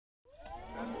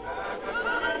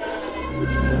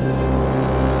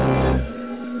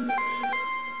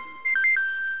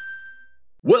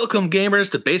Welcome, gamers,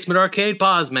 to Basement Arcade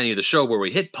Pause Menu, the show where we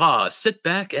hit pause, sit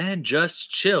back, and just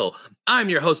chill. I'm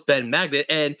your host, Ben Magnet,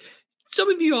 and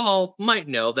some of you all might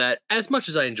know that as much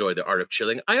as I enjoy the art of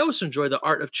chilling, I also enjoy the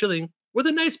art of chilling with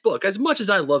a nice book. As much as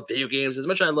I love video games, as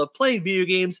much as I love playing video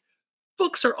games,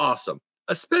 books are awesome,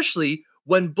 especially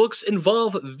when books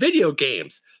involve video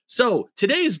games. So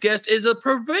today's guest is a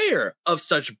purveyor of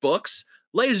such books.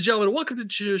 Ladies and gentlemen, welcome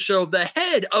to the show, the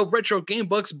head of Retro Game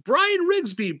Books, Brian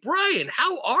Rigsby. Brian,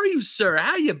 how are you, sir?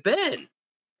 How you been?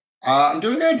 I'm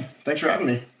doing good. Thanks for having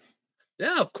me.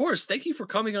 Yeah, of course. Thank you for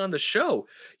coming on the show.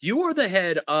 You are the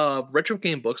head of Retro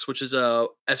Game Books, which is,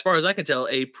 as far as I can tell,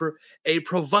 a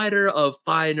provider of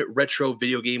fine retro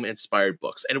video game inspired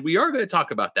books. And we are going to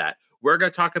talk about that. We're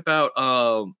going to talk about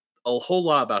a whole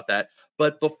lot about that.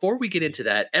 But before we get into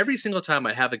that, every single time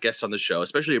I have a guest on the show,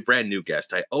 especially a brand new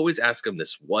guest, I always ask them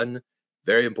this one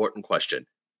very important question.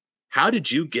 How did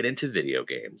you get into video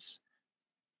games?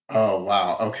 Oh,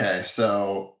 wow. Okay.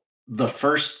 So the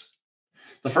first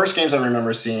games I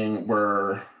remember seeing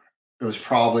it was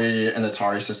probably an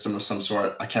Atari system of some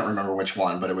sort. I can't remember which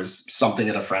one, but it was something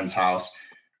at a friend's house.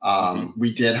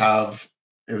 We did have,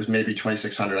 it was maybe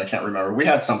 2600. I can't remember. We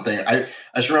had something. I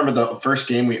just remember the first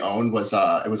game we owned was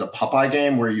it was a Popeye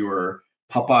game where you were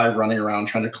Popeye running around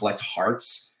trying to collect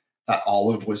hearts that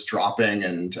Olive was dropping,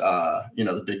 and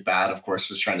the big bad, of course,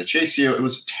 was trying to chase you. It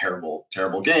was a terrible,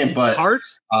 terrible game. But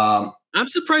hearts? I'm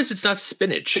surprised it's not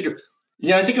spinach.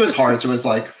 I think it was hearts. It was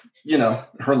like,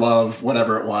 her love,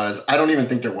 whatever it was. I don't even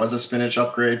think there was a spinach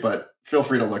upgrade, but feel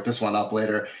free to look this one up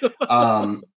later.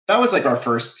 That was like our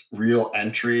first real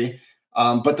entry.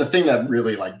 But the thing that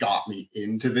really got me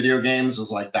into video games was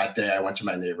that day I went to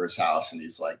my neighbor's house and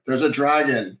he's like, "There's a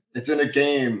dragon. It's in a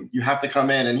game. You have to come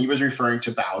in." And he was referring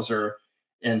to Bowser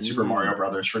in Super Mario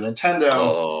Brothers for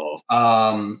Nintendo.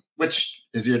 Which,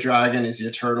 is he a dragon? Is he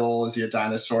a turtle? Is he a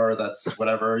dinosaur? That's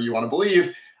whatever you want to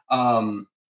believe.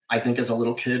 I think as a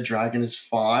little kid, dragon is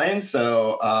fine.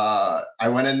 So I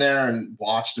went in there and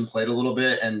watched and played a little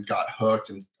bit and got hooked,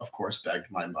 and of course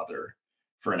begged my mother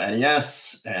for an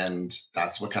NES, and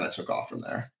that's what kind of took off from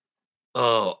there.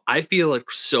 Oh, I feel like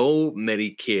so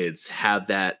many kids have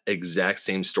that exact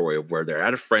same story of where they're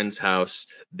at a friend's house,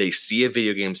 they see a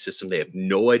video game system, they have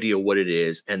no idea what it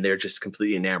is, and they're just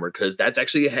completely enamored, because that's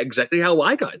actually exactly how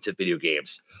I got into video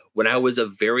games. When I was a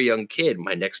very young kid,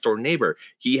 my next door neighbor,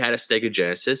 he had a Sega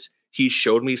Genesis. He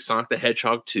showed me Sonic the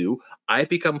Hedgehog 2. I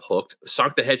become hooked.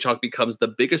 Sonic the Hedgehog becomes the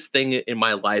biggest thing in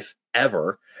my life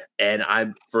ever. And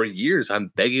for years,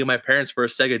 I'm begging my parents for a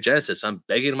Sega Genesis. I'm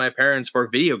begging my parents for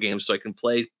video games so I can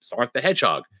play Sonic the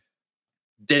Hedgehog.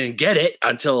 Didn't get it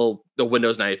until the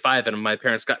Windows 95, and my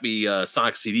parents got me a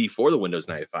Sonic CD for the Windows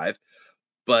 95.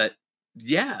 But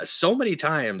yeah, so many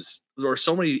times, or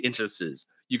so many instances,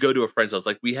 you go to a friend's house.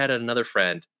 Like, we had another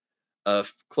friend, a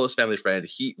close family friend.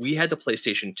 We had the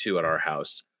PlayStation 2 at our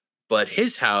house, but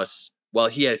his house, while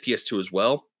he had a PS2 as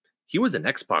well, he was an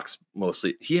Xbox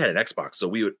mostly. He had an Xbox, so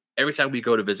we would, every time we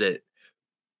go to visit,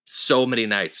 so many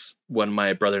nights when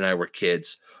my brother and I were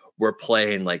kids, we're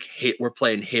playing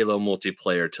Halo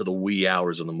multiplayer till the wee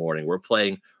hours of the morning. We're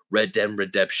playing Red Dead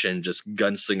Redemption, just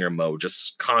gunslinger mode,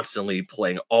 just constantly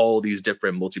playing all these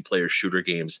different multiplayer shooter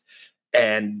games.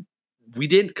 And we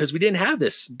didn't have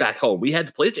this back home. We had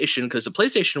the PlayStation because the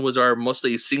PlayStation was our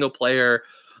mostly single player,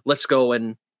 let's go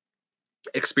and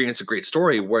experience a great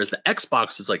story. Whereas the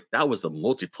Xbox was that was the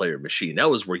multiplayer machine. That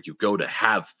was where you go to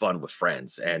have fun with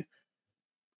friends. And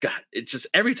God, it's just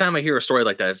every time I hear a story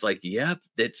like that, it's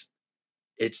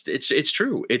it's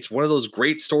true. It's one of those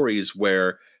great stories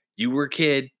where you were a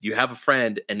kid, you have a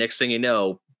friend, and next thing you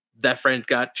know, that friend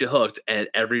got you hooked. And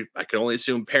I can only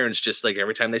assume parents just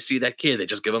every time they see that kid, they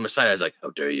just give them a side eyes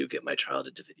 "How dare you get my child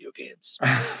into video games?"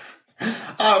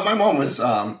 My mom was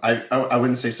I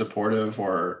wouldn't say supportive,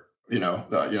 or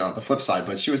the flip side,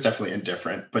 but she was definitely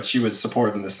indifferent. But she was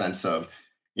supportive in the sense of,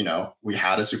 we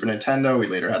had a Super Nintendo, we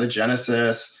later had a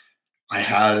Genesis, I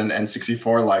had an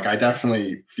N64. I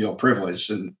definitely feel privileged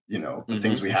in, the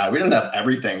things we had. We didn't have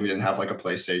everything. We didn't have a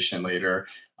PlayStation later.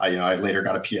 I later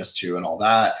got a PS2 and all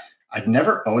that. I've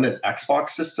never owned an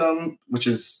Xbox system, which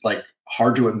is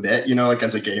hard to admit,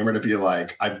 as a gamer, to be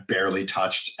I've barely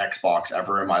touched Xbox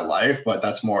ever in my life. But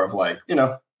that's more of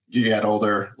you get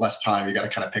older, less time, you got to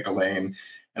kind of pick a lane.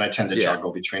 And I tend to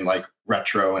juggle between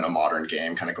retro and a modern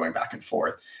game, kind of going back and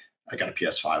forth. I got a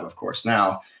PS5, of course,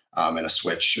 now. And a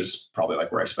Switch is probably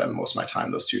where I spend most of my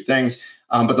time, those two things.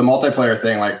 But the multiplayer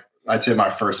thing, I'd say my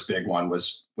first big one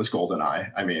was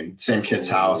GoldenEye. I mean, same kid's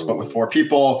house, but with 4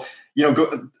 people.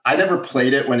 I never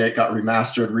played it when it got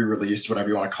remastered, re-released, whatever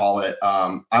you want to call it.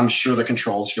 I'm sure the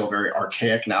controls feel very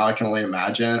archaic now. I can only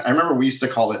imagine. I remember we used to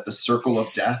call it the circle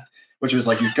of death, which was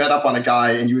like you get up on a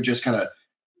guy and you would just kind of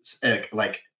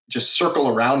like just circle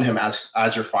around him as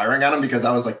you're firing at him, because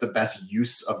that was like the best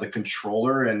use of the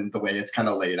controller and the way it's kind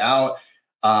of laid out.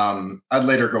 I'd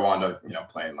later go on to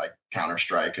playing like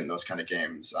Counter-Strike and those kind of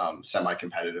games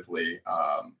semi-competitively,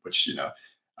 which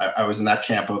I was in that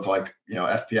camp of like,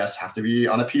 FPS have to be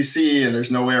on a PC and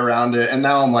there's no way around it. And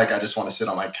now I'm like, I just want to sit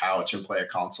on my couch and play a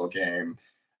console game,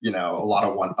 a lot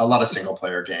of single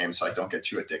player games, so I don't get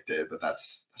too addicted. But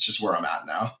that's just where I'm at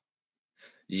now.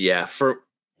 Yeah,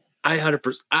 I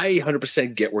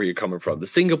 100% get where you're coming from. The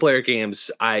single player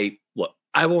games, I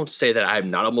won't say that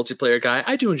I'm not a multiplayer guy.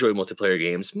 I do enjoy multiplayer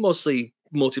games, mostly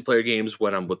multiplayer games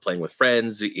when I'm playing with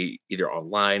friends, either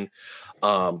online.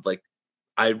 Like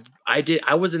I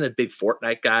wasn't a big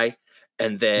Fortnite guy.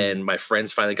 And then my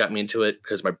friends finally got me into it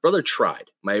because my brother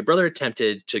tried. My brother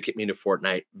attempted to get me into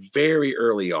Fortnite very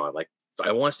early on. Like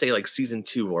I want to say like season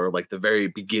 2 or like the very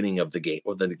beginning of the game,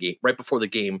 or the game right before the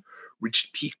game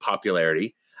reached peak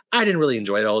popularity. I didn't really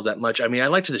enjoy it all that much. I mean, I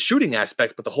liked the shooting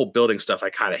aspect, but the whole building stuff I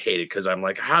kind of hated because I'm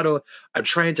like, I'm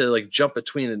trying to like jump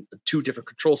between 2 different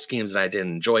control schemes and I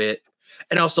didn't enjoy it.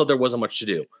 And also there wasn't much to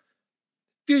do.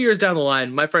 A few years down the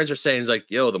line, my friends are saying, like,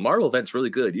 yo, the Marvel event's really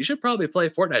good. You should probably play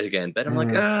Fortnite again. But I'm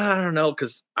like, I don't know,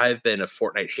 because I've been a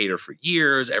Fortnite hater for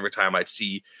years. Every time I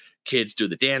see kids do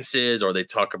the dances or they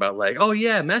talk about like, oh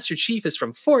yeah, Master Chief is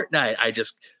from Fortnite,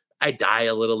 I die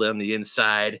a little on the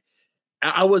inside.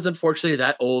 I was unfortunately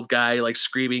that old guy like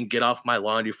screaming, get off my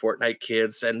lawn, you Fortnite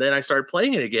kids. And then I started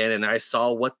playing it again and I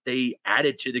saw what they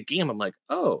added to the game. I'm like,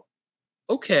 oh,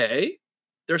 okay,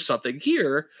 there's something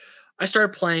here. I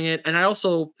started playing it. And I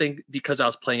also think because I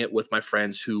was playing it with my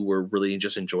friends who were really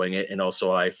just enjoying it. And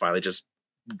also I finally just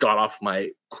got off my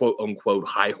quote unquote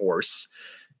high horse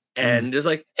and it's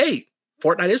like, hey,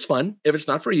 Fortnite is fun. If it's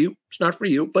not for you, it's not for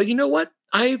you. But you know what?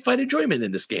 I find enjoyment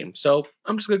in this game. So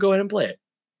I'm just going to go ahead and play it.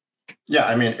 Yeah,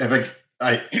 I mean,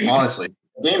 I honestly,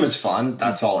 the game is fun.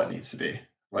 That's all it needs to be.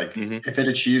 Like, if it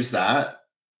achieves that,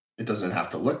 it doesn't have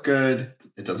to look good.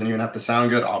 It doesn't even have to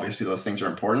sound good. Obviously, those things are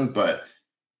important, but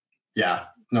yeah,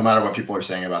 no matter what people are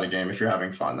saying about a game, if you're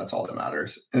having fun, that's all that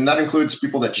matters. And that includes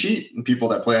people that cheat and people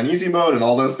that play on easy mode and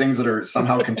all those things that are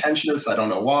somehow contentious. I don't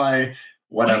know why.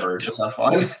 Whatever, just have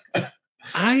fun.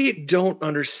 I don't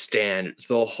understand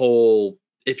the whole,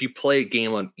 if you play a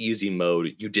game on easy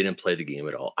mode, you didn't play the game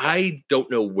at all. I don't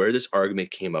know where this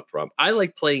argument came up from. I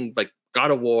like playing like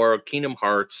God of War, Kingdom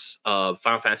Hearts, Final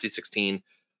Fantasy 16.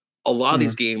 A lot of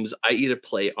these games I either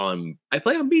play on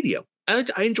medium. I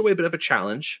enjoy a bit of a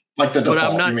challenge. Like the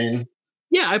default, you mean?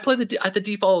 Yeah, I play at the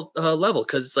default level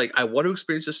because it's like I want to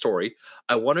experience the story.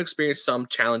 I want to experience some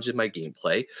challenge in my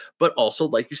gameplay. But also,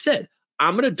 like you said,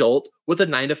 I'm an adult with a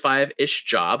 9-to-5-ish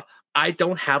job. I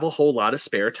don't have a whole lot of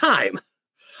spare time.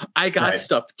 I got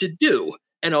stuff to do.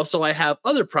 And also I have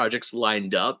other projects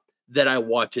lined up that I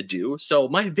want to do. So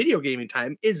my video gaming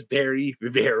time is very,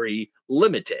 very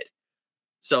limited.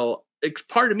 So it's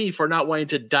part of me for not wanting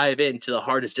to dive into the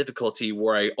hardest difficulty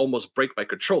where I almost break my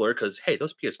controller because, hey,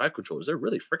 those PS5 controllers, they're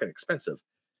really freaking expensive.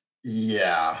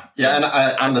 Yeah. And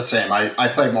I'm the same. I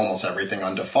play almost everything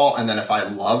on default. And then if I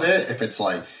love it, if it's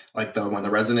like when the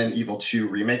Resident Evil 2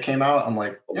 remake came out, I'm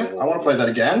like, yeah, I want to play that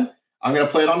again. I'm going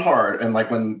to play it on hard. And like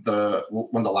when the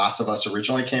Last of Us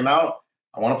originally came out,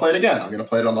 I want to play it again. I'm going to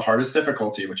play it on the hardest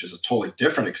difficulty, which is a totally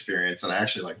different experience. And I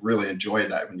actually like really enjoy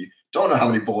that when you don't know how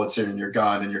many bullets are in your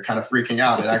gun and you're kind of freaking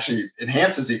out. It actually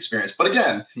enhances the experience. But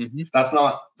again, that's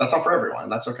not for everyone.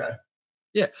 That's okay.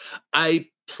 Yeah. I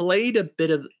played a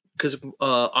bit of, because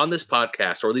on this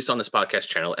podcast, or at least on this podcast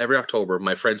channel, every October,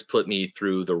 my friends put me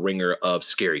through the ringer of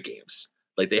scary games.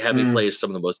 Like they have me play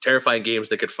some of the most terrifying games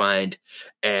they could find.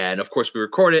 And of course we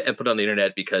record it and put it on the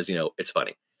internet because, it's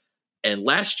funny. And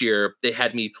last year they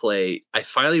had me play, I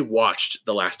finally watched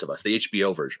The Last of Us, the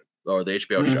HBO version or the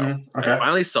HBO show. Okay. I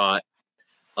finally saw it.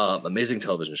 Amazing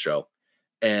television show.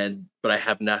 But I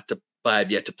have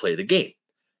yet to play the game.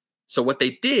 So what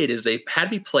they did is they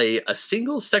had me play a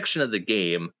single section of the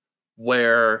game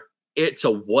where it's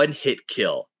a one-hit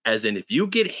kill. As in, if you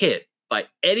get hit by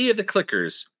any of the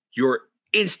clickers, you're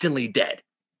instantly dead.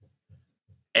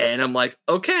 And I'm like,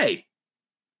 okay,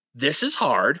 this is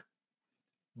hard,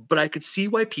 but I could see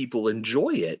why people enjoy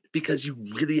it because you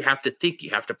really have to think, you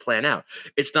have to plan out.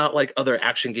 It's not like other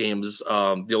action games.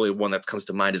 The only one that comes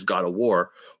to mind is God of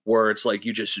War, where it's like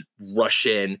you just rush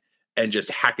in and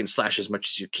just hack and slash as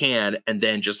much as you can, and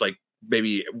then just like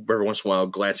maybe every once in a while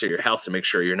glance at your health to make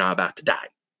sure you're not about to die.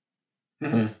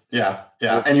 Yeah,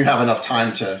 yeah, Or and you have enough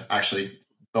time to actually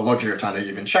the luxury of time to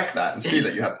even check that and see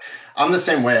that you have. I'm the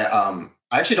same way.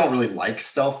 I actually don't really like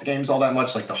stealth games all that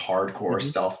much, like the hardcore Mhm,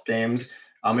 stealth games.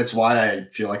 It's why I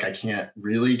feel like I can't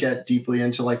really get deeply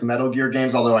into like Metal Gear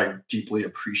games, although I deeply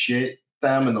appreciate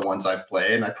them and the ones I've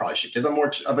played, and I probably should give them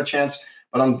more of a chance.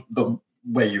 But I'm the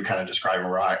way you kind of describe it,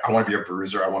 where I want to be a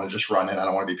bruiser, I want to just run in, I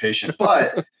don't want to be patient.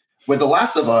 But with The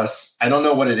Last of Us, I don't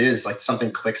know what it is. Like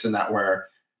something clicks in that where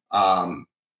um,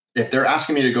 if they're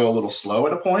asking me to go a little slow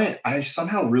at a point, I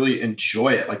somehow really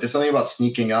enjoy it. Like there's something about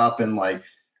sneaking up and like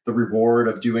the reward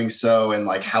of doing so and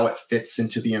like how it fits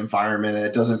into the environment. And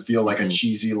it doesn't feel like a mhm.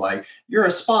 cheesy, like, you're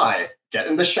a spy, get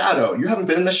in the shadow. You haven't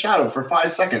been in the shadow for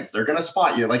 5 seconds. They're going to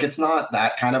spot you. Like it's not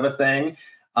that kind of a thing.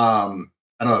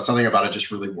 I don't know. Something about it just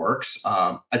really works. It's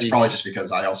probably Mhm. just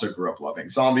because I also grew up loving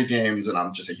zombie games and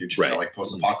I'm just a huge fan of Right. like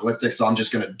post apocalyptic. So I'm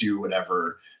just going to do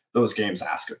whatever those games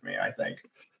ask of me, I think.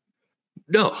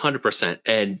 No, 100%.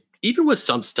 And even with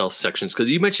some stealth sections, because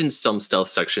you mentioned some stealth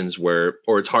sections where,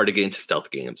 or it's hard to get into stealth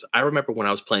games. I remember when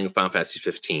I was playing Final Fantasy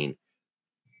 15,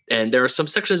 and there are some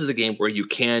sections of the game where you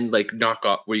can like knock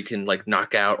off, where you can like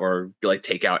knock out or like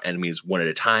take out enemies one at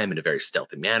a time in a very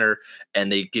stealthy manner.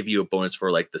 And they give you a bonus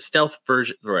for like the stealth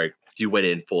version, where like, you went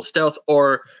in full stealth,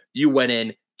 or you went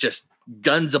in just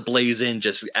guns ablazing,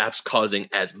 just apps causing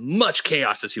as much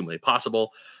chaos as humanly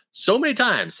possible. So many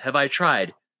times have I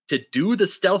tried to do the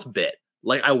stealth bit.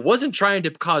 Like I wasn't trying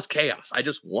to cause chaos. I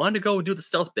just wanted to go and do the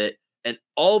stealth bit. And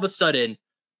all of a sudden,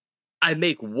 I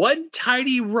make one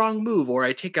tiny wrong move, or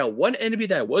I take out one enemy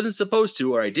that I wasn't supposed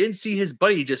to, or I didn't see his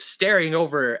buddy just staring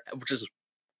over, just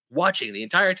watching the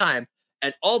entire time.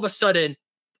 And all of a sudden,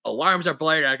 alarms are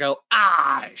blaring. I go,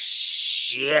 ah,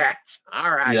 shit.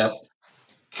 All right. Yeah.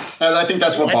 And I think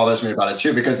that's what Let, bothers me about it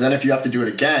too, because then if you have to do it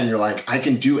again, you're like, I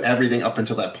can do everything up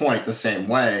until that point the same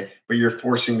way, but you're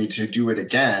forcing me to do it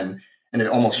again. And it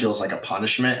almost Mhm. feels like a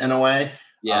punishment in a way.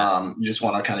 Yeah. You just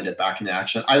want to kind of get back in the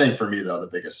action. I think for me, though, the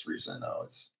biggest reason, though,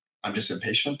 is I'm just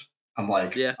impatient. I'm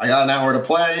like, Yeah. I got an hour to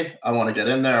play. I want to get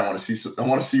in there. I want to see. I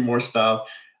want to see more stuff.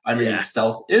 I mean, Yeah.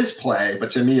 stealth is play,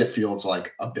 but to me, it feels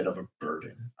like a bit of a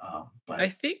burden. I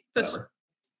But think this, whatever.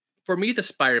 for me, the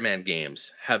Spider Man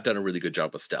games have done a really good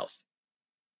job with stealth.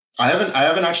 I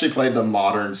haven't actually played the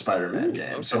modern Spider-Man Ooh,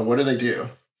 game. okay. So what do they do?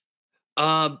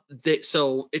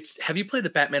 So it's, have you played the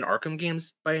Batman Arkham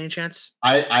games by any chance?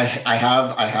 I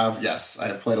have, yes, I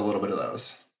have played a little bit of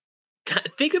those.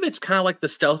 Think of it's kind of like the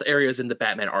stealth areas in the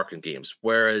Batman Arkham games,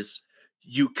 whereas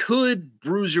you could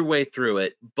bruise your way through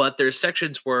it, but there's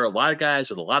sections where a lot of guys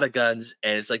with a lot of guns,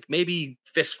 and it's like maybe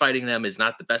fist fighting them is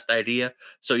not the best idea.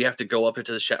 So you have to go up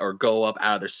into the or go up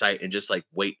out of their sight and just like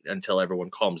wait until everyone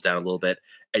calms down a little bit,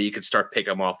 and you can start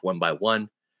picking them off one by one.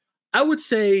 I would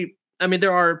say, I mean,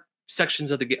 there are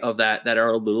sections of of that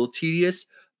are a little tedious,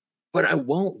 but I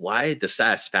won't lie, the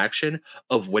satisfaction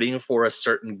of waiting for a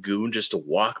certain goon just to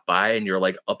walk by and you're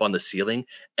like up on the ceiling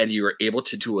and you're able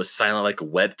to do a silent like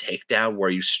web takedown where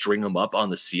you string them up on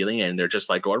the ceiling and they're just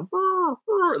like going "Rrr,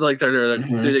 rrr," like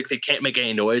Mhm. they can't make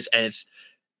any noise, and it's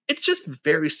just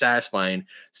very satisfying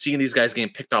seeing these guys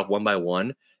getting picked off one by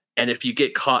one. And if you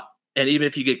get caught, and even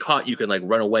if you get caught, you can like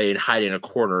run away and hide in a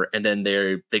corner, and then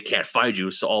they can't find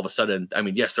you. So all of a sudden, I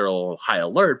mean, yes, they're all high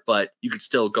alert, but you could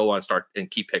still go on start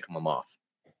and keep picking them off.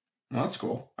 Well, that's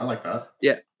cool. I like that.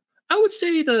 Yeah, I would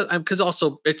say the, because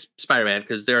also it's Spider Man,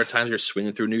 because there are times you're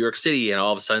swinging through New York City and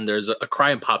all of a sudden there's a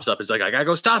crime pops up. It's like I gotta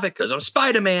go stop it because I'm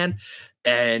Spider Man,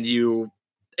 and you,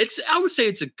 it's, I would say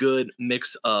it's a good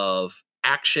mix of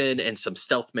action and some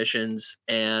stealth missions,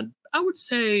 and I would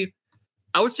say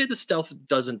the stealth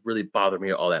doesn't really bother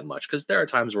me all that much, because there are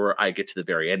times where I get to the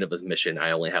very end of a mission,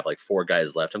 I only have like four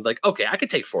guys left. I'm like, okay, I could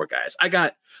take four guys. I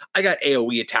got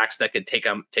AOE attacks that could take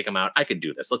them out. I could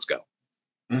do this. Let's go.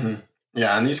 Hmm.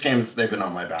 Yeah, and these games they've been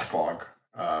on my backlog,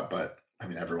 but I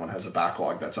mean everyone has a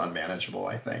backlog that's unmanageable.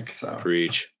 I think so.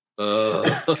 Preach. Okay.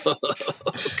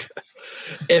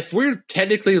 If we're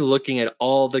technically looking at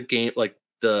all the game, like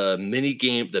the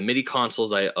mini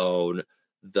consoles I own,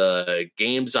 the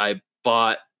games I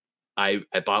bought, I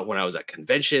bought when I was at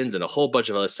conventions and a whole bunch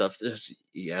of other stuff.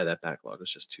 Yeah, that backlog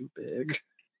is just too big.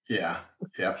 Yeah,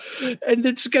 yeah, And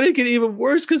it's gonna get even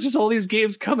worse because there's all these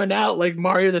games coming out, like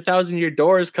Mario the Thousand Year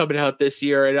Door is coming out this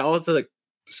year, and also like,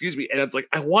 excuse me, and it's like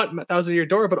I want Thousand Year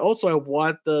Door, but also I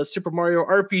want the Super Mario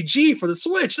RPG for the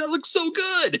Switch. That looks so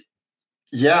good.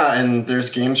 yeah. And there's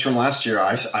games from last year.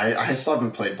 I still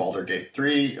haven't played Baldur's Gate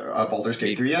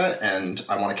Me, 3 yet, and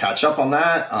I want to catch up on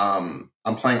that.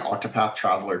 I'm playing Octopath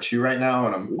Traveler 2 right now,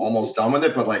 and I'm ooh, almost done with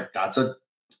it. But like that's a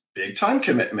big time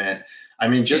commitment. I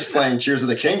mean, just yeah, playing Tears of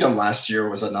the Kingdom last year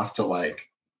was enough to like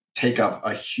take up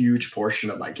a huge portion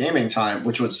of my gaming time,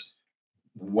 which was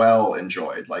well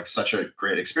enjoyed, like such a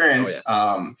great Oh yeah. experience.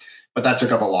 But that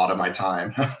took up a lot of my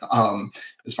time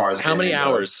as far as How many gaming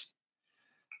goes. hours?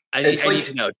 It's I need like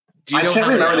to know. Do you I know can't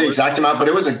how many remember the hours? exact amount, but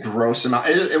it was a gross amount.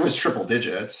 It was triple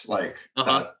digits, like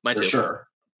Uh-huh. that Mine for too. sure.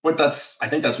 But I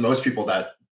think that's most people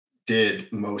that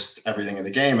did most everything in the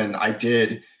game. And I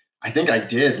think I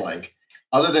did like,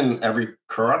 other than every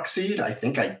Kurok seed, I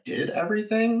think I did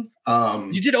everything.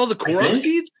 You did all the I Korok think.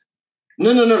 seeds?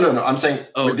 No. I'm saying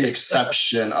Oh, with the okay.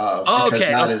 exception of, Oh, because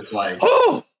okay. that Oh, is like,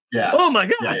 oh, yeah, oh my yeah,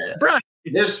 God, yeah, yeah. Brian.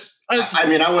 There's, I was, I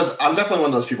mean, I'm definitely one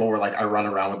of those people where like I run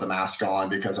around with the mask on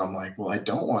because I'm like, well, I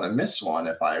don't want to miss one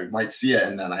if I might see it.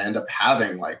 And then I end up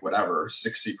having like whatever,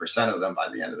 60% of them by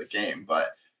the end of the game. But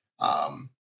um,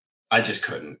 I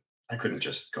couldn't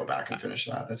just go back and finish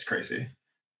that. That's crazy.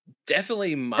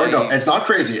 definitely Or no, my it's not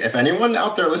crazy. If anyone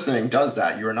out there listening does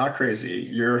that, you are not crazy.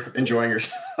 You're enjoying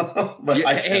yourself, but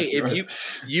I hey, can't do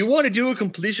if it. you want to do a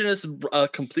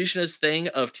completionist thing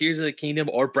of Tears of the Kingdom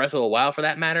or Breath of the Wild for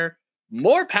that matter,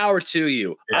 more power to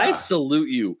you. I Yeah. salute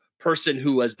you, person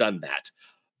who has done that.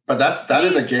 But that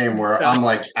is Me, a game where I'm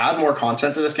like, add more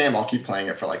content to this game. I'll keep playing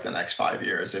it for like the next 5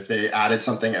 years. If they added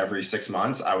something every 6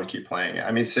 months, I would keep playing it.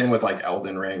 I mean, same with like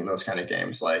Elden Ring, those kind of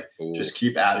games. Like, Ooh, just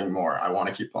keep adding more. I want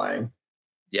to keep playing.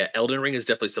 yeah, Elden Ring is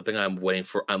definitely something I'm waiting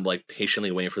for. I'm like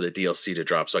patiently waiting for the DLC to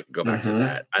drop so I can go back to Hmm.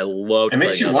 that. I loved It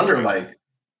makes playing you Elden wonder, Ring. like,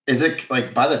 is it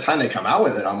like by the time they come out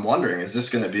with it, I'm wondering, is this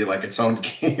going to be like its own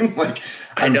game? Like,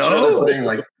 I I'm sure know.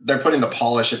 they're putting the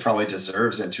polish it probably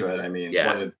deserves into it. I mean,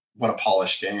 Yeah. what a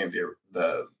polished game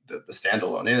the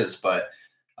standalone is, but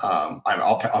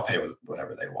I'll pay with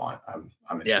whatever they want. I'm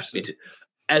Yeah, me interested. too.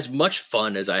 As much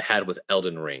fun as I had with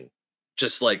Elden Ring,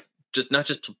 just like just not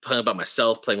just playing by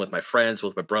myself, playing with my friends,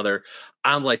 with my brother.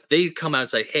 I'm like, they come out and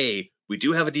say, "Hey, we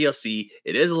do have a DLC.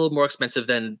 It is a little more expensive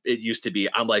than it used to be."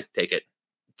 I'm like, "Take it."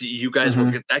 You guys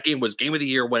were Hmm. that game was game of the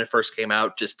year when it first came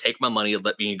out. Just take my money and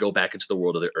let me go back into the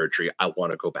world of the Erdtree. I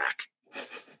want to go back.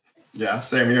 Yeah,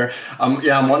 same here.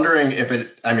 Yeah, I'm wondering if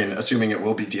it. I mean, assuming it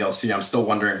will be DLC, I'm still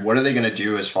wondering what are they going to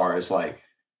do as far as like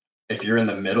if you're in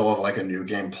the middle of like a new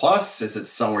game plus, is it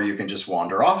somewhere you can just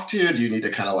wander off to? Do you need to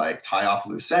kind of like tie off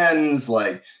loose ends?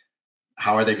 Like,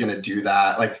 how are they going to do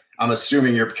that? Like, I'm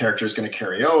assuming your character is going to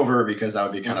carry over because that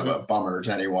would be kind of Hmm. a bummer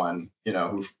to anyone,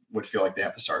 who would feel like they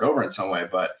have to start over in some way.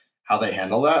 But how they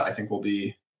handle that, I think will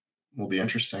be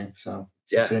interesting. So we'll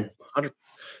Yeah, see. 100,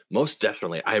 most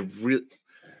definitely.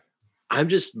 I'm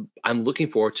just I'm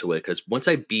looking forward to it because once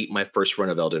I beat my first run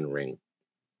of Elden Ring,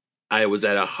 I was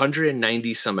at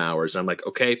 190 some hours. I'm like,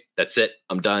 okay, that's it.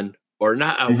 I'm done. Or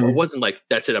not. I Hmm. wasn't like,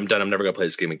 that's it. I'm done. I'm never gonna play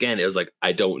this game again. It was like,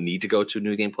 I don't need to go to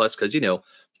New Game Plus because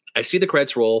I see the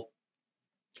credits roll.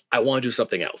 I want to do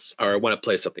something else, or I want to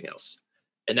play something else,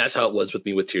 and that's how it was with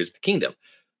me with Tears of the Kingdom.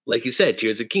 Like you said,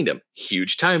 Tears of the Kingdom,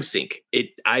 huge time sink.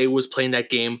 I was playing that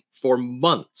game for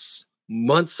months,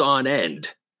 months on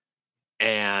end,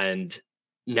 and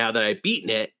now that I've beaten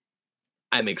it,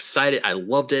 I'm excited. I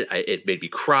loved it. It made me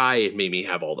cry. It made me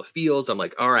have all the feels. I'm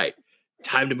like, all right,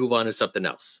 time to move on to something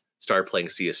else. Started playing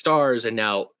Sea of Stars, and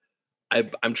now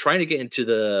I'm trying to get into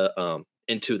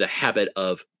the habit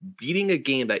of beating a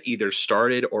game that either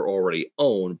started or already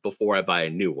owned before I buy a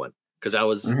new one. Because I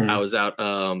Hmm. was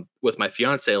out with my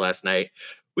fiance last night.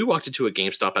 We walked into a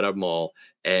GameStop at a mall,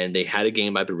 and they had a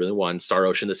game I've been really wanting, Star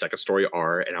Ocean: The Second Story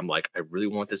R, and I'm like, I really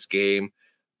want this game,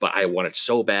 but I want it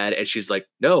so bad. And she's like,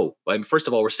 No. I mean, first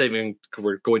of all,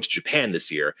 we're going to Japan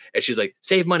this year, and she's like,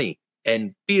 save money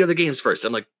and beat other games first.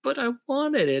 I'm like, but I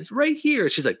want it. It's right here.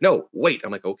 She's like, no, wait.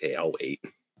 I'm like, okay, I'll wait.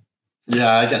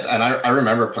 Yeah, I get that. And I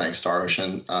remember playing Star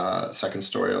Ocean Second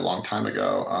Story a long time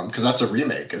ago. Because that's a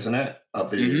remake, isn't it?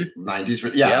 Of Hmm. the 90s.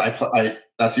 Yeah, Yep. I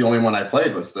that's the only one I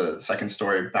played was the Second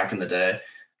Story back in the day.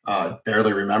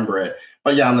 Barely remember it.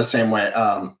 But yeah, I'm the same way.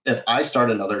 If I start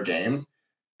another game,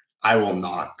 I will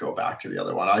not go back to the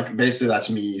other one. Basically that's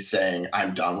me saying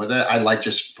I'm done with it. I like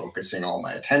just focusing all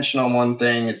my attention on one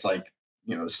thing. It's like,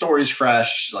 the story's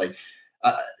fresh, like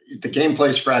uh, the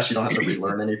gameplay's fresh. You don't have to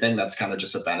relearn anything. That's kind of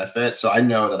just a benefit. So I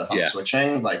know that if I'm Yeah.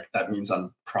 switching, like that means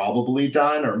I'm probably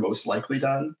done or most likely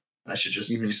done. And I should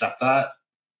just Hmm. accept that.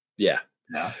 Yeah.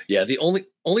 Yeah. Yeah. The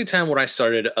only time when I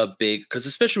started a big, because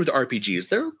especially with RPGs,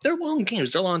 they're long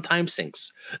games, they're long time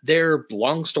sinks, they're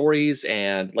long stories,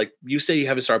 and like you say, you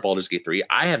haven't started Baldur's Gate 3.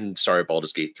 I haven't started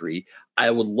Baldur's Gate 3.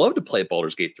 I would love to play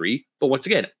Baldur's Gate 3, but once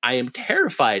again, I am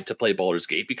terrified to play Baldur's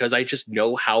Gate because I just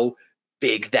know how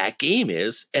big that game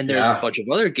is, and there's a Yeah. bunch of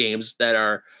other games that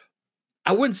are,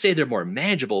 I wouldn't say they're more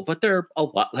manageable, but they're a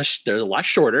lot less. They're a lot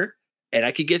shorter, and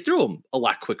I could get through them a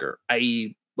lot quicker.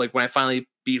 I like when I finally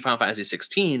beat Final Fantasy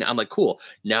 16, I'm like, cool.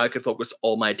 Now I can focus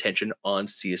all my attention on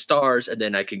Sea of Stars, and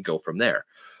then I can go from there.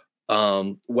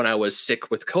 When I was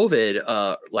sick with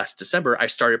COVID last December, I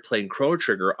started playing Chrono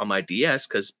Trigger on my DS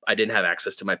because I didn't have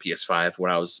access to my PS5 when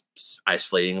I was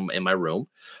isolating in my room.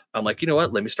 I'm like, you know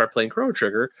what? Let me start playing Chrono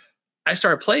Trigger. I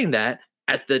started playing that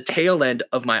at the tail end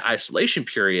of my isolation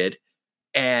period,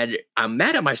 and I'm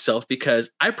mad at myself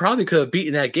because I probably could have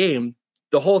beaten that game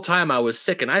the whole time I was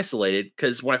sick and isolated.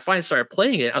 Because when I finally started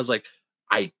playing it, I was like,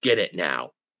 I get it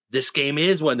now. This game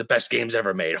is one of the best games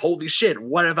ever made. Holy shit,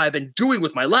 what have I been doing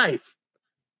with my life?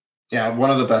 Yeah,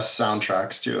 one of the best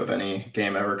soundtracks too of any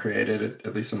game ever created,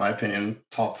 at least in my opinion,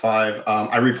 top five.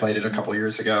 I replayed it a couple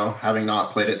years ago, having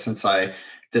not played it since I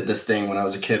did this thing when I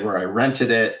was a kid where I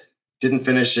rented it, didn't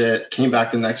finish it, came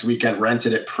back the next weekend,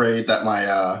 rented it, prayed that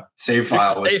my save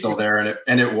file was still there,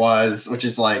 and it was, which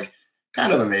is like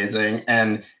kind of amazing.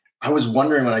 And I was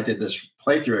wondering when I did this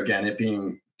playthrough again, it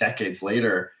being decades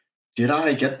later, did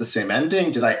I get the same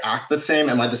ending? Did I act the same?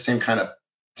 Am I the same kind of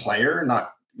player? Not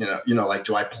like,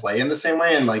 do I play in the same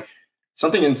way? And like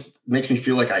something makes me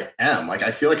feel like I am. Like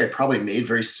I feel like I probably made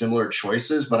very similar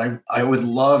choices, but I would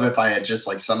love if I had just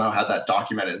like somehow had that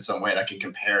documented in some way and I can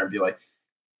compare and be like,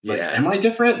 am I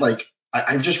different? Like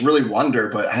I just really wonder,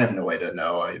 but I have no way to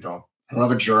know. I don't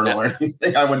have a journal or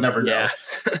anything. I would never know.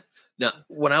 No,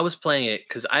 when I was playing it,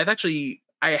 because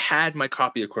I had my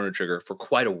copy of Chrono Trigger for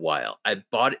quite a while. I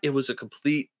bought it wasn't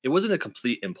a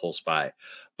complete impulse buy,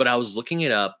 but I was looking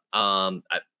it up.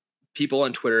 People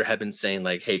on Twitter have been saying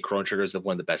like, "Hey, Chrono Trigger is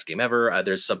one of the best game ever."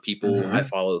 There's some people I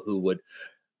follow who would.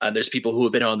 There's people who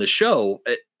have been on the show,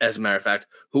 as a matter of fact,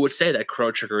 who would say that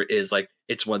Chrono Trigger is like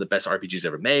it's one of the best RPGs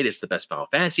ever made. It's the best Final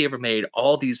Fantasy ever made.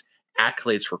 All these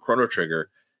accolades for Chrono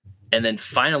Trigger. And then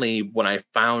finally, when I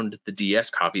found the DS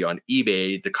copy on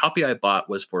eBay, the copy I bought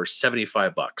was for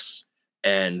 $75.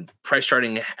 And price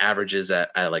starting averages at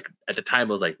the time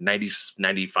it was like 90,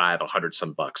 95, 100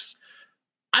 some bucks.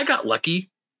 I got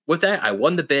lucky with that. I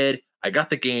won the bid. I got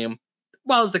the game.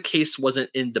 While the case wasn't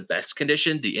in the best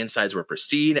condition, the insides were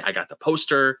pristine. I got the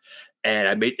poster,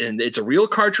 and it's a real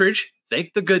cartridge.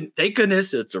 Thank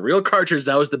goodness it's a real cartridge.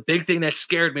 That was the big thing that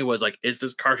scared me, was like, is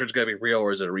this cartridge gonna be real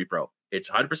or is it a repro? It's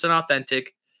 100%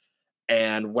 authentic.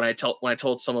 And when I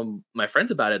told some of my friends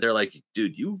about it, they're like,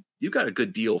 dude, you got a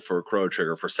good deal for a Chrono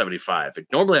Trigger for 75. Like,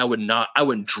 normally I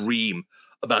wouldn't dream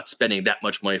about spending that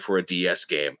much money for a DS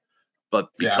game. But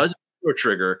because of Chrono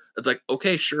Trigger, it's like,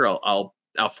 okay, sure, I'll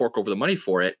fork over the money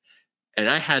for it. And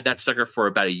I had that sucker for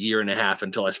about a year and a half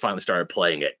until I finally started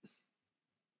playing it.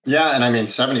 Yeah, and I mean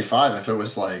 75, if it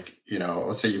was like,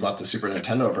 let's say you bought the Super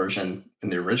Nintendo version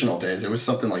in the original days, it was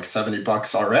something like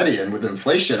 $70 already. And with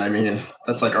inflation, I mean,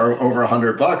 that's like over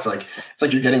 $100. Like it's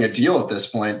like you're getting a deal at this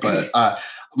point. But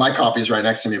my copy is right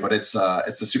next to me, but it's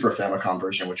the Super Famicom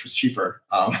version, which was cheaper.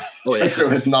 So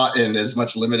it's not in as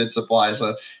much limited supply.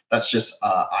 So that's just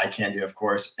eye candy, of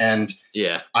course. And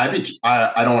I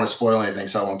don't want to spoil anything,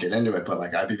 so I won't get into it. But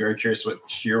like, I'd be very curious to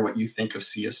hear what you think of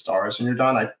Sea of Stars when you're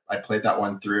done. I played that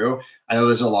one through. I know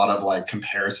there's a lot of like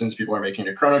comparisons people are making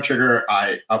to Chrono Trigger.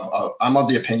 I'm of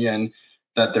the opinion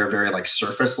that they're very like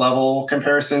surface level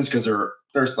comparisons, because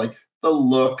there's like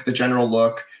the general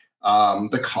look,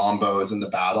 the combos and the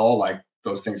battle, like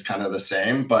those things kind of the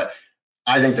same, but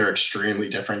I think they're extremely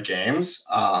different games.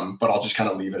 But I'll just kind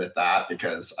of leave it at that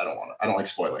because I don't like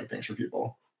spoiling things for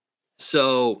people.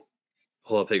 So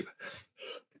hold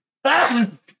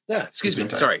on. Excuse me.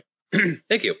 Sorry.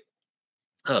 Thank you.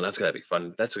 Oh, that's gonna be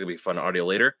fun. That's gonna be fun audio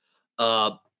later.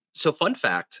 So fun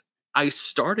fact, I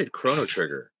started Chrono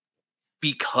Trigger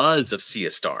because of Sea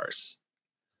of Stars.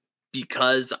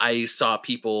 Because I saw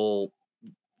people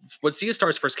when Sea of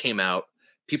Stars first came out,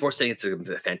 people were saying it's a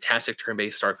fantastic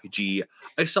turn-based RPG.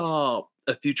 I saw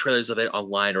a few trailers of it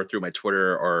online or through my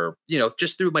Twitter or,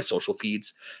 just through my social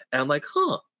feeds. And I'm like,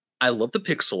 I love the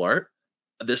pixel art.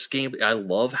 This game, I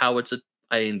love how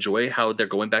I enjoy how they're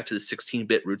going back to the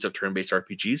 16-bit roots of turn-based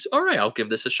RPGs. All right, I'll give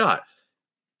this a shot.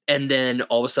 And then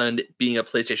all of a sudden, being a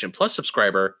PlayStation Plus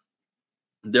subscriber,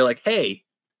 they're like, hey,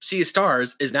 Sea of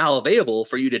Stars is now available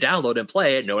for you to download and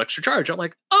play at no extra charge. I'm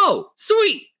like, oh,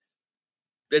 sweet.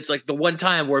 It's like the one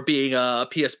time where being a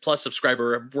PS Plus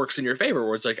subscriber works in your favor,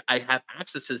 where it's like, I have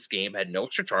access to this game at no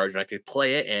extra charge and I could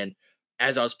play it. And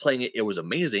as I was playing it, it was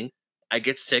amazing. I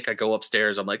get sick. I go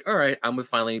upstairs. I'm like, all right, I'm going to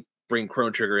finally bring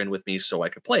Chrono Trigger in with me so I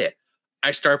could play it.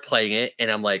 I start playing it and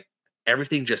I'm like,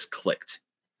 everything just clicked.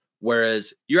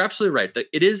 Whereas you're absolutely right.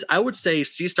 It is, I would say,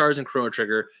 Sea Stars and Chrono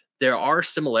Trigger, there are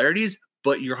similarities,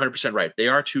 but you're 100% right. They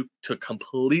are two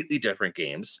completely different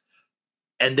games.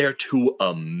 And they're two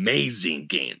amazing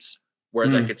games.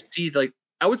 Whereas I could see, like,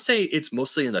 I would say it's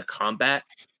mostly in the combat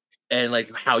and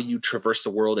like how you traverse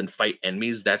the world and fight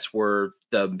enemies. That's where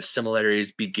the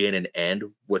similarities begin and end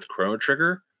with Chrono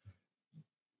Trigger.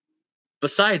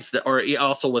 Besides that, or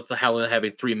also with how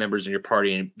having three members in your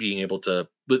party and being able to,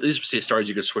 with these stars,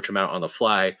 you can switch them out on the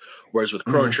fly. Whereas with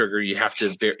Chrono Mhm. Trigger, you have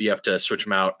to switch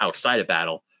them out outside of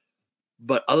battle.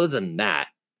 But other than that,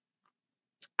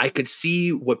 I could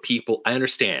see what people. I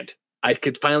understand. I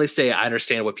could finally say I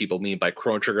understand what people mean by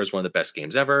Chrono Trigger is one of the best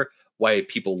games ever. Why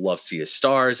people love Sea of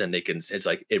Stars, and they can. It's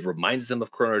like it reminds them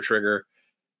of Chrono Trigger,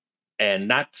 and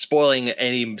not spoiling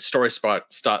any story spot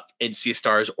stuff in Sea of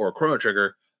Stars or Chrono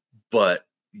Trigger, but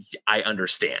I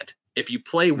understand. If you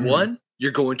play Mhm. one, you're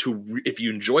going to. If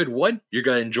you enjoyed one, you're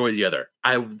going to enjoy the other.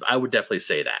 I would definitely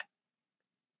say that.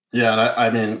 Yeah, and I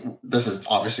mean, this is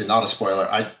obviously not a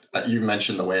spoiler. You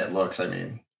mentioned the way it looks. I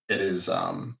mean, it is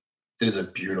a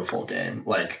beautiful game.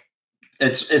 Like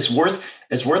it's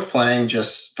worth playing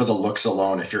just for the looks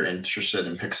alone if you're interested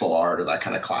in pixel art or that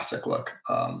kind of classic look.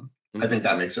 I Mhm. think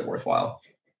that makes it worthwhile.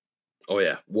 Oh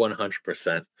yeah,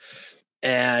 100%.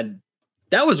 And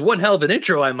that was one hell of an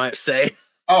intro, I might say.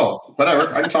 Oh,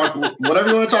 whatever. I can talk whatever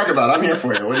you want to talk about. I'm here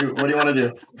for you. What do you want to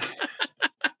do?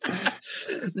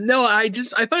 No, I find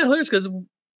it hilarious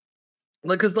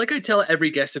because like I tell every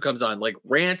guest who comes on, like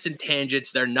rants and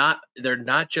tangents, they're not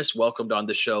just welcomed on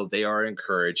the show, they are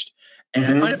encouraged. And I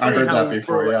find it I funny heard that how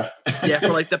before. Yeah. for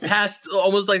like the past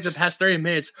almost like the past 30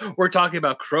 minutes, we're talking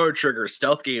about Chrono Trigger,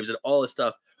 stealth games, and all this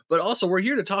stuff. But also we're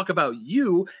here to talk about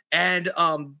you and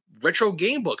retro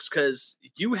game books, because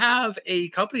you have a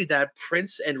company that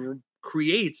prints and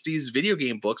creates these video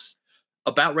game books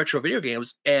about retro video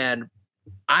games. And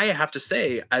I have to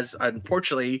say, as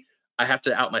unfortunately, I have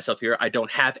to out myself here. I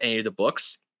don't have any of the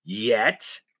books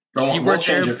yet. Don't We'll Keyword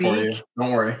change there it for being you.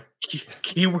 Don't worry.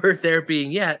 keyword there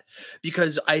being yet,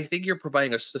 because I think you're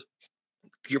providing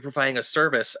a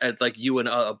service, and like you and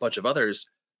a bunch of others,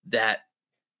 that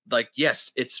like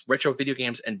yes, it's retro video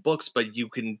games and books, but you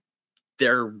can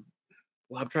they're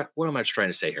well, I'm trying. What am I trying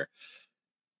to say here?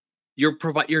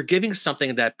 You're giving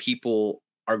something that people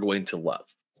are going to love.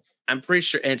 I'm pretty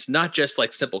sure, and it's not just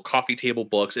like simple coffee table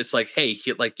books. It's like, hey,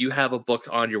 like you have a book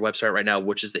on your website right now,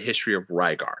 which is the history of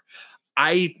Rygar.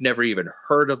 I never even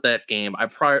heard of that game. I'm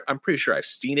pretty sure I've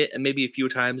seen it and maybe a few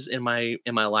times in my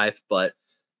life, but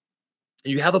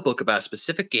you have a book about a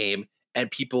specific game,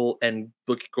 and people and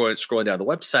scrolling down the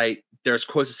website, there's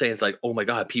quotes saying it's like, oh my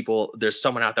god, people, there's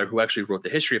someone out there who actually wrote the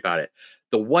history about it.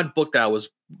 The one book that I was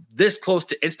this close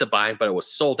to insta buying, but it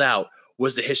was sold out,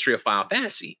 was the history of Final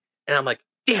Fantasy, and I'm like,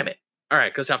 damn it, all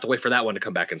right, because I have to wait for that one to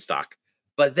come back in stock.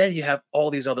 But then you have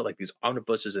all these other like these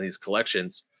omnibuses and these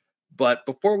collections. But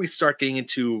before we start getting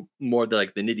into more the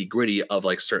like the nitty gritty of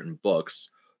like certain books,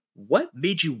 what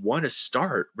made you want to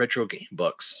start retro game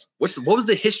books? What was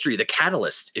the history, the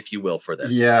catalyst, if you will, for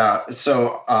this? Yeah,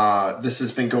 so this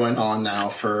has been going on now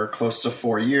for close to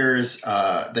 4 years.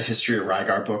 The History of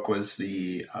Rygar book was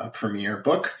the premiere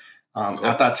book. At Cool.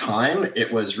 that time,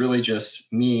 it was really just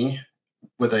me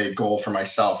with a goal for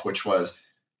myself, which was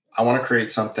I want to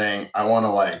create something. I want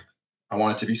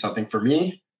it to be something for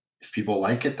me. If people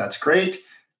like it, that's great.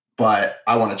 But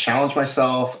I want to challenge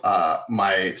myself.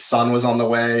 My son was on the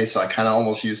way, so I kind of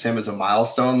almost used him as a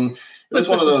milestone. It was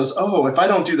one of those, oh, if I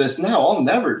don't do this now, I'll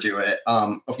never do it.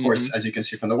 Of course, Hmm. as you can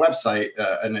see from the website,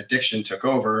 an addiction took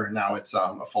over. Now it's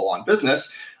a full-on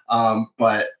business,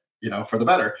 but for the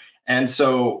better. And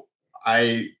so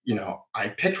I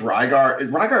picked Rygar.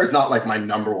 Rygar is not like my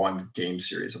number one game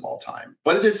series of all time,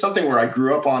 but it is something where I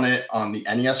grew up on it on the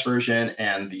NES version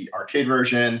and the arcade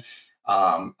version.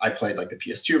 I played like the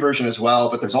PS2 version as well,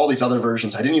 but there's all these other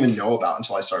versions I didn't even know about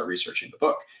until I started researching the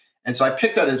book. And so I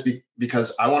picked that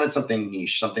because I wanted something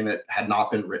niche, something that had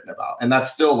not been written about. And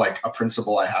that's still like a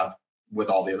principle I have with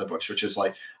all the other books, which is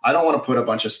like, I don't want to put a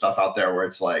bunch of stuff out there where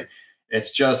it's like,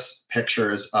 it's just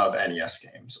pictures of NES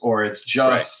games, or it's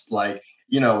Right. just like,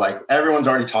 like everyone's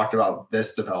already talked about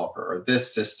this developer or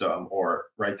this system or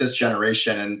right this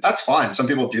generation, and that's fine. Some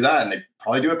people do that, and they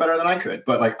probably do it better than I could.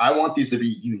 But like, I want these to be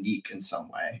unique in some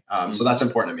way, so Hmm. that's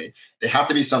important to me. They have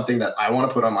to be something that I want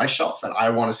to put on my shelf and I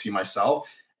want to see myself.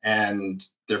 And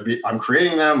I'm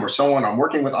creating them, or I'm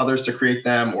working with others to create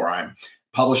them, or I'm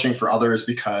publishing for others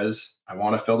because I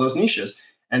want to fill those niches.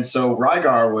 And so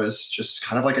Rygar was just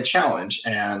kind of like a challenge,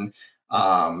 and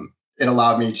it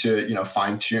allowed me to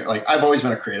fine tune. Like, I've always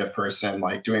been a creative person.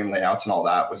 Like, doing layouts and all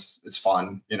that it's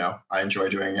fun. I enjoy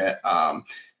doing it.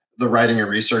 The writing and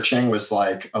researching was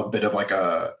like a bit of like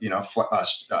a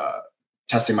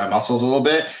testing my muscles a little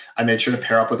bit. I made sure to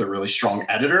pair up with a really strong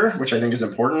editor, which I think is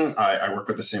important. I work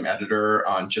with the same editor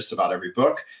on just about every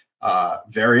book.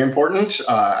 very important.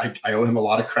 I owe him a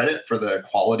lot of credit for the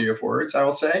quality of words, I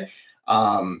will say.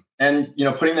 And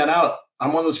putting that out,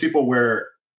 I'm one of those people where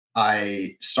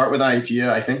I start with an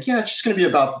idea. I think, yeah, it's just going to be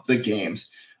about the games.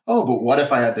 Oh, but what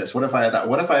if I had this? What if I had that?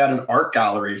 What if I had an art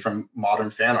gallery from modern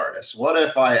fan artists? What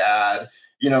if I add,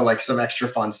 like some extra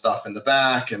fun stuff in the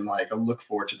back and like a look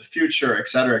forward to the future, et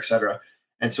cetera, et cetera.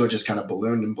 And so it just kind of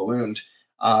ballooned and ballooned,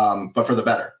 but for the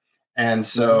better. And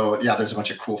so, yeah, there's a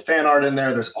bunch of cool fan art in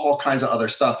there. There's all kinds of other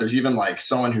stuff. There's even like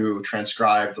someone who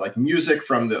transcribed like music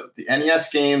from the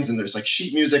NES games, and there's like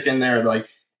sheet music in there. Like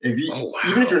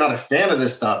even if you're not a fan of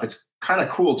this stuff, it's kind of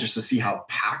cool just to see how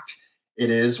packed it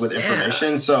is with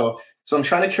information. So I'm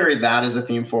trying to carry that as a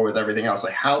theme forward with everything else.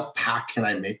 Like, how packed can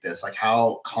I make this? Like,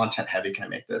 how content heavy can I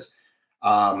make this?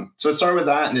 So it started with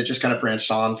that, and it just kind of branched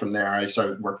on from there. I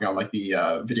started working on like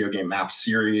the video game map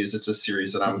series. It's a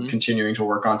series that I'm continuing to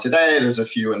work on today. There's a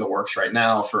few in the works right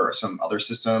now for some other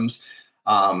systems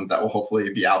that will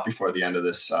hopefully be out before the end of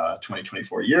this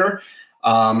 2024 year.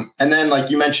 And then, like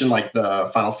you mentioned, like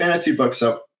the Final Fantasy book.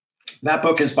 So that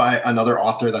book is by another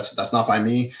author. That's not by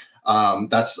me.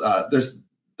 There's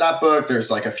that book.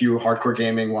 There's like a few Hardcore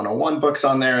Gaming 101 books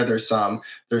on there. There's some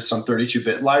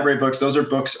 32-bit library books. Those are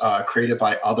books created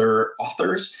by other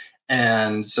authors.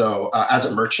 And so as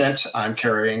a merchant, I'm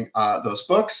carrying those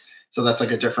books. So that's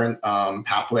like a different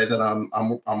pathway that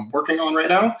I'm working on right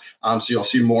now. So you'll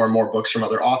see more and more books from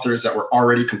other authors that were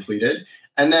already completed.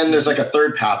 And then there's like a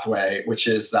third pathway, which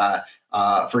is that,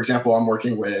 for example, I'm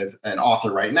working with an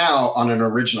author right now on an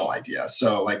original idea.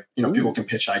 So like, people can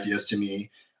pitch ideas to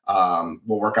me.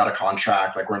 We'll work out a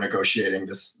contract. Like, we're negotiating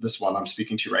this one I'm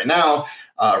speaking to right now.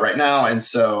 And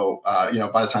so, by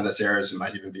the time this airs, it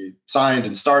might even be signed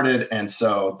and started. And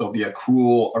so there'll be a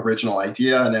cool original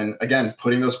idea. And then again,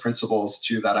 putting those principles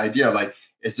to that idea, like,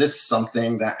 is this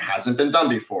something that hasn't been done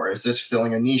before? Is this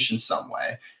filling a niche in some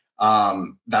way?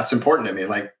 That's important to me.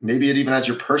 Like, maybe it even has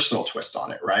your personal twist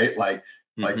on it, right? Like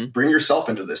bring yourself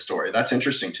into this story. That's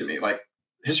interesting to me. Like,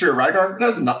 History of Rygar,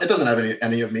 it doesn't have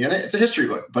any of me in it. It's a history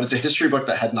book, but it's a history book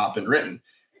that had not been written.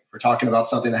 We're talking about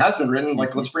something that has been written.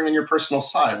 Like, let's bring in your personal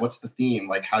side. What's the theme?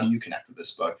 Like, how do you connect with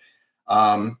this book?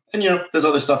 And there's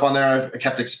other stuff on there. I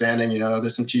kept expanding.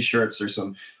 There's some T-shirts. There's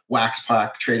some wax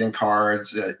pack trading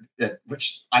cards,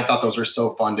 which I thought those were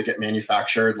so fun to get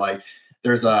manufactured. Like,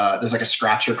 there's like a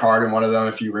scratcher card in one of them.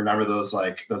 If you remember those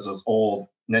old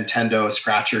Nintendo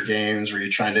scratcher games where you're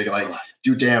trying to like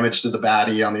do damage to the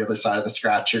baddie on the other side of the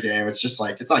scratcher game. It's just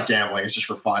like, it's not gambling. It's just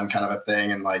for fun kind of a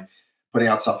thing. And like putting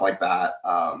out stuff like that.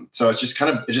 So it just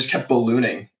kept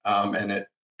ballooning. And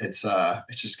it's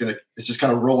just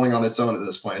kind of rolling on its own at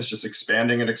this point. It's just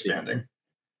expanding and expanding. When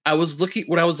I was looking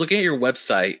at your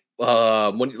website,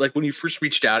 when you first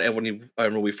reached out and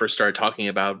when we first started talking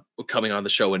about coming on the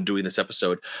show and doing this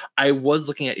episode, I was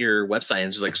looking at your website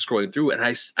and just like scrolling through, and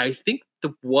I think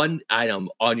the one item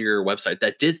on your website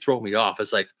that did throw me off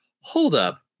is like, hold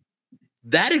up,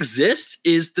 that exists,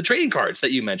 is the trading cards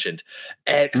that you mentioned,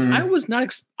 and because I was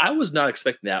not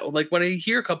expecting that. Like, when I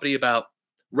hear a company about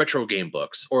retro game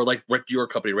books, or like your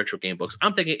company, Retro Game Books,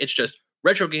 I'm thinking it's just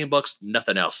retro game books,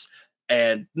 nothing else.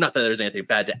 And not that there's anything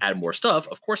bad to add more stuff,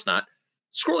 of course not.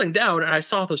 Scrolling down, and I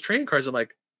saw those trading cards, I'm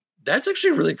like, that's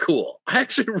actually really cool. I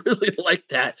actually really like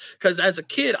that, because as a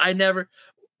kid,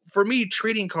 for me,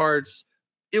 trading cards,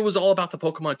 it was all about the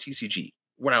Pokemon TCG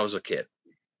when I was a kid.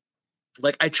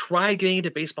 Like, I tried getting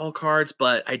into baseball cards,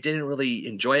 but I didn't really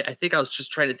enjoy it. I think I was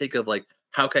just trying to think of like,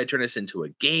 how can I turn this into a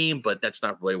game? But that's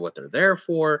not really what they're there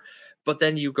for. But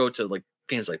then you go to like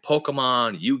games like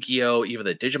Pokemon, Yu-Gi-Oh, even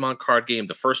the Digimon card game,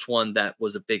 the first one that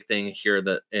was a big thing here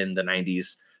in the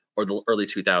 90s or the early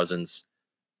 2000s.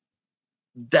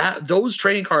 Those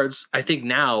trading cards, I think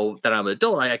now that I'm an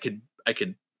adult, I could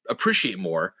appreciate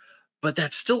more. But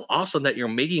that's still awesome that you're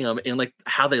making them in like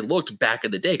how they looked back in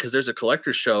the day. Because there's a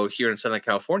collector's show here in Southern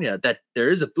California that there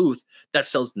is a booth that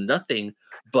sells nothing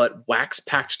but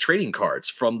wax-packed trading cards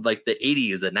from like the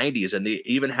 80s, the 90s, and they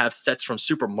even have sets from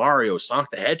Super Mario,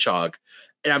 Sonic the Hedgehog.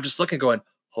 And I'm just looking, going,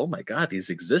 oh my God, these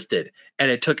existed.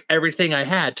 And it took everything I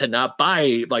had to not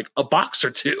buy like a box or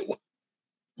two.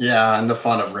 Yeah, and the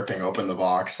fun of ripping open the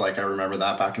box. Like, I remember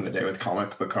that back in the day with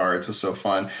comic book cards was so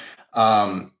fun.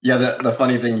 The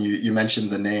funny thing, you mentioned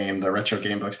the name, the Retro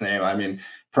Game Books name. I mean,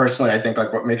 personally, I think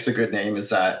like what makes a good name is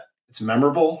that it's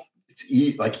memorable. It's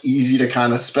easy to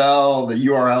kind of spell. The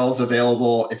URL is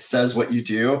available. It says what you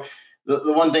do.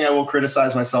 The one thing I will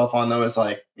criticize myself on, though, is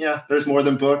like, yeah, there's more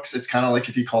than books. It's kind of like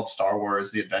if you called Star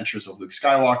Wars The Adventures of Luke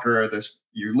Skywalker.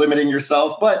 You're limiting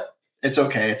yourself, but it's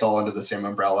okay. It's all under the same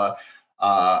umbrella.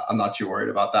 I'm not too worried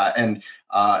about that. And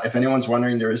if anyone's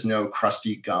wondering, there is no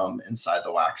crusty gum inside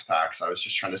the wax packs. I was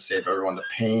just trying to save everyone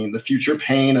the future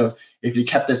pain of if you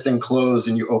kept this thing closed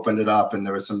and you opened it up and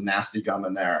there was some nasty gum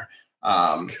in there.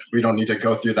 We don't need to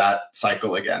go through that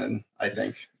cycle again. And I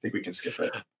think we can skip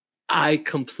it. I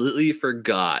completely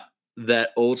forgot that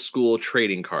old school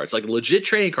trading cards, like legit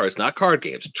trading cards, not card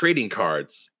games, trading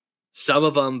cards. Some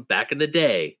of them back in the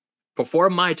day, before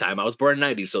my time, I was born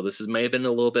in '90s, so may have been a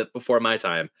little bit before my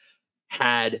time,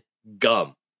 had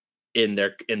gum in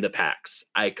the packs.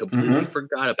 I completely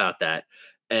forgot about that.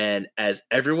 And as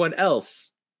everyone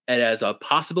else, and as a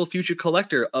possible future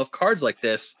collector of cards like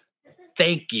this,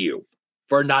 thank you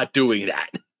for not doing that.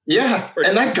 Yeah,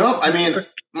 and that gum, I mean,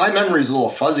 my memory is a little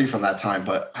fuzzy from that time,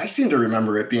 but I seem to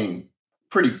remember it being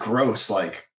pretty gross.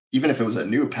 Like, even if it was a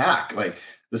new pack, like,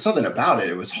 there's something about it.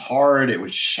 It was hard. It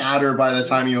would shatter by the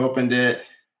time you opened it.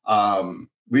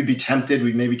 We'd be tempted.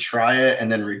 We'd maybe try it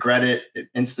and then regret it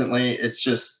instantly. It's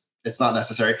not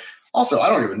necessary. Also, I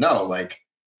don't even know, like,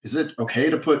 is it okay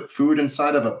to put food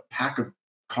inside of a pack of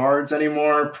cards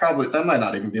anymore? Probably. That might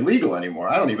not even be legal anymore.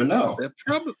 I don't even know.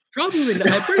 Probably not.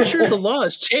 I'm pretty sure the law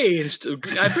has changed.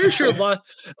 I'm pretty sure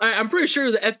I'm pretty sure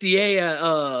the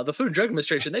FDA, the Food and Drug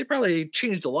Administration, they probably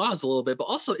changed the laws a little bit. But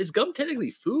also, is gum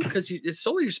technically food? Because it's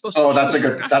solely you're supposed to. Oh, that's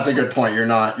a good point. You're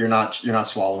not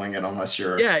swallowing it unless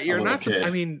you're you're a not. kid. I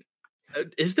mean,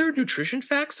 is there nutrition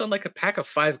facts on like a pack of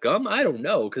 5 gum? I don't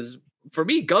know, because for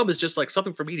me, gum is just like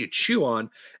something for me to chew on.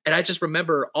 And I just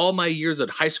remember all my years at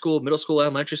high school, middle school,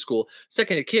 elementary school,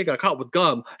 second a kid got caught with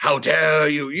gum. How dare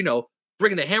you,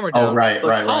 bringing the hammer down. Oh,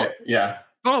 right. Yeah.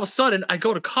 All of a sudden, I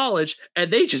go to college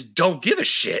and they just don't give a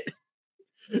shit.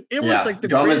 It was like the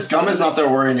gum is not their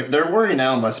worry. Their worry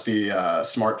now must be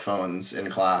smartphones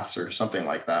in class or something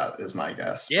like that, is my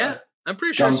guess. Yeah, I'm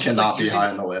pretty sure gum cannot be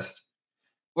high on the list.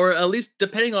 Or at least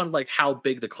depending on like how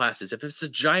big the class is. If it's a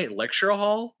giant lecture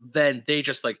hall, then they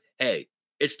just like, hey,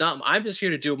 it's not. I'm just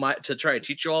here to try and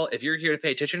teach you all. If you're here to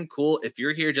pay attention, cool. If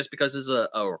you're here just because it's a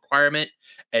requirement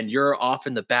and you're off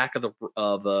in the back of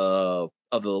the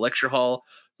lecture hall,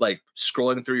 like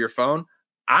scrolling through your phone,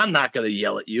 I'm not going to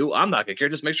yell at you. I'm not going to care.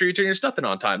 Just make sure you turn your stuff in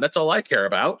on time. That's all I care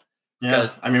about. Yeah,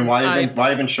 I mean, why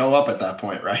even show up at that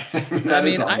point, right?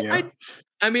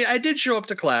 I did show up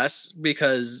to class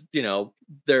because,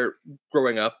 they're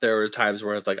growing up. There were times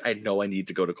where it's like, I know I need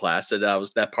to go to class, and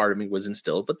that part of me was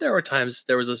instilled. But there were times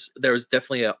there was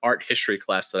definitely an art history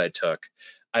class that I took.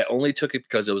 I only took it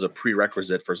because it was a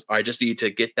prerequisite I just need to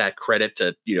get that credit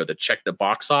to, to check the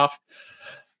box off.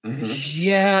 Mm-hmm.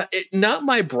 Yeah, not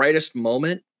my brightest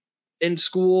moment in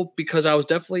school because I was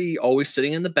definitely always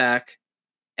sitting in the back.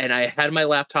 And I had my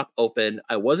laptop open.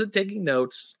 I wasn't taking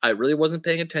notes. I really wasn't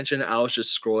paying attention. I was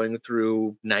just scrolling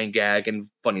through 9gag and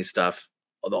funny stuff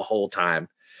the whole time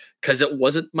because it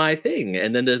wasn't my thing.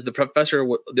 And then the professor,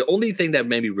 the only thing that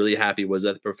made me really happy was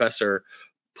that the professor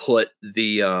put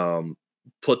the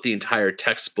entire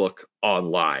textbook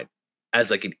online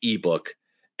as like an ebook.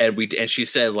 And she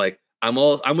said, like, I'm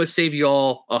going to save you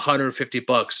all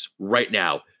 $150 right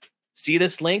now. See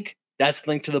this link? That's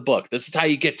the link to the book. This is how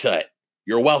you get to it.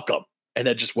 You're welcome. And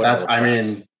then just went.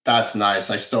 That's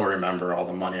nice. I still remember all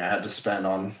the money I had to spend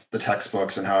on the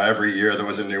textbooks and how every year there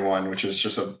was a new one, which is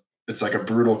just it's like a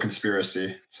brutal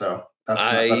conspiracy. So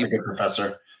that's a good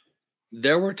professor.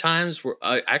 There were times where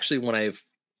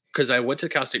because I went to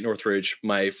Cal State Northridge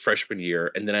my freshman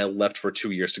year, and then I left for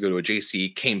 2 years to go to a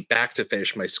JC, came back to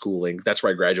finish my schooling. That's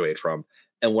where I graduated from.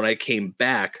 And when I came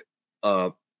back,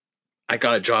 I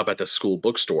got a job at the school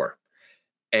bookstore.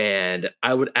 And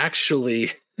I would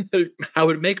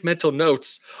make mental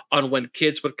notes on when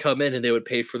kids would come in and they would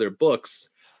pay for their books.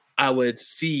 I would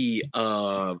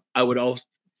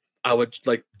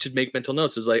like to make mental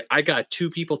notes. It was like, I got 2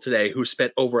 people today who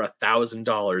spent over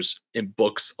 $1,000 in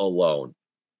books alone.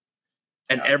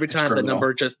 And every time the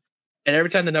number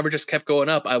just kept going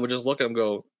up, I would just look at them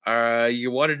and go,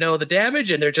 you want to know the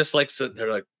damage? And they're just like,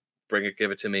 they're like, bring it, give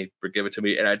it to me.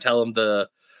 And I tell them the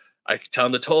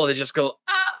total, and they just go,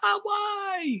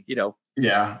 why?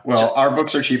 Yeah. Well, our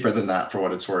books are cheaper than that for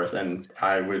what it's worth. And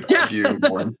I would argue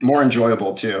more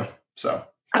enjoyable too. So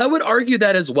I would argue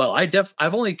that as well.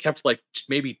 I've only kept like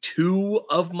maybe 2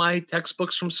 of my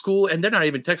textbooks from school, and they're not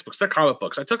even textbooks; they're comic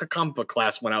books. I took a comic book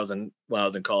class when I was in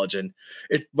college, and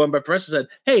when my professor said,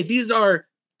 "Hey, these are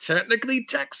technically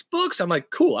textbooks," I'm like,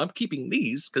 "Cool, I'm keeping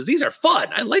these because these are fun.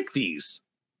 I like these."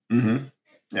 Mm-hmm.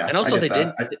 Yeah, and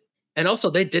also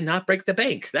they did not break the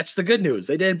bank. That's the good news.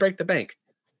 They didn't break the bank.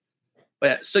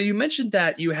 Yeah, so you mentioned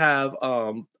that you have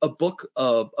a book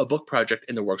project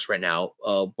in the works right now,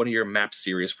 one of your map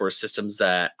series for systems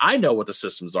that I know what the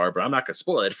systems are, but I'm not going to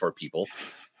spoil it for people.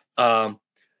 Um,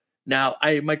 Now,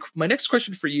 my next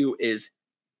question for you is,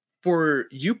 for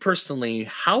you personally,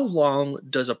 how long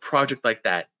does a project like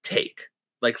that take?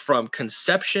 Like from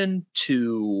conception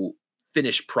to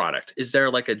finished product? Is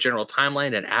there like a general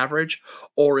timeline, an average,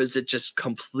 or is it just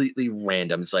completely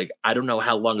random? It's like I don't know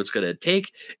how long it's going to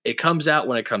take. It comes out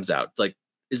when it comes out. It's like,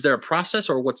 is there a process,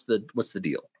 or what's the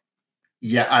deal?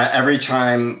 Yeah, every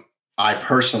time I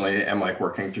personally am like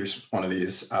working through one of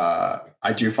these,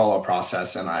 I do follow a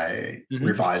process and I Hmm.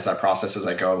 revise that process as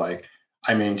I go. Like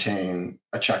I maintain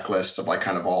a checklist of like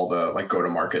kind of all the like go to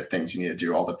market things you need to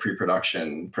do, all the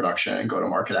pre-production, production, and go to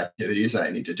market activities that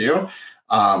I need to do.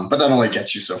 But that only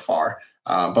gets you so far.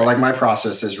 But Right. like my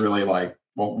process is really like,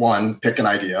 well, one, pick an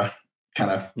idea, kind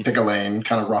of pick a lane,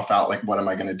 kind of rough out like what am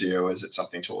I going to do? Is it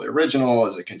something totally original?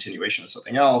 Is it a continuation of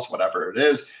something else? Whatever it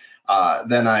is,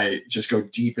 then I just go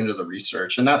deep into the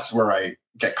research, and that's where I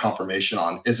get confirmation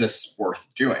on is this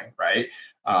worth doing, right?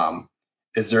 Um,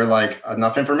 is there like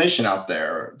enough information out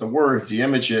there, the words, the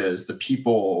images, the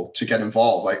people to get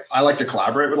involved? Like I like to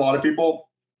collaborate with a lot of people.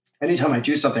 Anytime I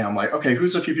do something, I'm like, okay,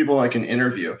 who's a few people I can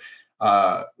interview?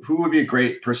 Who would be a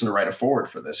great person to write a forward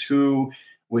for this? Who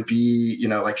would be,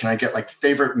 like, can I get like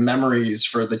favorite memories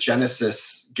for the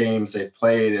Genesis games they've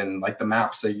played and like the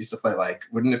maps they used to play? Like,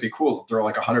 wouldn't it be cool to throw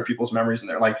like 100 people's memories in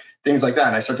there? Like things like that.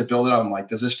 And I start to build it up. I'm like,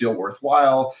 does this feel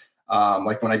worthwhile?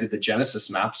 Like when I did the Genesis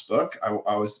maps book, I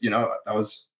was, that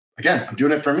was, again, I'm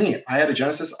doing it for me. I had a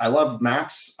Genesis. I love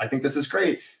maps. I think this is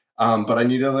great. But I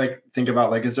need to like think about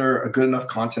like, is there a good enough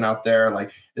content out there?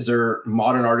 Like, is there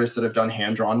modern artists that have done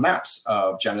hand drawn maps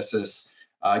of Genesis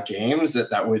games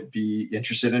that would be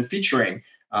interested in featuring?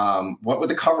 What would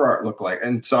the cover art look like?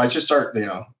 And so I just start,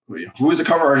 who is the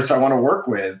cover artist I want to work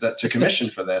with to commission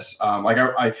for this? Like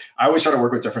I always try to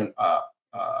work with different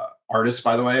artists,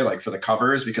 by the way, like for the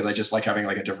covers, because I just like having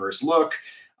like a diverse look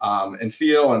and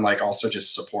feel, and like also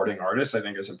just supporting artists I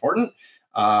think is important.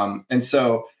 And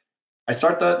so I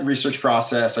start that research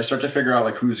process. I start to figure out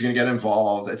like who's going to get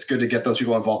involved. It's good to get those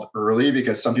people involved early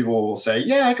because some people will say,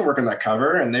 "Yeah, I can work on that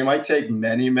cover," and they might take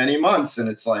many, many months, and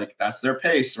it's like that's their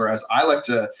pace. Whereas I like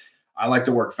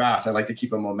to work fast. I like to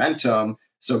keep a momentum.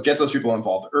 So get those people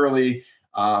involved early.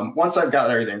 Once I've got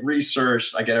everything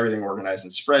researched, I get everything organized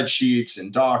in spreadsheets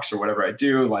and docs or whatever I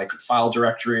do, like file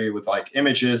directory with like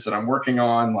images that I'm working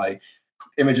on, like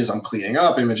images I'm cleaning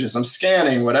up, images I'm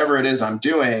scanning, whatever it is I'm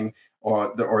doing,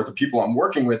 or the people I'm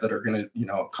working with that are going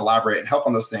to collaborate and help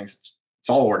on those things. It's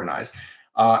all organized,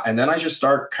 and then I just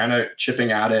start kind of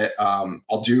chipping at it.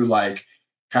 I'll do like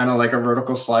kind of like a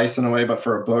vertical slice in a way, but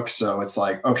for a book. So it's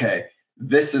like, okay,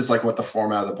 this is like what the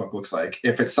format of the book looks like.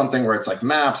 If it's something where it's like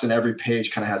maps and every page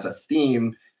kind of has a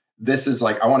theme, this is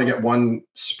like I want to get one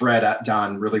spread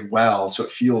done really well so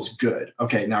it feels good.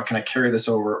 Okay, now can I carry this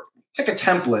over like a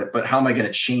template, but how am I going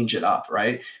to change it up,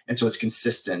 right? And so it's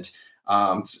consistent.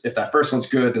 If that first one's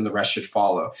good, then the rest should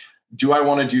follow. Do I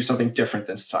want to do something different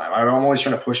this time? I'm always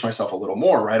trying to push myself a little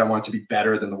more, right? I want it to be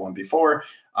better than the one before,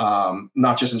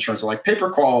 not just in terms of like paper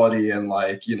quality and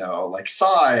like, like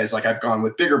size. Like I've gone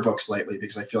with bigger books lately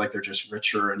because I feel like they're just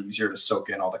richer and easier to soak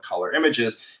in all the color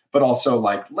images, but also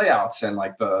like layouts and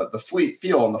like the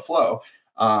feel and the flow.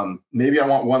 Maybe I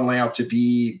want one layout to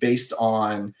be based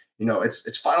on,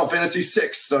 it's Final Fantasy VI,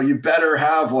 so you better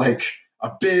have like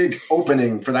a big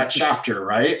opening for that chapter,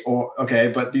 right? Or okay,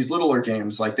 but these littler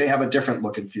games, like they have a different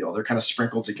look and feel. They're kind of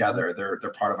sprinkled together. They're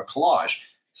part of a collage,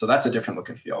 so that's a different look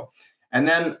and feel. And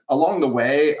then along the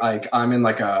way, like I'm in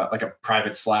like a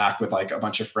private Slack with like a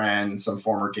bunch of friends, some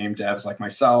former game devs like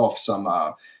myself, some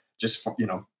just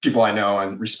people I know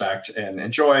and respect and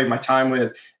enjoy my time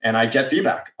with, and I get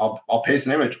feedback. I'll paste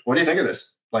an image. What do you think of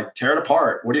this? Like tear it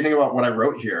apart. What do you think about what I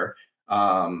wrote here?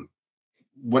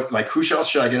 What like who else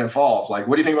should I get involved? Like,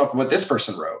 what do you think about what this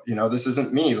person wrote? This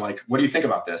isn't me. Like, what do you think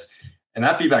about this? And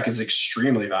that feedback is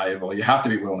extremely valuable. You have to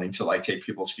be willing to like take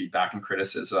people's feedback and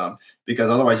criticism because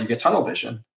otherwise you get tunnel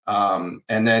vision. And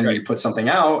then Right. you put something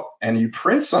out and you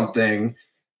print something,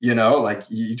 like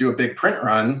you do a big print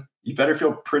run, you better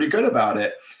feel pretty good about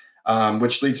it.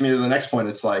 Which leads me to the next point.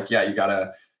 It's like, yeah,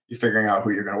 you're figuring out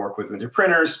who you're going to work with your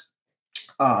printers.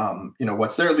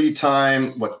 What's their lead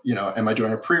time? Am I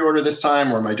doing a pre-order this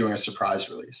time or am I doing a surprise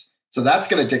release? So that's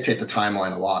going to dictate the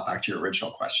timeline a lot. Back to your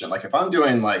original question. Like if I'm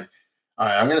doing like, all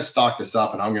right, I'm going to stock this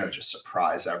up and I'm going to just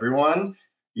surprise everyone,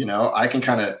 I can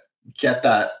kind of get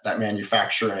that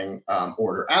manufacturing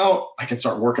order out. I can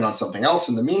start working on something else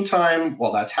in the meantime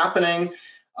while that's happening.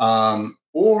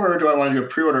 or do I want to do a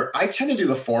pre-order? I tend to do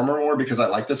the former more because I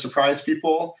like to surprise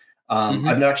people. Hmm.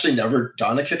 I've actually never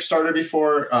done a Kickstarter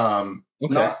before,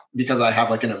 Okay. not because I have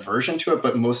like an aversion to it,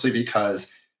 but mostly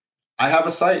because I have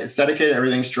a site. It's dedicated.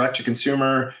 Everything's direct to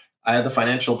consumer. I have the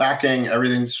financial backing.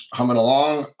 Everything's humming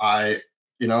along.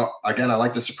 Again, I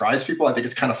like to surprise people. I think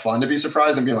it's kind of fun to be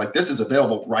surprised and being like, this is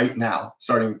available right now,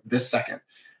 starting this second.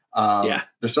 Yeah.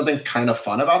 There's something kind of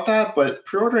fun about that, but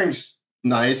pre-ordering's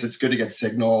nice. It's good to get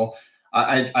signal.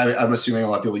 I'm assuming a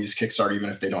lot of people use Kickstarter even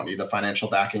if they don't need the financial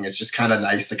backing. It's just kind of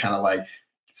nice to kind of like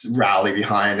rally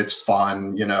behind. It's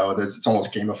fun, it's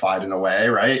almost gamified in a way,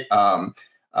 right?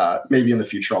 Maybe in the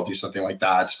future I'll do something like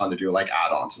that. It's fun to do like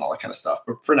add-ons and all that kind of stuff.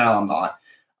 But for now, I'm not.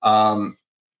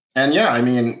 And yeah, I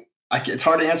mean, it's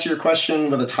hard to answer your question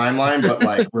with a timeline, but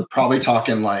like we're probably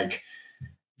talking like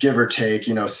give or take,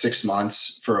 6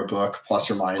 months for a book,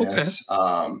 plus or Okay. minus,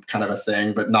 kind of a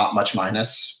thing, but not much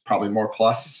minus, probably more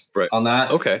plus Right. on that.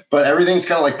 Okay. But everything's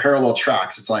kind of like parallel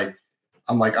tracks. It's like,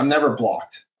 I'm never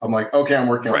blocked. I'm like, okay, I'm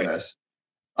working on Right. this.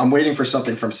 I'm waiting for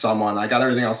something from someone. I got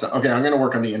everything else done. Okay, I'm going to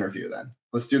work on the interview then.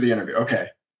 Let's do the interview. Okay.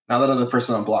 Now that other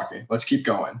person unblocked me, let's keep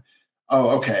going.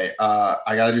 Oh, okay.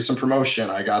 I got to do some promotion.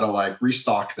 I got to like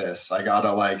restock this. I got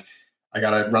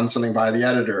to run something by the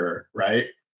editor, right?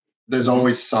 There's Hmm.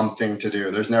 always something to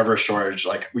do. There's never a shortage.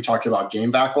 Like we talked about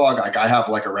game backlog. Like I have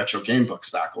like a retro game books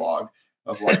backlog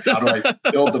of like, how do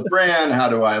I build the brand? How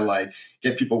do I like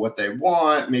get people what they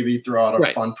want? Maybe throw out a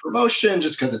Right. fun promotion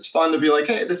just because it's fun to be like,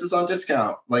 hey, this is on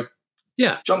discount. Like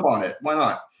Yeah. jump on it. Why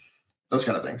not? Those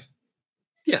kind of things.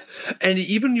 Yeah. And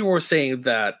even you were saying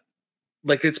that,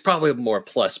 like, it's probably more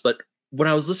plus, but when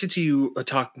I was listening to you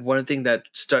talk, one thing that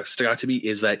stuck out to me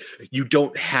is that you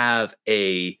don't have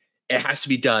it has to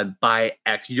be done by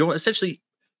X. You don't essentially,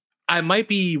 I might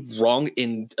be wrong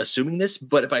in assuming this,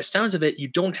 but by sounds of it, you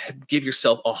don't give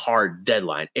yourself a hard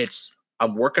deadline.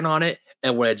 I'm working on it,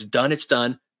 and when it's done, it's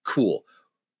done. Cool.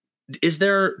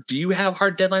 Do you have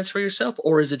hard deadlines for yourself,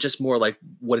 or is it just more like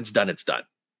when it's done, it's done?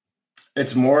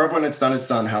 It's more of when it's done, it's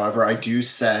done. However, I do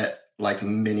set like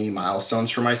mini milestones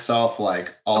for myself.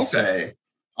 Like Okay.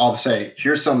 I'll say,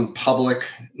 here's some public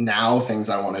now things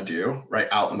I want to do right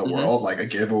out in the Hmm. world, like a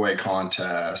giveaway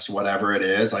contest, whatever it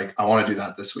is. Like I want to do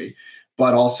that this week.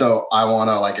 But also I want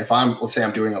to like if let's say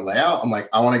I'm doing a layout, I'm like,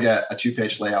 I want to get a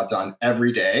 2-page layout done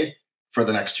every day for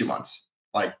the next 2 months.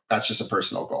 Like that's just a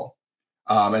personal goal.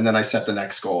 And then I set the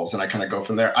next goals and I kind of go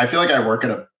from there. I feel like I work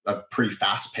at a pretty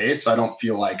fast pace, so I don't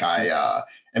feel like I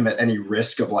am at any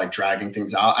risk of like dragging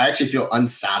things out. I actually feel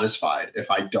unsatisfied if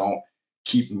I don't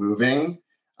keep moving,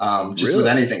 just with Really?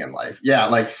 anything in life. Yeah,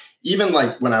 like even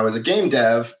like when I was a game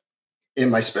dev, in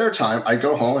my spare time, I'd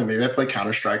go home and maybe I'd play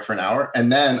Counter Strike for an hour,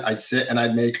 and then I'd sit and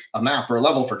I'd make a map or a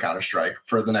level for Counter Strike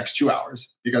for the next 2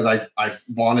 hours because I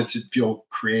wanted to feel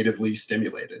creatively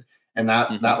stimulated, and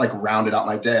Hmm. that like rounded out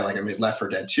my day. Like I made Left 4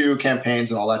 Dead 2 campaigns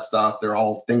and all that stuff. They're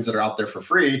all things that are out there for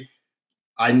free.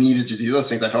 I needed to do those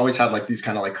things. I've always had like these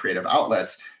kind of like creative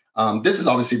outlets. This is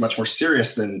obviously much more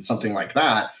serious than something like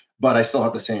that, but I still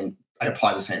have the same. I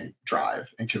apply the same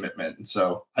drive and commitment, and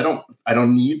so I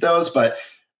don't need those, but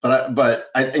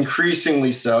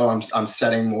increasingly so. I'm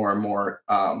setting more and more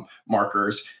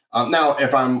markers. Now,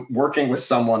 if I'm working with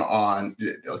someone on,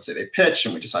 let's say they pitch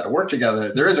and we decide to work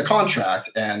together, there is a contract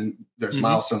and there's Hmm.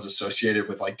 milestones associated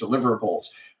with like deliverables.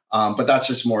 But that's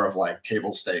just more of like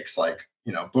table stakes, like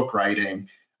book writing,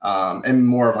 and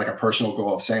more of like a personal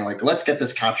goal of saying like, let's get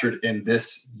this captured in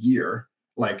this year,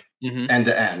 like Hmm. end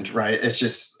to end, right? It's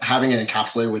just having it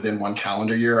encapsulated within one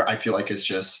calendar year. I feel like it's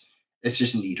just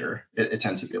neater. It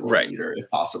tends to be a little Right. neater if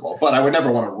possible. But I would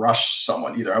never want to rush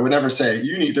someone either. I would never say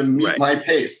you need to meet Right. my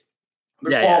pace. The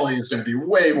Yeah. Yeah. quality is going to be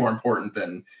way more important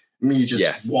than me Yeah.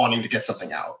 just wanting to get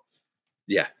something out.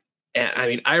 Yeah. And I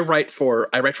mean, I write for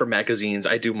magazines.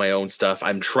 I do my own stuff.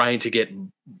 I'm trying to get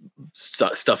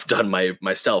stuff done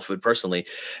myself and personally,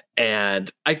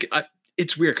 and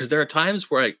it's weird because there are times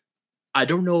where I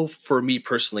don't know, for me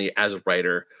personally as a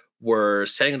writer, we're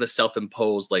setting the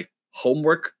self-imposed like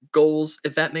homework goals,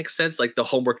 if that makes sense, like the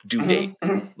homework due date. Mhm,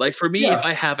 mhm. Like for me, if Yeah,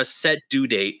 I have a set due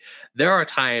date, there are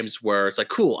times where it's like,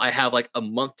 cool, I have like a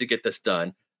month to get this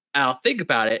done. I'll think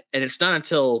about it, and it's not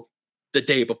until the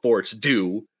day before it's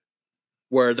due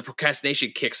where the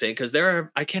procrastination kicks in, because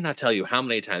I cannot tell you how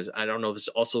many times, I don't know if this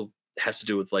also has to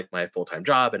do with like my full-time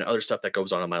job and other stuff that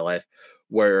goes on in my life,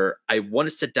 where I want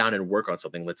to sit down and work on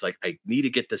something that's like I need to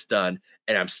get this done,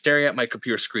 and I'm staring at my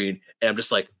computer screen and I'm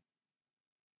just like,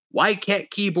 why can't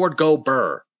keyboard go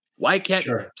burr? Why can't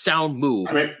sure. sound move?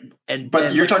 I mean, And but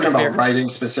then you're like talking about writing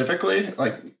specifically,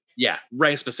 like Yeah,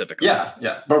 writing specifically. Yeah,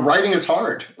 yeah. But writing is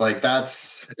hard. Like It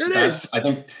that's is. I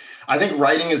think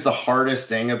writing is the hardest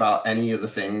thing about any of the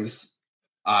things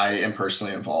I am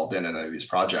personally involved in any of these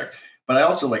projects. But I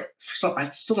also like so I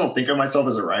still don't think of myself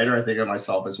as a writer. I think of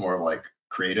myself as more of like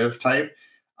creative type.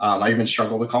 I even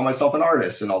struggle to call myself an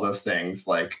artist and all those things.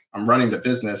 Like I'm running the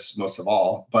business most of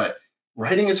all, but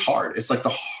writing is hard. It's like the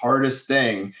hardest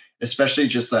thing, especially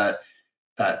just that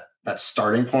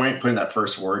starting point, putting that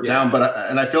first word Yeah. down.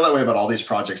 And I feel that way about all these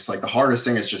projects. Like the hardest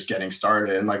thing is just getting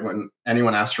started. And like when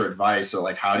anyone asks for advice or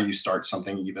like how do you start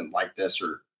something even like this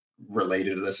or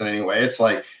related to this in any way, it's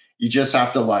like you just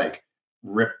have to like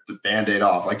rip the band-aid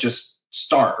off. Like just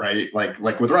start, right?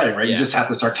 Like with writing, right? You Yeah. just have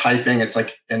to start typing. It's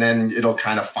like, and then it'll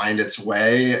kind of find its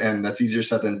way. And that's easier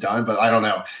said than done. But I don't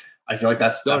know. I feel like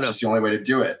that's No, that's no. just the only way to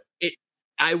do it. It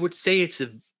I would say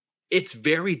it's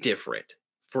very different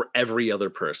for every other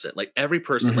person. Like every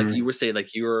person, like Hmm. you were saying,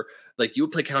 like you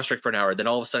would play Counter Strike for an hour, then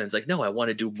all of a sudden it's like, no, I want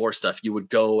to do more stuff. You would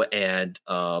go and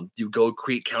you go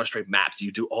create Counter Strike maps.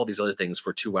 You do all these other things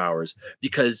for 2 hours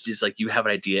because it's like you have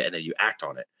an idea and then you act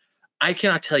on it. I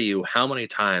cannot tell you how many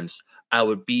times I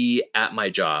would be at my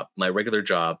job, my regular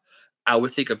job. I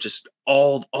would think of just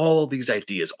all these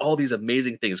ideas, all these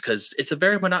amazing things, because it's a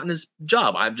very monotonous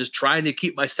job. I'm just trying to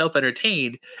keep myself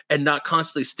entertained and not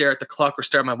constantly stare at the clock or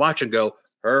stare at my watch and go,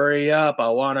 "Hurry up! I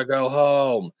want to go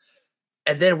home."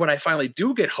 And then when I finally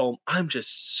do get home, I'm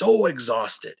just so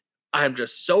exhausted. I'm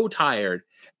just so tired.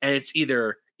 And it's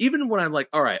either even when I'm like,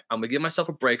 all right, I'm gonna give myself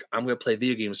a break. I'm gonna play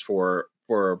video games for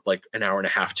like an hour and a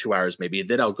half, 2 hours maybe.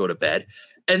 Then I'll go to bed.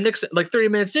 And next, like 30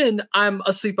 minutes in, I'm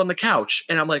asleep on the couch,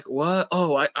 and I'm like, what?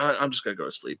 Oh, I'm just gonna go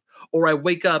to sleep. Or I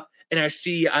wake up and I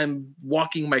see I'm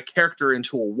walking my character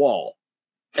into a wall,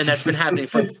 and that's been happening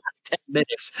for like 10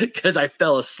 minutes because I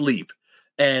fell asleep.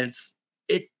 And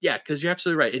yeah, because you're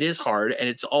absolutely right. It is hard and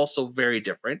it's also very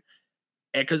different.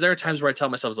 And because there are times where I tell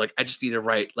myself, like, I just need to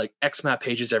write like X amount of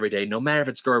pages every day. No matter if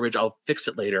it's garbage, I'll fix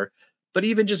it later. But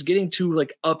even just getting to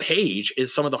like a page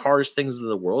is some of the hardest things in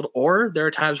the world. Or there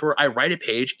are times where I write a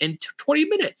page in 20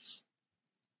 minutes.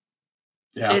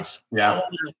 Yeah. It's Yeah. all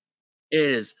it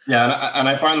is. Yeah, and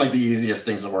I find like the easiest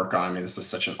things to work on. I mean, this is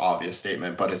such an obvious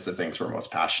statement, but it's the things we're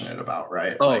most passionate about,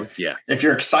 right? Oh, Like, yeah. if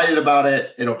you're excited about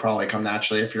it, it'll probably come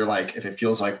naturally. If it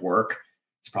feels like work,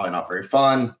 it's probably not very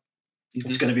fun.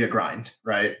 It's Mhm. going to be a grind,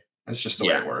 right? That's just the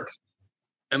way Yeah. it works.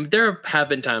 And there have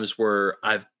been times where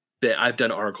I've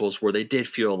done articles where they did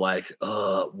feel like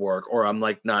work, or I'm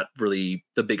like not really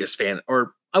the biggest fan,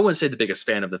 or I wouldn't say the biggest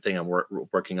fan of the thing I'm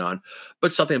working on,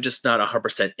 but something I'm just not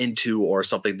 100% into, or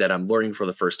something that I'm learning for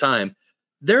the first time.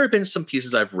 There have been some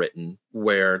pieces I've written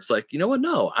where it's like, you know what?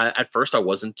 No, at first I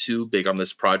wasn't too big on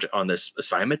this project, on this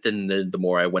assignment, and then the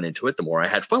more I went into it, the more I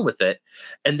had fun with it.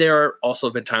 And there are also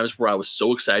been times where I was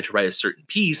so excited to write a certain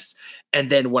piece, and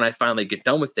then when I finally get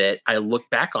done with it, I look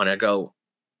back on it, I go,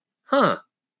 huh,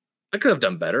 I could have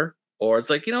done better. Or it's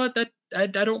like, you know what, that I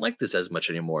don't like this as much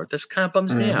anymore. This kind of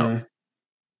bums me out. Hmm.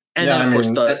 And Yeah, then I of course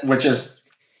mean, which is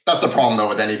that's the problem though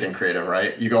with anything creative,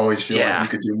 right? You always feel like you yeah.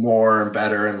 could do more and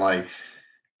better, and like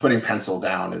putting pencil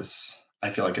down I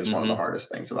feel like is one of the Hmm.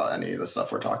 hardest things about any of the stuff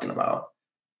we're talking about.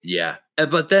 Yeah.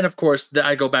 But then of course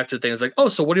I go back to things like, oh,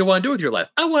 so what do you want to do with your life?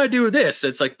 I want to do this.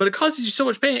 It's like, but it causes you so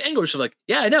much pain and anguish. I'm like,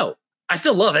 yeah, I know. I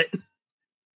still love it.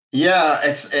 Yeah,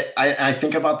 I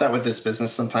think about that with this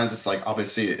business. Sometimes it's like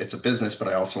obviously it's a business, but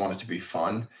I also want it to be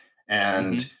fun.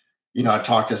 And Hmm. I've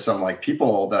talked to some like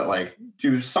people that like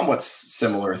do somewhat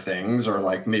similar things, or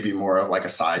like maybe more of like a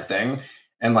side thing.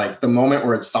 And like the moment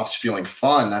where it stops feeling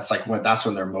fun, that's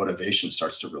when their motivation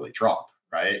starts to really drop,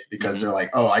 right? Because Hmm. they're like,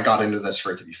 oh, I got into this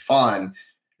for it to be fun.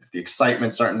 If the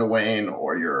excitement's starting to wane,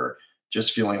 or you're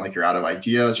just feeling like you're out of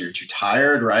ideas, you're too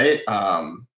tired, right?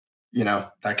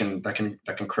 That can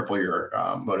cripple your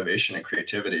motivation and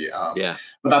creativity. Yeah.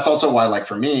 But that's also why, like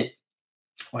for me,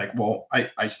 like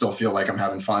I still feel like I'm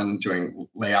having fun doing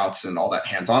layouts and all that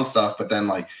hands-on stuff, but then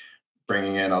like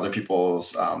bringing in other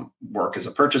people's work as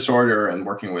a purchase order and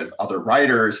working with other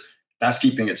writers, that's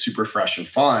keeping it super fresh and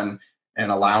fun and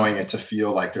Hmm. allowing it to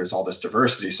feel like there's all this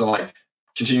diversity. So like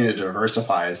continuing to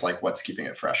diversify is like what's keeping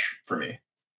it fresh for me.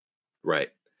 Right.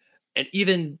 And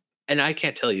even and I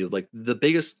can't tell you like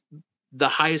the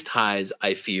highest highs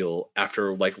I feel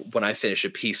after like when I finish a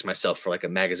piece myself for like a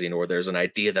magazine, or there's an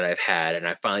idea that I've had and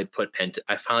I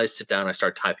finally sit down and I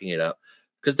start typing it up,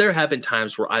 because there have been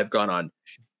times where I've gone on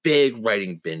big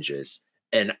writing binges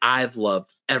and I've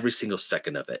loved every single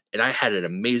second of it, and I had an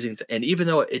amazing and even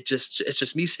though it's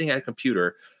just me sitting at a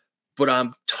computer, but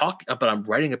I'm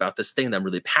writing about this thing that I'm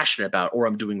really passionate about, or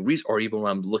I'm doing or even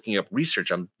when I'm looking up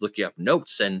research, I'm looking up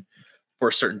notes, and for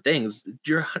certain things,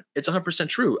 it's 100%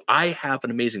 true. I have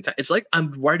an amazing time. It's like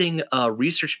I'm writing a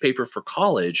research paper for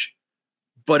college,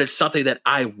 but it's something that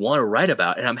I want to write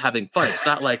about and I'm having fun. It's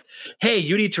not like, hey,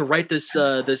 you need to write this.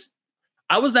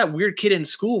 I was that weird kid in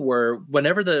school where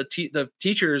whenever the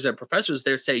teachers and professors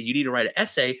there say you need to write an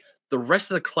essay, the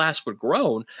rest of the class would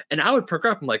groan, and I would perk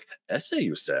up. I'm like, essay,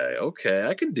 you say? Okay,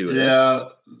 I can do this. Yeah,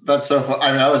 that's so fun.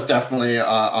 I mean, I was definitely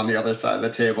on the other side of the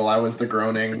table. I was the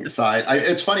groaning side.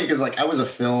 It's funny because like I was a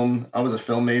film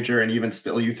major, and even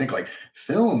still, you think like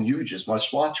film, you just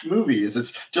must watch movies.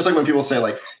 It's just like when people say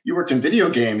like you worked in video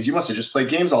games, you must have just played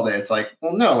games all day. It's like,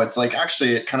 well, no, it's like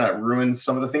actually it kind of ruins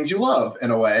some of the things you love in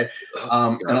a way.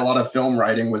 And a lot of film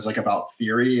writing was like about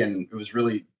theory, and it was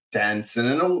really dense and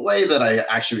in a way that I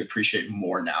actually appreciate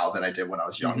more now than I did when I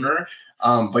was younger.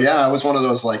 But yeah, I was one of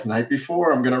those like night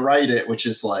before I'm going to write it, which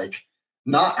is like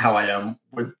not how I am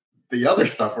with the other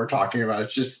stuff we're talking about.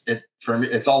 It's just for me,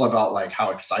 it's all about like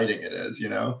how exciting it is, you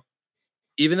know?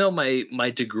 Even though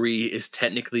my degree is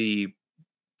technically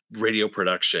radio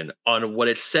production, on what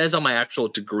it says on my actual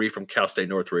degree from Cal State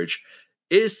Northridge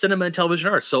is cinema and television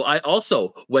arts. So I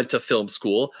also went to film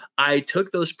school. I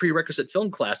took those prerequisite film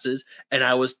classes, and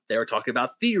they were talking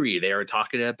about theory. They were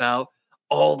talking about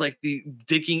all like the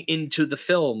digging into the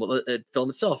film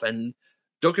itself. And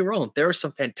don't get me wrong, there are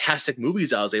some fantastic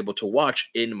movies I was able to watch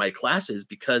in my classes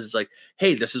because it's like,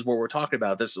 hey, this is what we're talking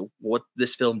about. This is what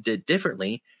this film did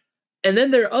differently. And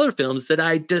then there are other films that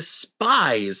I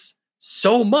despise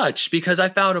so much because I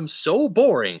found them so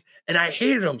boring and I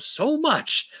hated them so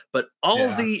much. But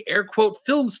all the air quote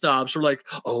film snobs were like,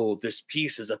 "Oh, this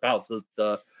piece is about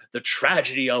the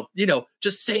tragedy of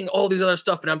just saying all these other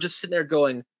stuff," and I'm just sitting there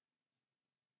going,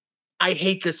 "I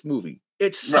hate this movie.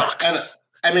 It sucks." Right. And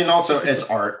I mean, also it's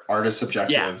art. Art is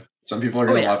subjective. Yeah. Some people are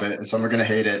going to love it, and some are going to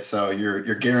hate it. So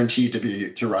you're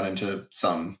guaranteed to run into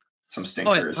some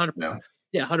stinkers. Oh, yeah, 100%.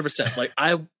 Yeah, 100%. Like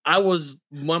I was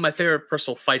one of my favorite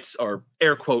personal fights, or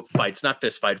air quote fights, not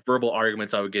fist fight, verbal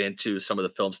arguments I would get into some of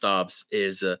the film snobs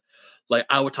is like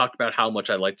I would talk about how much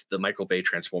I liked the Michael Bay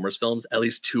Transformers films, at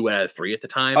least 2 out of 3 at the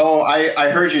time. Oh, I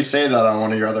heard you say that on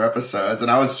one of your other episodes,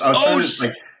 and I was trying to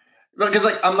like because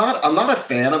like I'm not a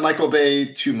fan of Michael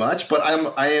Bay too much, but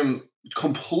I am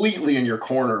completely in your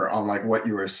corner on like what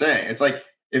you were saying. It's like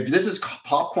if this is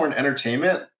popcorn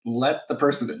entertainment, let the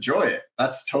person enjoy it.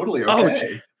 That's totally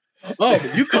okay. Oh,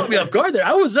 you caught me off guard there.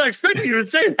 I was not expecting you to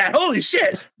say that. Holy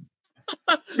shit.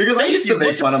 Because I used to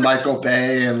make fun of Michael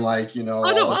Bay and like, all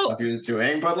the stuff he was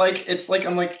doing. But like, it's like,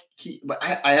 I'm like,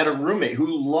 I had a roommate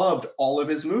who loved all of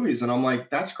his movies. And I'm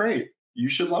like, that's great. You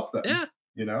should love them. Yeah.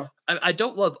 I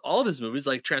don't love all of his movies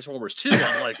like Transformers 2.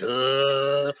 I'm like,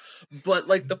 but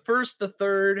like the first, the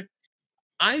third,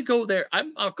 I go there.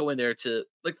 I'm not going there to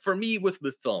like for me with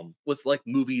film, with like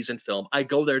movies and film. I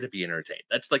go there to be entertained.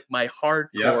 That's like my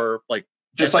hardcore like.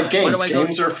 Just like games.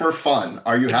 Games are for fun.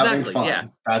 Are you having fun? Yeah.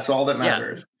 That's all that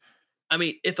matters. Yeah. I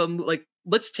mean, if I'm like,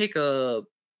 let's take derailing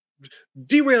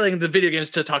the video games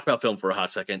to talk about film for a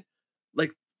hot second.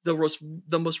 Like the most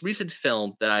recent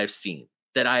film that I've seen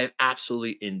that I've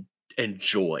absolutely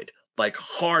enjoyed, like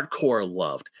hardcore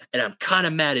loved, and I'm kind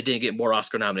of mad it didn't get more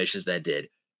Oscar nominations than it did.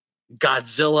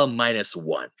 Godzilla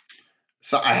 -1.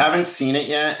 So I haven't seen it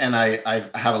yet, and I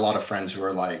have a lot of friends who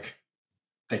are like,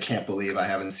 they can't believe I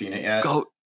haven't seen it yet.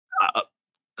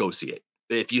 Go see it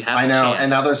if you have. I know, and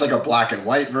now there's like a black and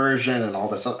white version and all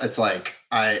this. It's like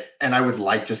I would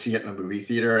like to see it in a movie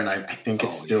theater, and I think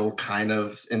it's still kind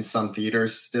of in some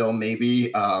theaters still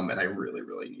maybe, and I really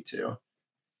really need to.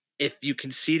 If you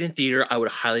can see it in theater, I would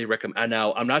highly recommend.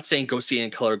 Now, I'm not saying go see it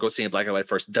in color, go see it in black and white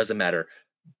first. Doesn't matter,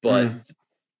 but.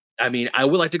 I mean, I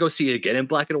would like to go see it again in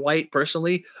black and white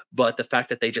personally, but the fact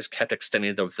that they just kept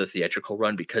extending the theatrical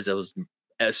run because it was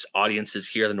as audiences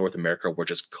here in North America were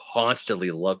just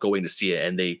constantly going to see it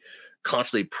and they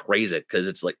constantly praise it because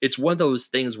it's like it's one of those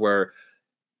things where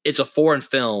it's a foreign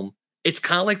film. It's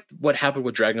kind of like what happened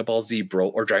with Dragon Ball Z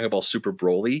or Dragon Ball Super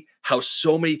Broly, how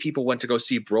so many people went to go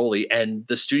see Broly and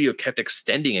the studio kept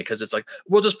extending it because it's like,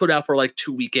 we'll just put it out for like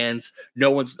 2 weekends.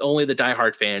 Only the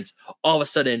diehard fans. All of a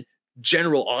sudden,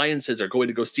 general audiences are going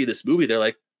to go see this movie. They're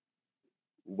like,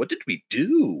 what did we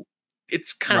do?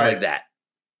 It's kind of like that.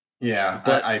 Yeah,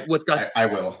 but I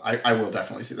will. I will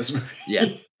definitely see this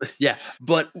movie. Yeah.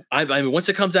 But I mean, once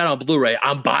it comes out on Blu-ray,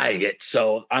 I'm buying it.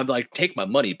 So I'm like, take my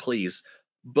money, please.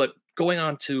 But going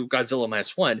on to Godzilla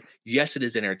 -1, yes, it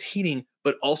is entertaining,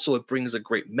 but also it brings a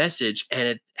great message, and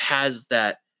it has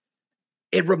that.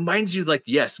 It reminds you, like,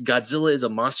 yes, Godzilla is a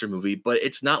monster movie, but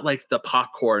it's not like the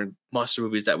popcorn monster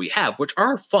movies that we have, which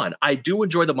are fun. I do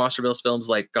enjoy the MonsterVerse films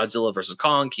like Godzilla vs.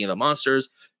 Kong, King of the Monsters,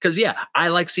 because, yeah, I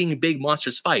like seeing big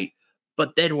monsters fight.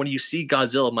 But then when you see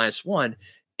Godzilla minus one,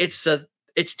 it's a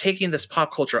it's taking this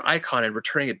pop culture icon and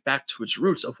returning it back to its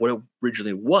roots of what it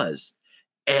originally was,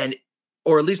 and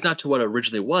or at least not to what it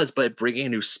originally was, but bringing a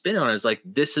new spin on it is like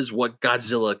this is what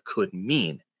Godzilla could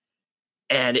mean,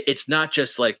 and it's not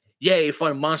just like yay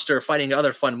fun monster fighting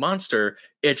other fun monster.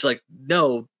 It's like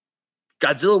no,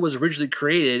 Godzilla was originally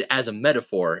created as a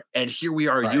metaphor, and here we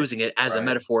are Right. using it as a Right.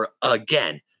 metaphor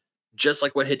again. Just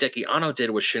like what Hideki Anno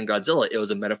did with Shin Godzilla, it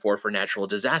was a metaphor for natural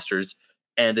disasters.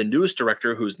 And the newest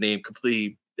director, whose name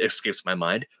completely escapes my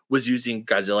mind, was using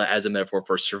Godzilla as a metaphor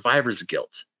for survivor's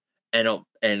guilt. And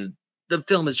the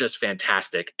film is just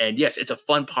fantastic. And yes, it's a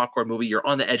fun popcorn movie. You're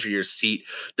on the edge of your seat.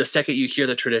 The second you hear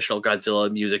the traditional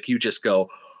Godzilla music, you just go,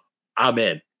 "I'm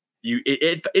in."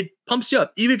 It pumps you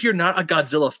up. Even if you're not a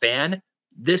Godzilla fan,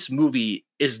 this movie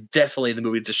is definitely the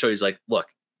movie to show you. Like, look,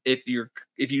 if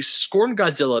you scorn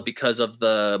Godzilla because of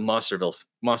the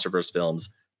MonsterVerse films,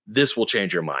 this will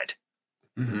change your mind.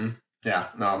 Mm-hmm. Yeah,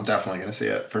 no, I'm definitely going to see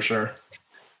it for sure.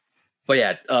 But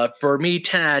yeah, for me,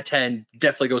 10 out of 10,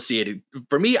 definitely go see it.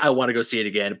 For me, I want to go see it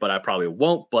again, but I probably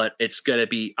won't. But it's going to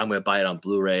be, I'm going to buy it on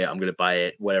Blu-ray. I'm going to buy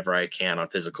it whatever I can on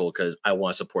physical because I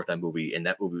want to support that movie. And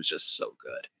that movie was just so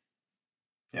good.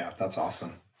 Yeah, that's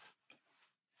awesome.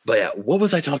 But yeah, what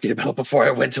was I talking about before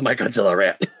I went to my Godzilla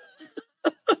rant?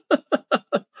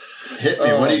 Hit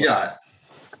me. What do you got?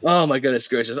 Oh my goodness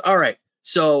gracious. All right.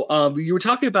 So you were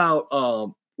talking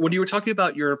about when you were talking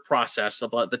about your process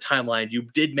about the timeline, you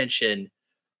did mention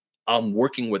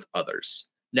working with others.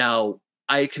 Now,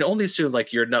 I can only assume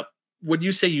like you're not when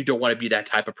you say you don't want to be that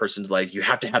type of person to like you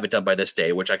have to have it done by this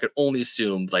day, which I could only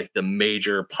assume like the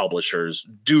major publishers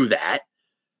do that.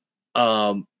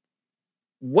 Um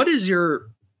what is your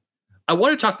I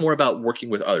want to talk more about working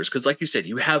with others because, like you said,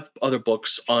 you have other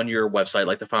books on your website,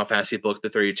 like the Final Fantasy book, the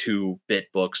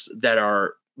 32-bit books that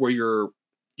are where you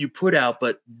put out,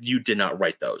 but you did not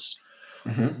write those.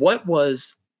 Mm-hmm. What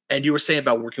was, and you were saying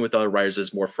about working with other writers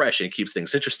is more fresh and it keeps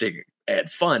things interesting and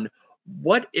fun.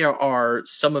 What are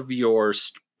some of your,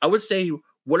 I would say,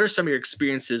 what are some of your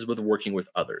experiences with working with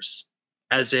others?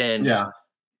 As in, Yeah.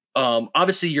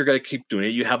 obviously you're going to keep doing it.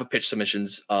 You have a pitch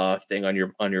submissions thing on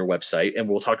your website, and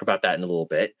we'll talk about that in a little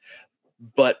bit.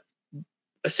 But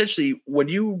essentially, when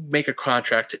you make a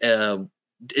contract,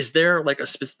 is there like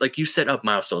like you set up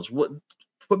milestones? What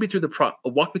walk me through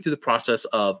the process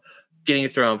of getting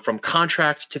it from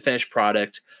contract to finished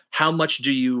product. How much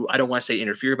do you? I don't want to say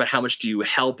interfere, but how much do you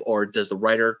help, or does the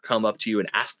writer come up to you and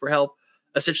ask for help?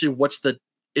 Essentially, what's the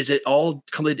is it all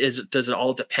does it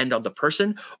all depend on the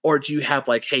person, or do you have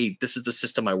like, hey, this is the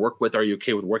system I work with, are you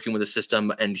okay with working with the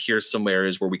system, and here's some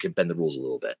areas where we could bend the rules a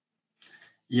little bit?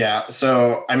 Yeah.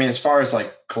 So, I mean, as far as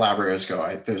like collaborators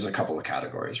go, there's a couple of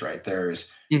categories, right?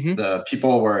 There's Mm-hmm. the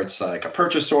people where it's like a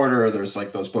purchase order. There's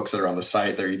like those books that are on the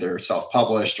site. They're either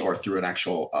self-published or through an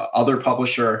actual other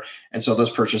publisher. And so those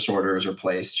purchase orders are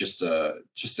placed just to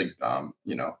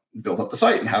build up the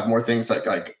site and have more things that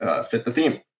fit the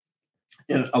theme.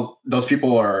 And those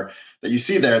people are that you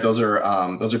see there. Those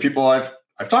are people I've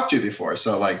talked to before.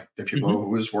 So like the people Mm-hmm.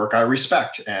 whose work I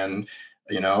respect, and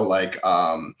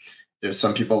there's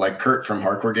some people like Kurt from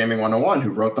Hardcore Gaming 101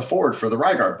 who wrote the forward for the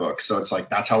Rygar book. So it's like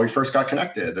that's how we first got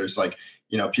connected. There's like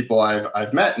people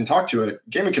I've met and talked to at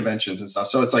gaming conventions and stuff.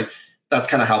 So it's like that's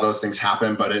kind of how those things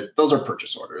happen. But those are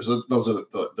purchase orders. Those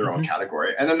are their own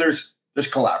category. And then there's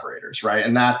collaborators, right?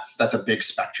 And that's a big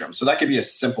spectrum. So that could be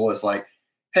as simple as like,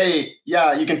 hey,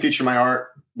 yeah, you can feature my art,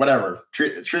 whatever.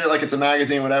 Treat it like it's a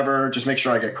magazine, whatever. Just make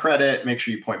sure I get credit. Make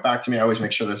sure you point back to me. I always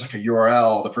make sure there's like a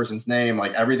URL, the person's name,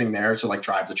 like everything there to like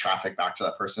drive the traffic back to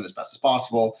that person as best as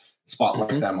possible,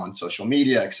 spotlight them on social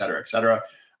media, et cetera, et cetera.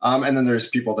 And then there's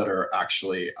people that are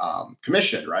actually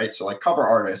commissioned, right? So like cover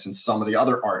artists and some of the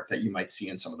other art that you might see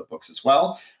in some of the books as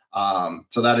well.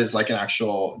 So that is like an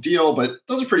actual deal, but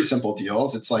those are pretty simple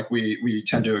deals. It's like we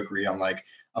tend to agree on like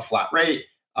a flat rate,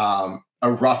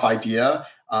 a rough idea.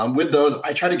 With those,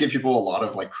 I try to give people a lot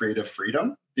of like creative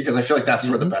freedom because I feel like that's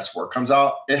where the best work comes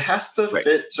out. It has to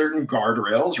fit certain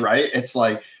guardrails, right? It's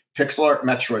like Pixel Art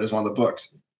Metroid is one of the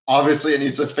books. Obviously, it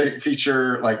needs to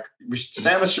feature like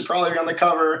Samus should probably be on the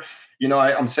cover.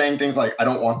 I'm saying things like I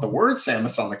don't want the word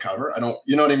Samus on the cover. I don't,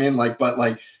 you know what I mean? Like, but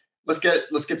like let's get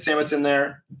Samus in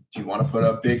there. Do you want to put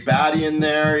a big baddie in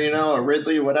there? A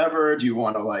Ridley, whatever. Do you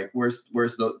want to like where's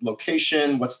the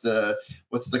location? What's the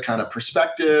kind of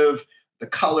perspective? The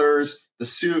colors, the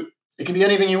suit. It can be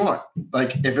anything you want.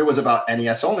 Like if it was about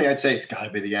NES only, I'd say it's got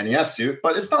to be the NES suit,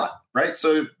 but it's not, right?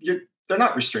 So they're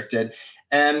not restricted.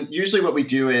 And usually what we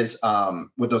do is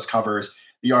with those covers,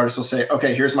 the artist will say,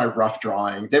 okay, here's my rough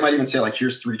drawing. They might even say like,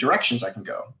 here's 3 directions I can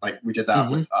go. Like we did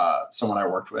that with someone I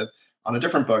worked with. on a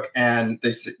different book, and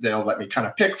they'll let me kind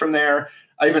of pick from there.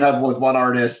 I even had with one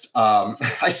artist,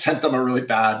 I sent them a really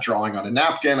bad drawing on a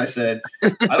napkin. I said,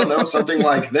 I don't know, something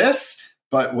like this,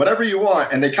 but whatever you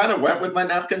want. And they kind of went with my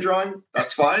napkin drawing.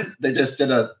 That's fine. They just did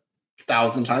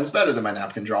 1,000 times better than my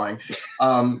napkin drawing.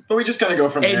 But we just kind of go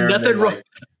from there.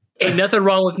 Ain't nothing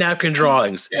wrong with napkin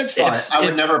drawings. It's fine. I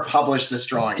would never publish this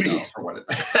drawing though, for what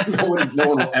it. no one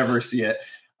will ever see it,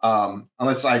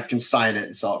 unless I can sign it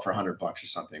and sell it for $100 or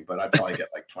something. But I'd probably get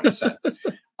like 20 cents.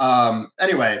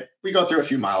 Anyway, we go through a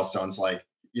few milestones. Like,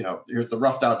 here's the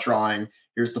roughed out drawing.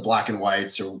 Here's the black and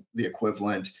white, so the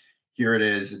equivalent. Here it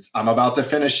is. I'm about to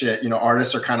finish it.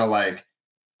 Artists are kind of like,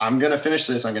 I'm going to finish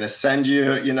this. I'm going to send you,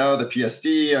 the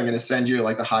PSD. I'm going to send you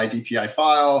like the high DPI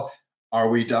file. Are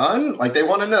we done? Like, they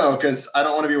want to know, because I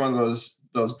don't want to be one of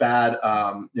those bad,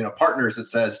 partners that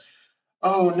says,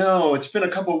 oh no, it's been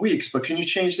a couple of weeks, but can you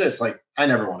change this? Like, I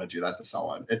never want to do that to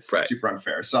someone. It's super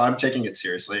unfair. So I'm taking it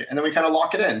seriously. And then we kind of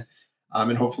lock it in,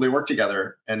 and hopefully work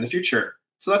together in the future.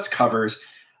 So that's covers.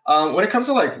 When it comes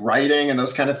to like writing and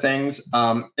those kind of things,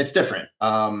 it's different.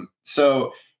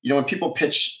 So, when people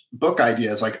pitch book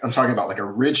ideas, like I'm talking about like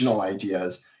original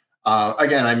ideas,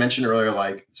 again, I mentioned earlier,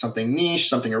 like something niche,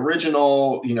 something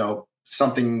original,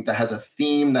 something that has a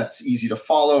theme that's easy to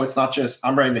follow. It's not just,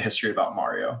 I'm writing the history about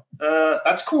Mario.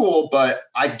 That's cool, but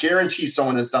I guarantee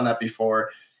someone has done that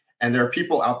before. And there are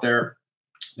people out there,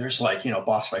 there's like,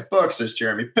 Boss Fight Books, there's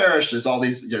Jeremy Parrish, there's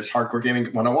Hardcore Gaming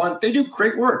 101. They do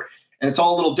great work, and it's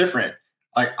all a little different.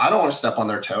 Like, I don't want to step on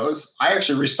their toes. I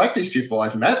actually respect these people.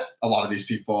 I've met a lot of these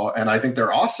people, and I think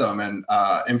they're awesome and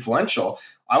influential.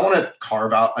 I want to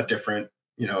carve out a different,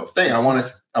 thing. I want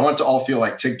to all feel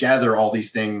like together, all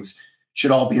these things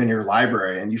should all be in your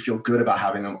library, and you feel good about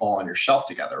having them all on your shelf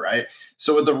together, right?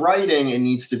 So with the writing, it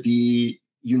needs to be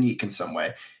unique in some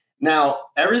way. Now,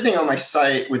 everything on my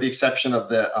site, with the exception of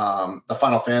the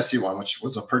Final Fantasy one, which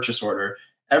was a purchase order,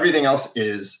 everything else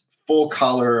is full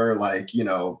color, like,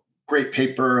 great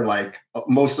paper. Like,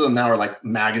 most of them now are like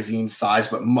magazine size,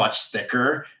 but much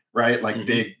thicker, right? Like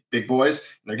big boys.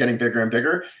 And they're getting bigger and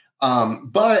bigger.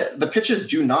 But the pitches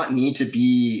do not need to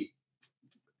be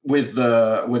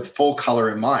with full color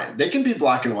in mind. They can be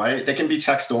black and white. They can be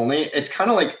text only. It's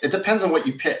kind of like, it depends on what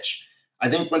you pitch. I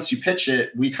think once you pitch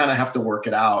it, we kind of have to work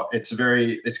it out. It's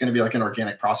going to be like an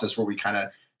organic process where we kind of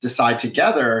decide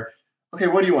together, okay,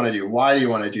 what do you want to do? Why do you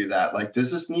want to do that? Like,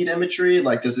 does this need imagery?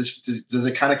 Like, does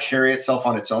it kind of carry itself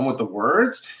on its own with the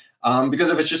words? Because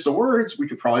if it's just the words, we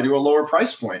could probably do a lower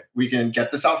price point. We can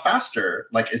get this out faster.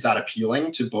 Like, is that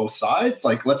appealing to both sides?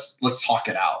 Like, let's talk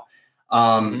it out.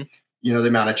 The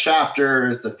amount of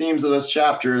chapters, the themes of those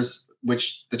chapters,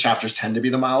 which the chapters tend to be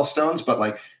the milestones, but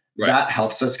like, that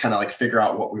helps us kind of like figure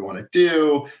out what we want to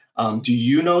do. Do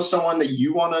you know someone that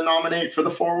you want to nominate for the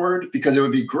forward? Because it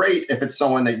would be great if it's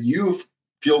someone that you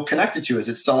feel connected to. Is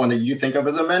it someone that you think of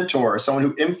as a mentor, or someone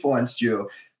who influenced you,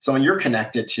 someone you're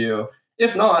connected to?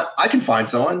 If not, I can find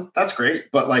someone. That's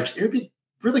great. But like, it would be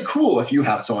really cool if you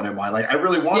have someone in mind. Like, I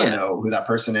really want to know who that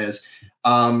person is.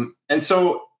 And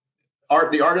so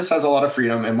the artist has a lot of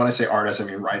freedom. And when I say artist, I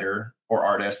mean writer or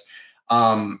artist.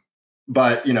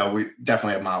 But we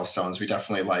definitely have milestones. We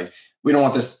definitely we don't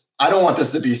want this. I don't want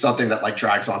this to be something that like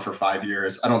drags on for 5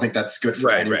 years. I don't think that's good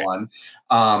for anyone.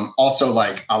 Also,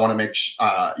 like, I want to make,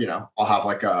 I'll have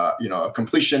like a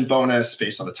completion bonus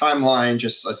based on the timeline,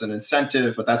 just as an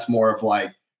incentive, but that's more of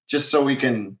like, just so we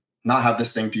can not have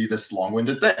this thing be this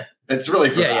long-winded thing. It's really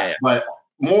for that. Yeah. But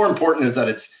more important is that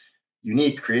it's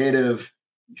unique, creative.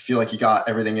 You feel like you got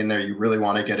everything in there. You really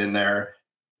want to get in there.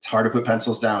 It's hard to put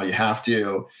pencils down. You have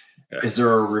to. Yeah. Is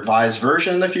there a revised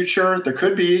version in the future? There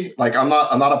could be. Like, I'm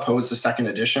not opposed to second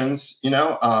editions.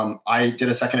 I did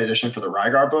a second edition for the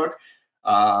Rygar book.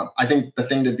 I think the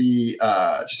thing to be,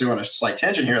 just to go on a slight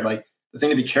tangent here, like, the thing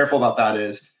to be careful about that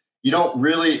is you don't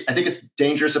really, I think it's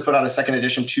dangerous to put out a second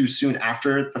edition too soon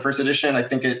after the first edition. I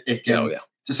think it can,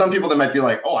 to some people, they might be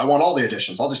like, oh, I want all the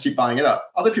editions. I'll just keep buying it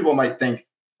up. Other people might think,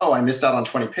 oh, I missed out on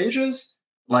 20 pages.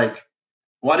 Like,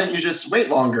 why didn't you just wait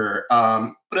longer?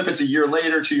 But if it's a year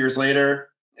later, 2 years later,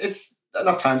 it's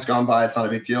enough time's gone by. It's not a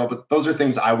big deal. But those are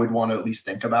things I would want to at least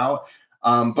think about.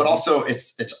 But also,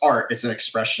 it's art. It's an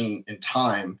expression in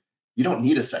time. You don't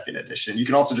need a second edition. You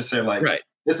can also just say, like,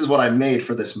 this is what I made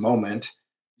for this moment.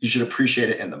 You should appreciate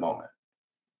it in the moment.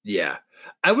 Yeah.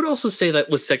 I would also say that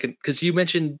with second, because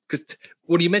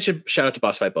when you mentioned shout out to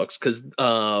Boss Fight Books, because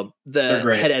the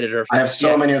head editor. I have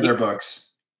so many of their books.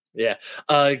 Yeah.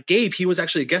 Gabe, he was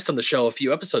actually a guest on the show a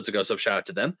few episodes ago, so shout out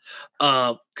to them.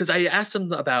 Because I asked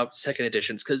him about second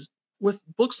editions, because with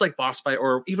books like Boss Fight,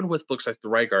 or even with books like the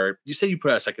Rygar, you say you put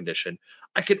out a second edition.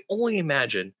 I can only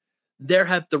imagine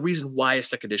the reason why a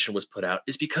second edition was put out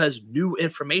is because new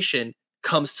information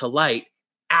comes to light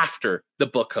after the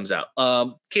book comes out.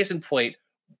 Case in point,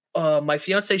 my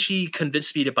fiance, she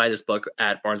convinced me to buy this book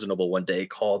at Barnes and Noble one day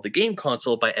called The Game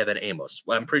Console by Evan Amos.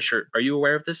 Well, I'm pretty sure. Are you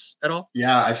aware of this at all?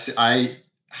 Yeah, I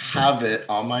have it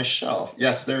on my shelf.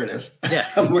 Yes, there it is. Yeah,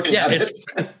 I'm looking at it.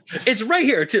 It's right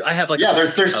here too. I have like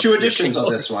there's two editions of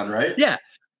this one, right? Yeah.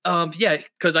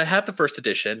 Because I have the first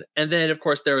edition, and then of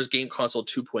course there was Game Console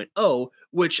 2.0,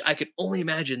 which I could only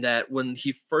imagine that when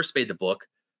he first made the book,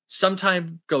 some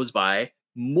time goes by,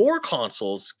 more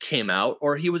consoles came out,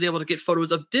 or he was able to get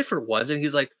photos of different ones, and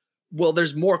he's like, well,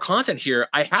 there's more content here.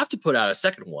 I have to put out a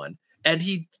second one. And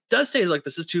he does say, like,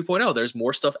 this is 2.0. There's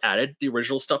more stuff added. The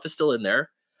original stuff is still in there.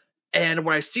 And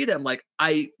when I see them, like,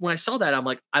 when I saw that, I'm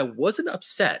like, I wasn't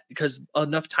upset because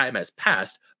enough time has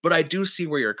passed, but I do see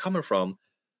where you're coming from.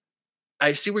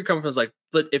 I see where you're coming from. It's like,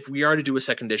 but if we are to do a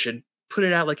second edition, put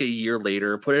it out like a year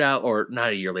later, put it out, or not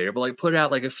a year later, but like put it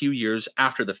out like a few years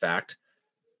after the fact.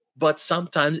 But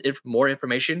sometimes if more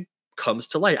information comes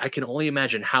to light, I can only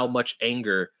imagine how much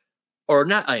anger, or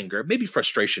not anger, maybe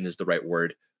frustration is the right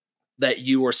word, that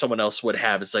you or someone else would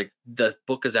have. It's like the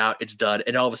book is out, it's done,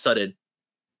 and all of a sudden,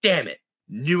 damn it,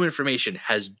 new information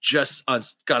has just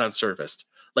got unsurfaced.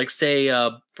 Like say,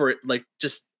 for like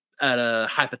just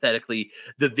hypothetically,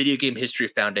 the Video Game History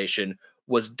Foundation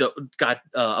got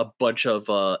a bunch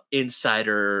of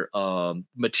insider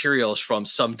materials from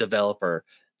some developer,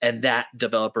 and that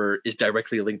developer is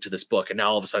directly linked to this book. And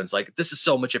now all of a sudden, it's like, this is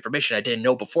so much information I didn't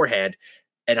know beforehand,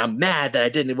 and I'm mad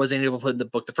that wasn't able to put in the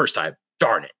book the first time.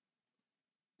 Darn it.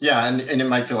 Yeah, and it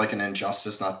might feel like an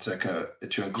injustice not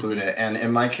to include it. And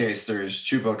in my case, there's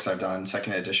two books I've done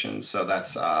second edition. So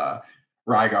that's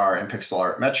Rygar and Pixel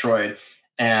Art Metroid.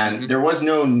 And there was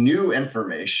no new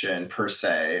information per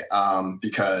se,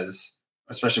 because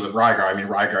especially with Rygar, I mean,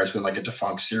 Rygar has been like a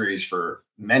defunct series for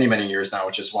many, many years now,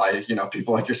 which is why,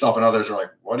 people like yourself and others are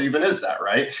like, what even is that,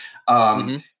 right?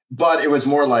 But it was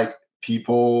more like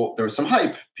there was some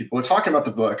hype. People were talking about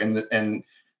the book, and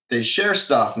they share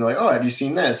stuff and they're like, oh, have you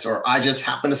seen this? Or I just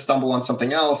happened to stumble on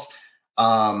something else,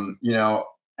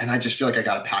 and I just feel like I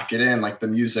got to pack it in. Like the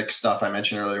music stuff I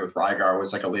mentioned earlier with Rygar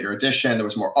was like a later edition. There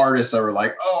was more artists that were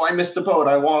like, oh, I missed the boat.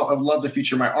 I'd love to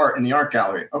feature my art in the art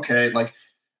gallery. Okay. Like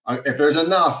if there's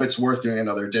enough, it's worth doing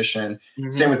another edition.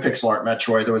 Same with Pixel Art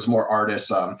Metroid. There was more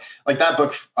artists. Like that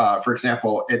book, for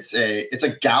example, it's a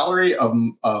gallery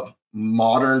of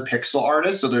modern pixel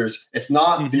artists. So it's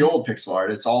not the old pixel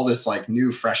art. It's all this like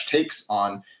new fresh takes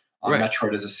on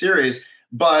Metroid as a series.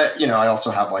 But, I also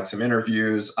have like some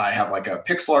interviews. I have like a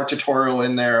pixel art tutorial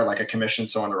in there. Like I commissioned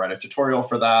someone to write a tutorial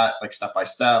for that, like step by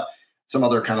step, some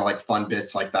other kind of like fun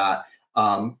bits like that.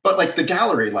 But like the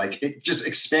gallery, like it just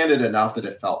expanded enough that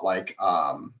it felt like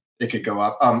it could go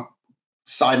up.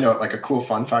 Side note, like a cool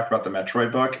fun fact about the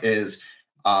Metroid book is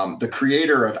the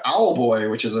creator of Owlboy,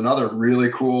 which is another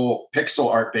really cool pixel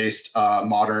art based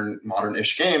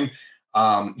modern-ish game.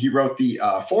 He wrote the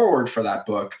foreword for that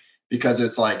book because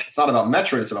it's not about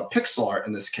Metroid, it's about pixel art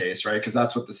in this case, right? Because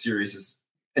that's what the series is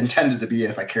intended to be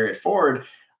if I carry it forward.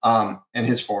 And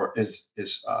his forward is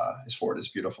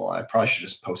beautiful. I probably should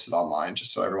just post it online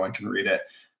just so everyone can read it.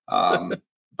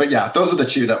 But yeah, those are the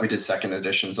two that we did second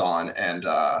editions on, and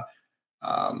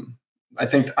I'm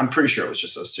pretty sure it was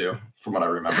just those two from what I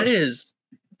remember.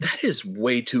 That is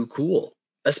way too cool.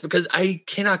 That's because I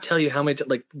cannot tell you how many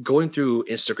like going through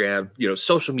Instagram,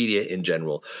 social media in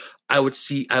general, I would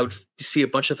see a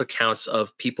bunch of accounts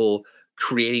of people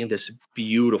creating this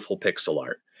beautiful pixel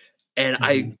art.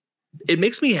 And it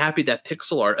makes me happy that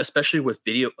pixel art, especially with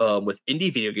with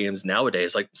indie video games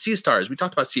nowadays, like Sea Stars, we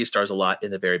talked about Sea Stars a lot in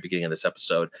the very beginning of this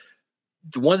episode.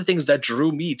 One of the things that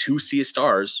drew me to Sea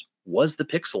Stars was the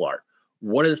pixel art.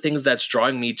 One of the things that's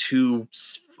drawing me to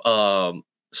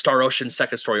Star Ocean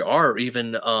Second Story R, or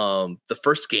even the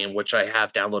first game, which I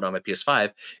have downloaded on my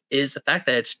PS5, is the fact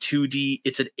that it's 2D,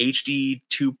 it's an HD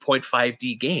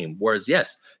 2.5D game. Whereas,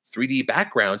 yes, 3D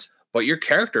backgrounds, but your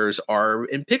characters are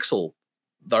in pixel,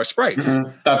 our sprites.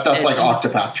 That's like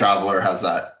Octopath Traveler has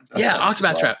that. Yeah,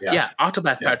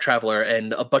 Octopath Traveler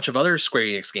and a bunch of other Square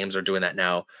Enix games are doing that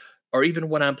now. Or even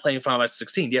when I'm playing Final Fantasy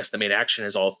 16, yes, the main action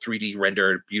is all 3D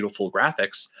rendered, beautiful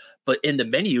graphics. But in the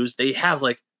menus, they have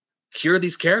like, here are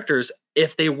these characters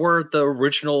if they were the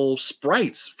original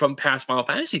sprites from past Final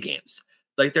Fantasy games.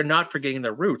 Like they're not forgetting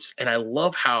their roots. And I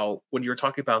love how when you were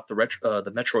talking about the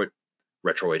Metroid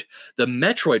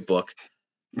book,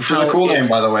 which is a cool name,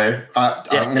 by the way.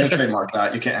 I'm going to trademark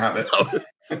that. You can't have it.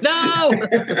 No.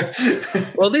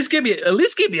 Well, at least give me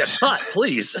a cut,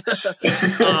 please.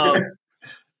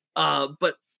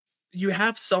 But you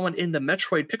have someone in the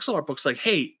Metroid pixel art books like,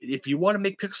 hey, if you want to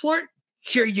make pixel art,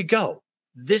 here you go.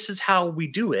 This is how we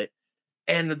do it.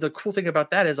 And the cool thing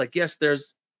about that is like, yes,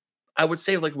 there's, I would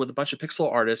say like with a bunch of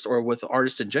pixel artists or with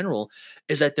artists in general,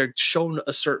 is that they're shown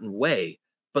a certain way,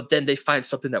 but then they find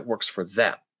something that works for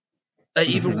them.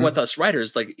 Even with Mhm. us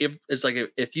writers, like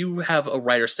if you have a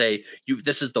writer say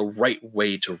this is the right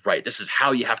way to write, this is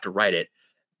how you have to write it,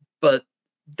 but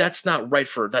that's right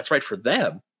for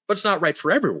them, but it's not right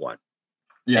for everyone.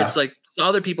 It's Yeah. like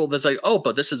other people that's like, oh,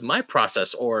 but this is my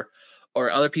process, or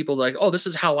other people like, oh, this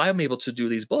is how I'm able to do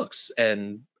these books,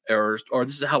 and or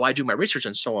this is how I do my research,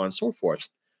 and so on and so forth.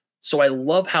 So I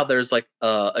love how there's like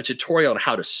a tutorial on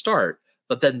how to start,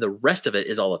 but then the rest of it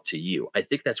is all up to you. I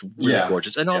think that's really Yeah.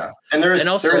 gorgeous, Yeah. And and there is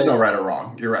no also, right or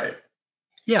wrong. You're right.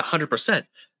 yeah, 100%.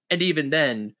 And even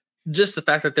then, just the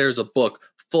fact that there's a book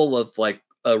full of like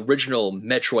original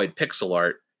Metroid pixel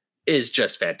art is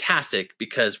just fantastic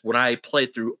because when I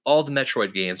played through all the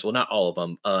Metroid games, well, not all of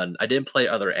them, I didn't play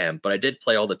Other M, but I did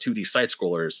play all the 2D side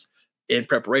scrollers in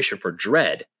preparation for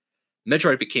Dread.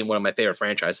 Metroid became one of my favorite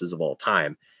franchises of all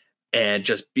time. And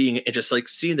just like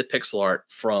seeing the pixel art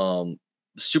from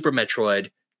Super Metroid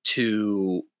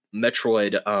to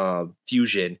Metroid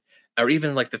Fusion, or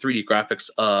even like the 3D graphics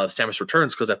of Samus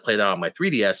Returns, because I played that on my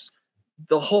 3DS.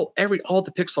 All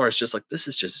the pixel art is just like, this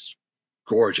is just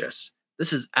gorgeous.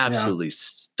 This is Yeah. absolutely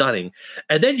stunning.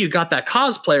 And then you got that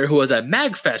cosplayer who was at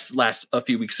MagFest a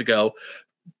few weeks ago,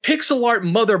 pixel art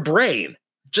Mother Brain,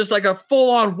 just like a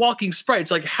full on walking sprite.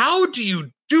 It's like, how do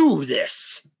you do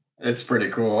this? It's pretty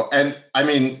cool. And I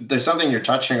mean, there's something you're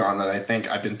touching on that I think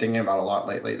I've been thinking about a lot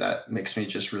lately that makes me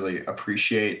just really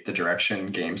appreciate the direction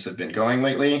games have been going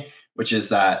lately, which is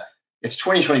that it's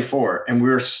 2024 and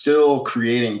we're still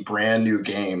creating brand new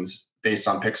games based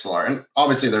on pixel art. And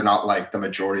obviously, they're not like the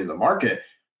majority of the market,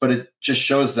 but it just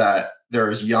shows that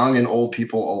there's young and old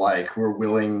people alike who are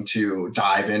willing to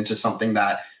dive into something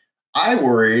that I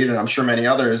worried, and I'm sure many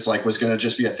others, like was going to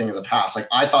just be a thing of the past. Like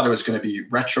I thought it was going to be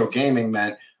retro gaming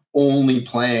meant only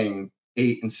playing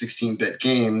 8 and 16-bit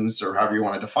games or however you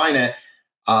want to define it.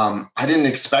 I didn't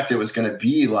expect it was going to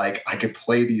be like I could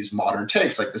play these modern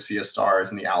takes like the Sea Stars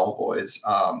and the Owl Boys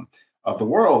of the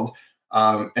world.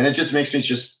 And it just makes me it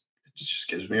just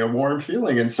gives me a warm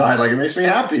feeling inside. Like it makes me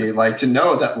happy, like to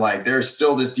know that like there's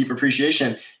still this deep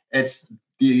appreciation. It's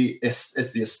the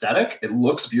aesthetic. It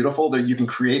looks beautiful that you can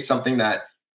create something that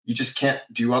you just can't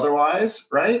do otherwise,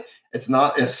 right? It's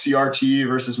not a CRT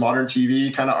versus modern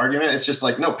TV kind of argument. It's just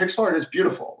like, no, pixel art is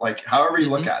beautiful, like however you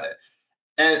look Mhm. at it.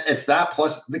 And it's that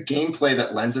plus the gameplay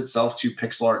that lends itself to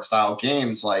pixel art style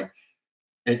games. Like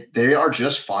they are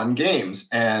just fun games.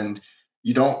 And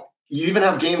you don't, you even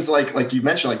have games like you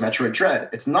mentioned, like Metroid Dread.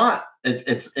 It's not, it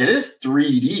is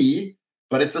 3D,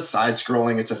 but it's a side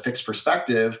scrolling, it's a fixed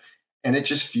perspective, and it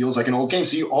just feels like an old game.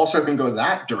 So you also can go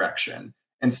that direction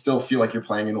and still feel like you're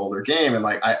playing an older game. And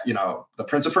like the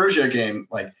Prince of Persia game,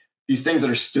 like these things that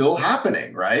are still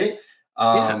happening, right?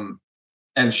 Yeah.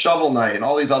 And Shovel Knight and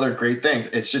all these other great things.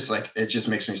 It's just like it just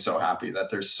makes me so happy that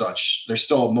there's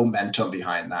still momentum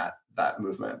behind that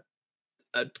movement.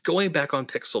 Going back on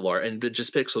pixel art and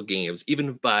just pixel games,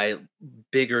 even by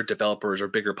bigger developers or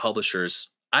bigger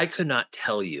publishers, I could not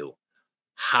tell you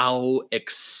how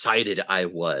excited I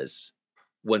was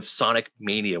when Sonic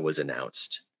Mania was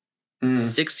announced. Mm,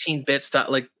 16-bit stuff,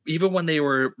 like even when they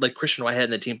were like Christian Whitehead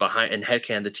and the team behind and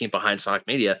Headcan, the team behind Sonic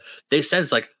Mania, they said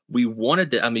it's like we wanted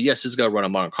to. I mean, yes, this is gonna run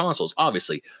on modern consoles,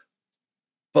 obviously,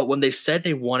 but when they said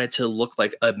they wanted to look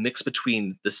like a mix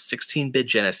between the 16-bit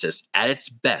Genesis at its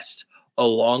best,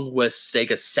 along with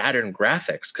Sega Saturn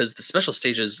graphics, because the special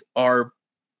stages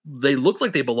they look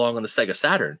like they belong on the Sega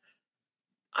Saturn.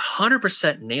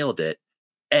 100% nailed it.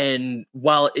 And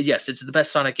while yes, it's the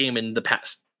best Sonic game in the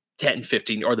past 10,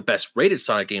 15, or the best rated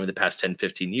Sonic game in the past 10,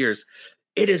 15 years,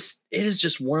 it is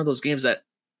just one of those games that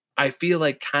I feel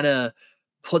like kind of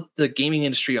put the gaming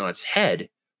industry on its head.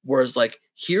 Whereas, like,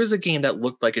 here's a game that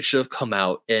looked like it should have come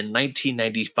out in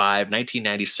 1995,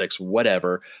 1996,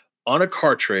 whatever, on a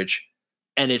cartridge,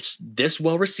 and it's this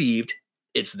well received,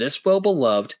 it's this well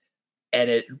beloved, and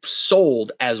it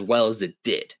sold as well as it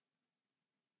did.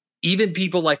 Even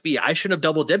people like me, I shouldn't have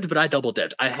double dipped, but I double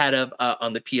dipped. I had it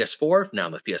on the PS4, now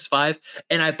on the PS5,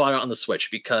 and I bought it on the Switch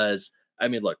because, I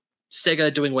mean, look,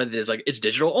 Sega doing what it is, like, it's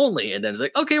digital only. And then it's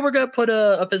like, okay, we're going to put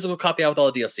a physical copy out with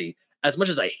all the DLC. As much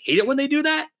as I hate it when they do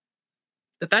that,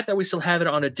 the fact that we still have it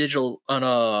on a digital, on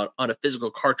a physical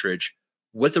cartridge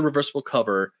with a reversible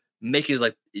cover, making it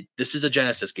like, this is a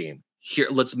Genesis game. Here,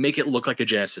 let's make it look like a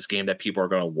Genesis game that people are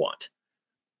going to want.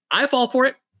 I fall for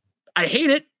it. I hate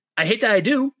it. I hate that I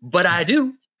do, but I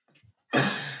do.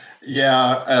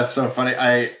 Yeah, that's so funny.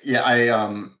 I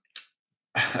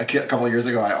a couple of years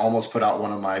ago, I almost put out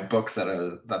one of my books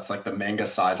that's like the manga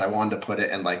size. I wanted to put it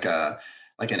in like an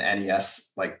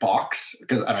NES like box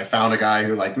because and I found a guy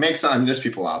who like makes them. There's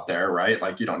people out there, right?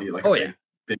 Like you don't need like a Oh yeah.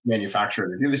 big manufacturer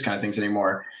to do these kind of things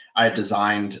anymore. I had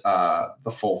designed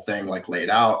the full thing like laid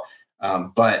out.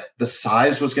 But the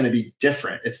size was going to be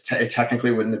different. It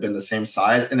technically wouldn't have been the same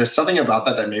size, and there's something about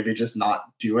that that maybe just not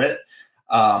do it.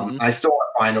 Mhm. I still want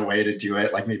to find a way to do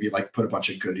it, like maybe like put a bunch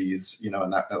of goodies,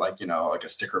 and that like like a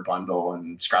sticker bundle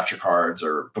and scratcher cards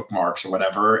or bookmarks or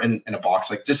whatever in a box,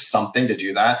 like just something to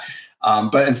do that.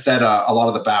 But instead, a lot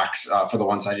of the backs for the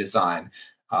ones I design,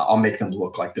 I'll make them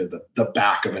look like they're the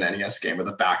back of an NES game or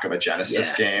the back of a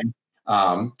Genesis Yeah. game.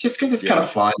 Just because it's kind Yeah.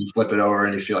 of fun. You flip it over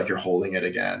and you feel like you're holding it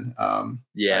again.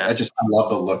 Yeah. I love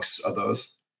the looks of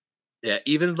those. Yeah,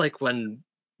 even like when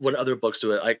other books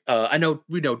do it, like I know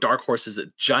we know Dark Horse is a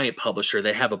giant publisher.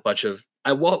 They have a bunch of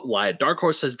I won't lie, Dark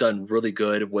Horse has done really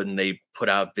good when they put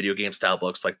out video game style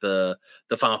books like the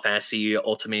Final Fantasy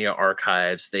Ultimate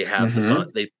Archives. They have Hmm.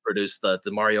 they produce the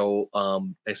Mario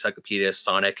Encyclopedia,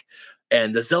 Sonic,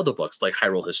 and the Zelda books like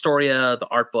Hyrule Historia, the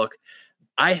art book.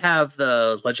 I have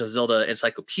the Legend of Zelda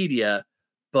Encyclopedia,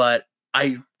 but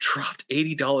I dropped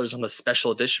 $80 on the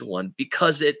special edition one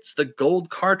because it's the gold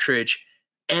cartridge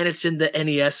and it's in the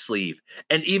NES sleeve.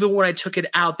 And even when I took it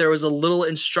out, there was a little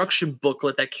instruction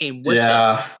booklet that came with it.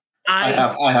 Yeah, I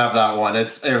I have that one.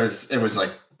 It was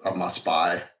like a must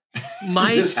buy. You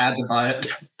my just had to buy it.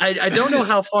 I don't know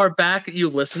how far back you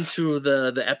listen to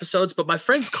the episodes, but my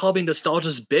friends call me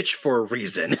nostalgia's bitch for a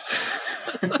reason.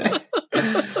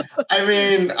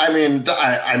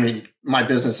 I mean, my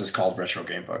business is called Retro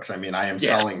Game Books. I mean, I am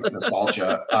Yeah. selling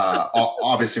nostalgia,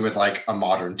 obviously with like a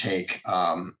modern take.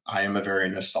 I am a very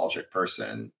nostalgic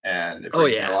person, and it Oh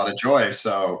brings me a yeah. lot of joy.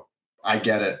 So I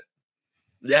get it.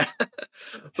 Yeah.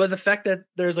 But the fact that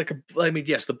there's like I mean,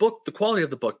 yes, the book, the quality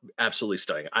of the book, absolutely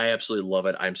stunning. I absolutely love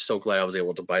it. I'm so glad I was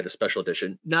able to buy the special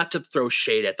edition. Not to throw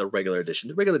shade at the regular edition.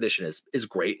 The regular edition is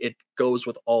great. It goes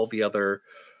with all the other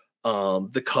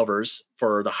the covers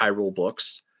for the Hyrule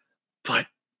books. But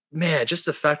man, just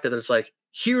the fact that it's like,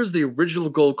 here's the original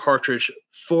gold cartridge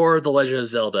for The Legend of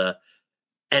Zelda,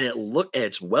 and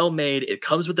it's well made. It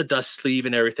comes with the dust sleeve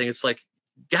and everything. It's like,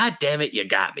 God damn it, you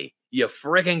got me. You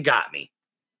friggin' got me.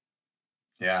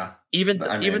 Yeah, I Even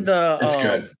mean, it's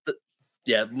good.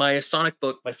 yeah, my Sonic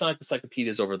book, my Sonic Encyclopedia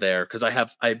is over there because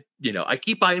I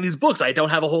keep buying these books. I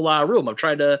don't have a whole lot of room. I'm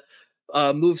trying to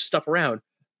move stuff around.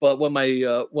 But when my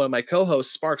one of my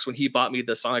co-hosts Sparks, when he bought me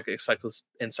the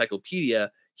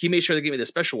Encyclopedia, he made sure to give me the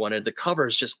special one, and the cover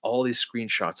is just all these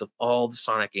screenshots of all the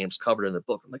Sonic games covered in the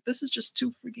book. I'm like, this is just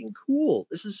too freaking cool.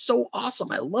 This is so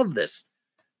awesome. I love this.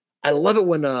 I love it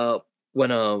when I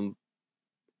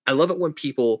love it when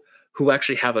people who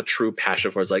actually have a true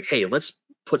passion for it is like, hey,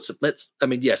 I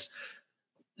mean, yes,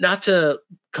 not to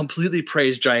completely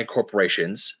praise giant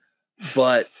corporations,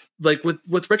 but like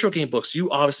with retro game books,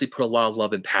 you obviously put a lot of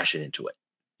love and passion into it.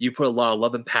 You put a lot of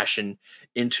love and passion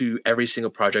into every single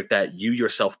project that you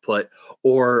yourself put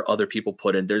or other people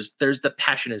put in. There's the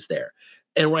passion is there.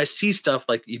 And when I see stuff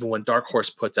like even when Dark Horse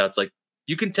puts out, it's like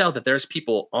you can tell that there's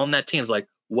people on that team is like,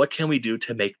 what can we do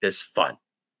to make this fun?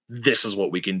 This is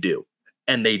what we can do.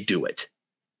 And they do it.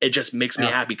 It just makes me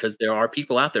Yeah. happy because there are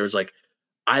people out there who's like,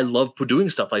 I love doing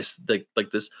stuff like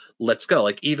this. Let's go.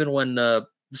 Like even when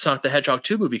Sonic the Hedgehog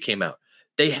 2 movie came out,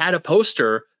 they had a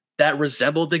poster that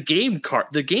resembled the game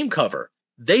cover.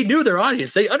 They knew their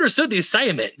audience. They understood the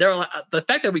assignment. They're like, the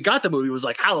fact that we got the movie was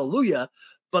like hallelujah.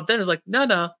 But then it's like,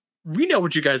 no, we know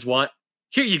what you guys want.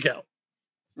 Here you go.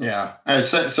 Yeah, and it's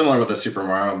similar with the Super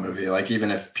Mario movie. Like,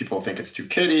 even if people think it's too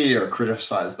kiddie or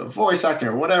criticize the voice acting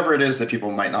or whatever it is that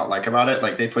people might not like about it,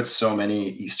 like they put so many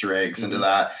Easter eggs into Mhm.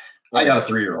 that. Oh I got yeah. a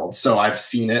 3-year-old, so I've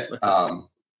seen it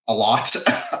a lot,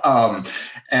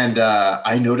 and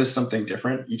I notice something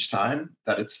different each time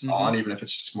that it's Hmm. on, even if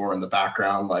it's just more in the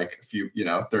background, like a few,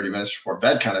 30 minutes before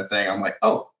bed, kind of thing. I'm like,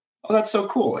 oh, that's so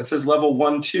cool. It says level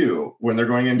 1, 2 when they're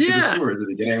going into the Yeah. sewers at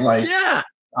the beginning, like Yeah.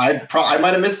 I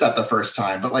might have missed that the first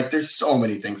time, but like there's so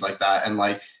many things like that, and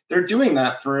like they're doing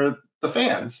that for the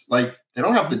fans. Like they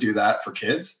don't have to Mhm. do that for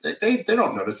kids. They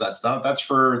don't notice that stuff. That's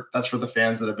for the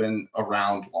fans that have been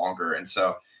around longer, and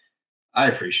so I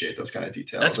appreciate those kind of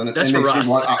details, and it That's for makes me us.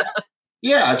 want.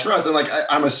 Yeah, it's for us, and like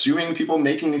I'm assuming people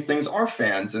making these things are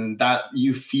fans, and that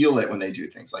you feel it when they do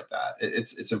things like that.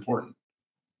 It's important.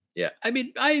 Yeah, I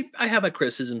mean, I have my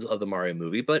criticisms of the Mario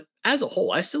movie, but as a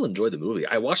whole, I still enjoy the movie.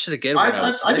 I watched it again when I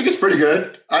was I sick. think it's pretty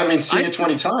good. I mean, seeing I it still,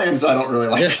 20 times, I don't really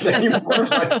like it anymore.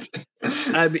 But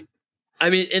I mean, I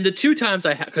mean, in the two times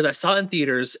because I saw it in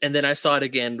theaters and then I saw it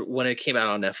again when it came out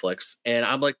on Netflix, and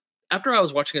I'm like, after I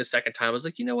was watching it a second time, I was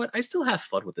like, you know what? I still have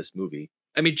fun with this movie.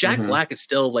 I mean, Jack Mhm. Black is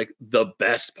still like the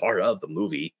best part of the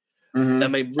movie. I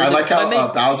Mhm. mean, I really, like how I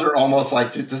mean, Bowser almost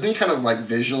like doesn't he kind of like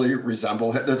visually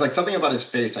resemble him? There's like something about his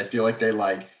face. I feel like they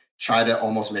like try to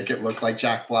almost make it look like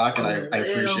Jack Black, and a I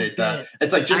little appreciate that. bit.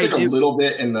 It's like just I like a do. little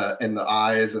bit in the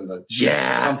eyes and the cheeks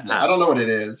or something. Yeah. I don't know what it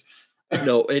is.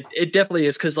 No, it definitely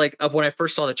is because like when I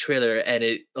first saw the trailer and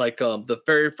it like the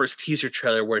very first teaser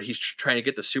trailer where he's trying to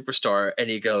get the superstar and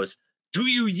he goes, "Do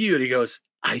you yield?" And he goes,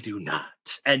 "I do not."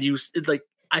 And like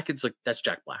I could like that's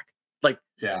Jack Black. Like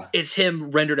Yeah, it's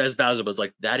him rendered as Bowser, but it's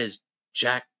like that is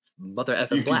Jack Mother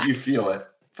effing you Black. feel it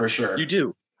for You sure.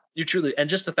 do, you truly, and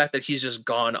just the fact that he's just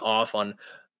gone off on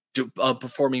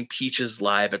performing Peaches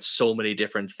live at so many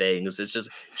different things. It's just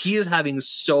he is having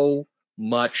so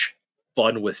much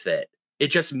fun with it. It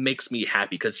just makes me happy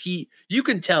because you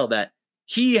can tell that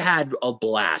he had a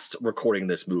blast recording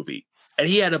this movie and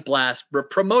he had a blast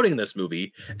promoting this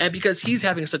movie. And because he's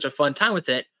having such a fun time with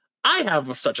it, I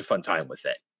have such a fun time with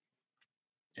it.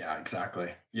 Yeah,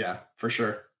 exactly. Yeah, for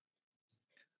sure.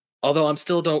 Although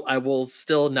I will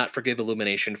still not forgive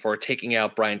Illumination for taking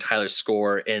out Brian Tyler's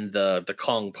score in the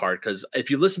Kong part. Because if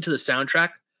you listen to the soundtrack,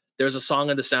 there's a song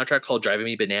in the soundtrack called "Driving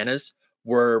Me Bananas,"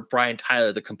 where Brian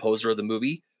Tyler, the composer of the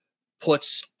movie,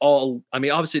 puts all. I mean,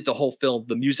 obviously the whole film,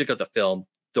 the music of the film,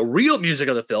 the real music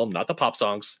of the film, not the pop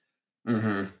songs.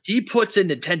 Hmm. He puts in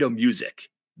Nintendo music.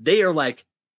 They are like,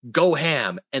 go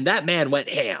ham, and that man went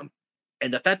ham.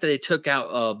 And the fact that they took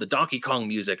out the Donkey Kong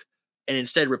music and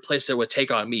instead replaced it with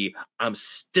 "Take on Me," I'm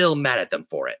still mad at them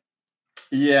for it.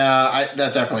 Yeah,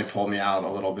 that definitely pulled me out a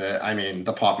little bit. I mean,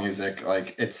 the pop music,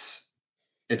 like it's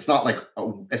not like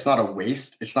it's not a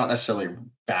waste. It's not necessarily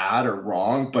bad or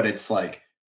wrong, but it's like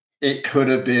it could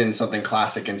have been something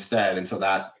classic instead. And so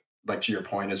that, like to your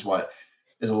point, is what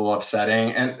is a little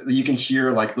upsetting. And you can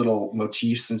hear like little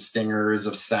motifs and stingers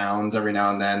of sounds every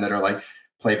now and then that are like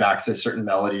playbacks to certain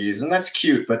melodies, and that's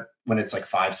cute. But when it's like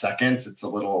 5 seconds, it's a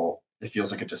little. It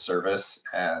feels like a disservice,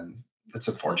 and it's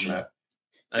Mhm. unfortunate.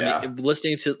 I mean, Yeah.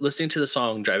 listening to the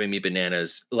song "Driving Me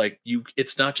Bananas," like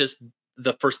it's not just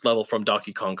the first level from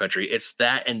Donkey Kong Country. It's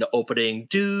that and the opening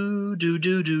do do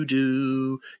do do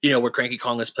do. Where Cranky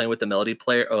Kong is playing with the melody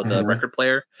player or the Mhm. record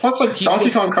player. Plus, like He Donkey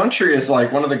put Kong Country is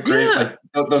like one of the great, yeah.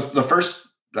 like the first.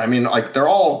 I mean, like they're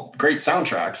all great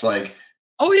soundtracks. Like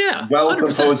Oh yeah, well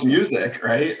 100%. composed music,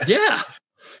 right? Yeah.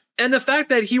 And the fact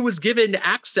that he was given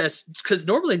access, because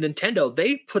normally Nintendo,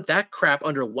 they put that crap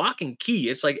under lock and key.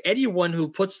 It's like anyone who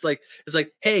puts like, it's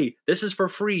like, hey, this is for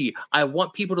free. I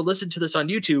want people to listen to this on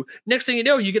YouTube. Next thing you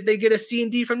know, they get a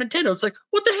C&D from Nintendo. It's like,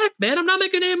 what the heck, man? I'm not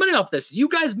making any money off this. You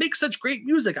guys make such great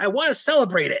music. I want to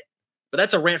celebrate it. But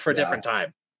that's a rant for a Yeah, different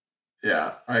time.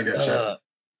 yeah, I get you. Uh,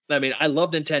 I mean, I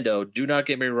love Nintendo. Do not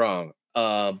get me wrong.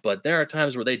 But there are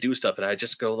times where they do stuff and I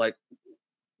just go like,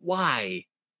 why?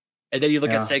 And then you look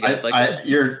at Yeah, Sega and it's like, oh,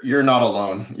 you're not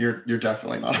alone. You're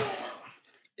definitely not alone.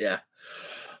 yeah.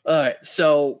 All right.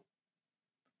 So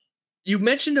you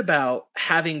mentioned about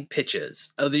having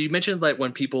pitches. You mentioned like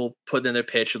when people put in their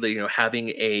pitch, having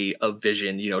a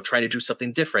vision, trying to do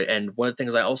something different. And one of the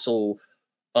things I also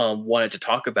wanted to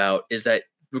talk about is that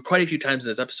quite a few times in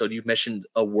this episode, you've mentioned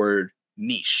a word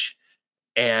niche.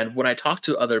 And when I talk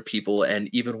to other people, and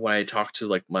even when I talk to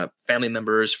like my family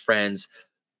members, friends,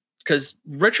 because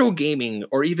retro gaming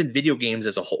or even video games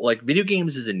as a whole, like video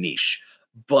games is a niche,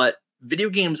 but video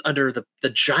games under the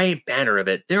giant banner of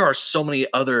it, there are so many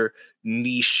other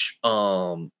niche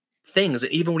things.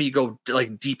 And even when you go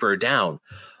like deeper down,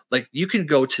 like you can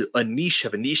go to a niche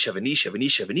of a niche of a niche of a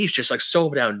niche of a niche, just like so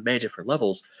down many different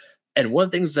levels. And one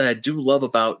of the things that I do love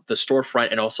about the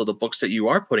storefront and also the books that you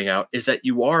are putting out is that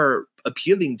you are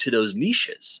appealing to those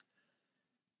niches.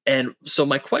 And so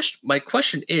my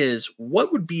question is,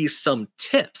 what would be some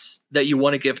tips that you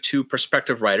want to give to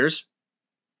prospective writers?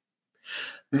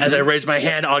 As I Mhm. raise my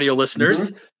hand, audio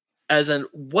listeners, Mhm. as in,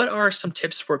 what are some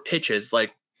tips for pitches?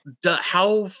 Like,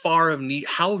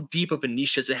 how deep of a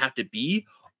niche does it have to be,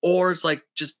 or it's like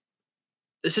just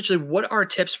essentially, what are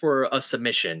tips for a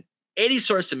submission, any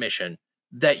sort of submission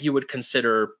that you would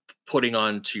consider putting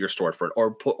onto your storefront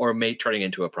or turning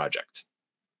into a project?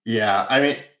 Yeah, I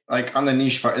mean, like on the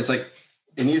niche part, it's like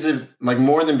it needs to like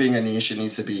more than being a niche, it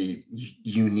needs to be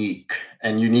unique.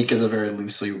 And unique is a very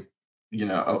loosely,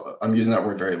 I'm using that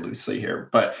word very loosely here.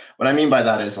 But what I mean by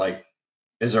that is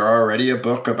there already a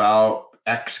book about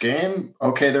X game?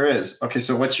 Okay, there is. Okay,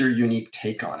 so what's your unique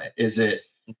take on it?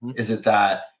 Mhm. Is it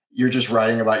that you're just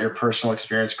writing about your personal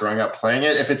experience growing up playing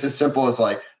it? If it's as simple as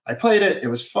like I played it. It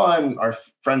was fun. Our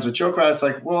friends would joke about it. It's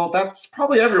like, well, that's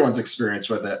probably everyone's experience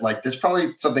with it. Like, there's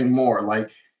probably something more. Like,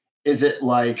 is it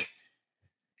like,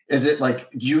 is it like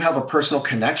you have a personal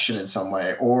connection in some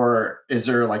way, or is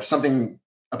there like something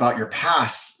about your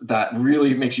past that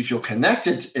really makes you feel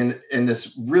connected in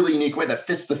this really unique way that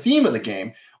fits the theme of the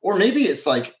game? Or maybe it's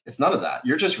like it's none of that.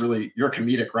 You're just really you're a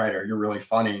comedic writer. You're really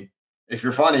funny. If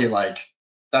you're funny, like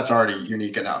that's already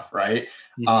unique enough, right?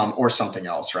 Mhm. Or something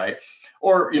else, right?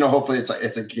 Or hopefully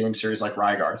it's a game series like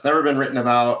Rygar. It's never been written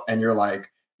about, and you're like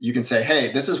you can say,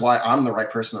 hey, this is why I'm the right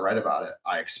person to write about it.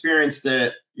 I experienced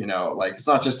it, like it's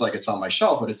not just like it's on my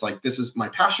shelf, but it's like this is my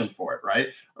passion for it, right?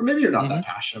 Or maybe you're not Mhm. that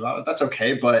passionate about it. That's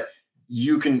okay, but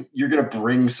you're going to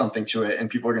bring something to it and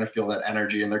people are going to feel that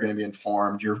energy and they're going to be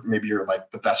informed. You're like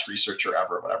the best researcher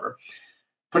ever, whatever.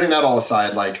 Putting that all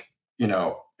aside, like,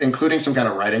 including some kind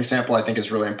of writing sample, I think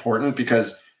is really important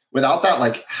because without that,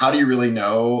 like, how do you really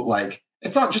know? Like,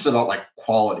 it's not just about like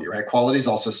quality, right? Quality is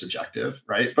also subjective,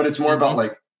 right? But it's more about Mhm.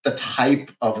 like the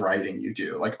type of writing you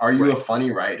do. Like, are you a Right.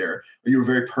 funny writer? Are you a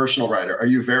very personal writer? Are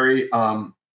you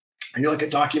like a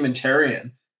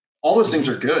documentarian? All those things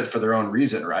Mhm. are good for their own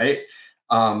reason, right?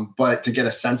 But to get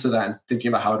a sense of that and thinking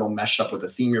about how it'll mesh up with the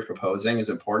theme you're proposing is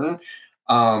important.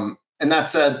 And that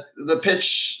said,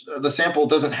 the sample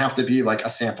doesn't have to be like a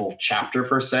sample chapter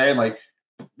per se, like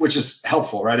which is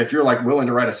helpful, right? If you're like willing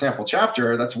to write a sample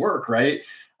chapter, that's work, right?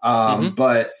 Mhm.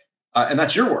 But and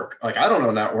that's your work. Like I don't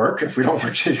own that work. If we don't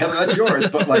work together, that's yours.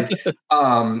 But like,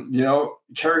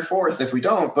 carry forth if we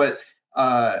don't. But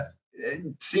uh,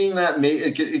 seeing that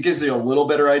it gives you a little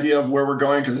better idea of where we're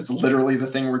going because it's literally the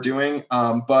thing we're doing.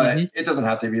 But Mhm. it doesn't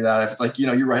have to be that. If it's like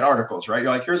you write articles, right?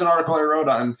 You're like, here's an article I wrote.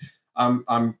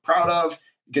 I'm proud of.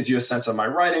 It gives you a sense of my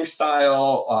writing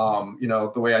style.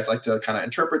 The way I'd like to kind of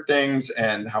interpret things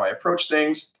and how I approach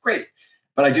things. Great.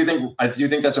 But I do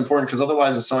think that's important because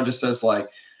otherwise, if someone just says like,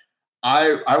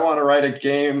 I want to write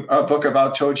a book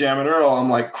about Toe Jam and Earl. I'm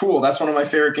like, cool. That's one of my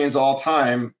favorite games of all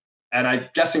time. And I'm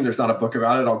guessing there's not a book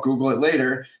about it. I'll Google it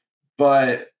later.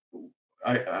 But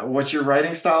what's your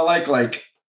writing style like? Like,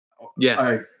 Yeah.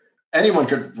 I, anyone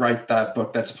could write that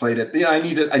book that's played it. Yeah, I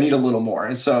need a little more.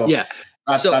 And so Yeah.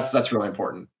 So that's really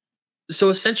important.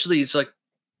 essentially it's like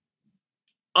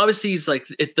obviously it's like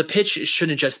the pitch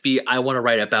shouldn't just be I want to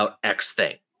write about X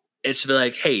thing. It should be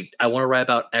like, hey, I want to write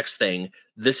about X thing.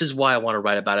 This is why I want to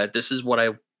write about it. This is what I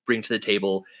bring to the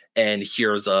table. And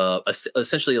here's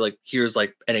essentially like here's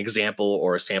like an example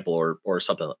or a sample or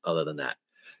something other than that.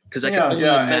 Because I can Yeah, only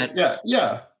yeah, imagine and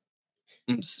yeah.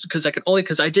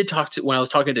 because I did talk to when I was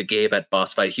talking to Gabe at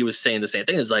Boss Fight, he was saying the same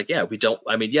thing. Is like, yeah, we don't.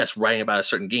 I mean, yes, writing about a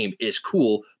certain game is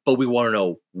cool, but we want to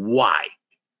know why.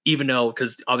 Even though,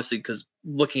 because obviously, because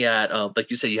looking at like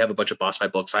you said, you have a bunch of boss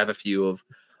fight books. I have a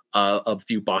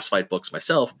few boss fight books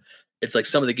myself. It's like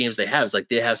some of the games they have is like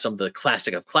they have some of the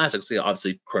classic of classics.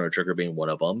 Obviously, Chrono Trigger being one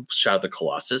of them, Shadow of the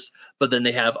Colossus. But then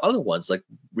they have other ones. Like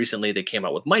recently, they came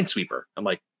out with Minesweeper. I'm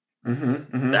like,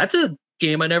 Hmm. that's a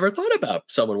game I never thought about.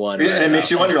 Someone wanted to And write it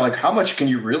makes about. you wonder, like, how much can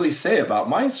you really say about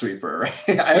Minesweeper? Right?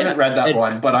 I Yeah, haven't read that and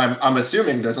one, but I'm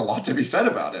assuming there's a lot to be said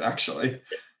about it, actually.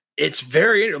 it's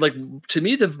very like to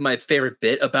me my favorite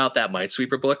bit about that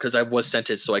Minesweeper book because I was sent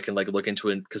it so I can like look into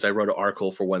it because I wrote an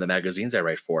article for one of the magazines I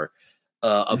write for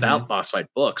about Hmm. boss fight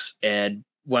books and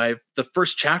when I the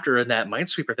first chapter in that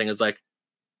Minesweeper thing is like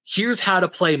here's how to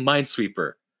play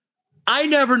Minesweeper. I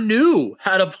never knew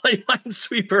how to play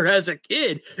Minesweeper as a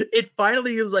kid. It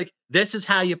finally was like, this is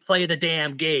how you play the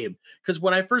damn game. Because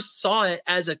when I first saw it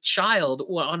as a child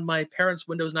on my parents'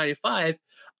 Windows 95,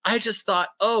 I just thought,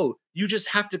 oh, you just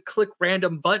have to click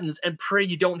random buttons and pray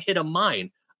you don't hit a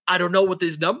mine. I don't know what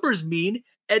these numbers mean.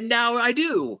 And now I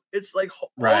do. It's like, oh,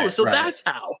 Right, so right. that's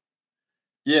how.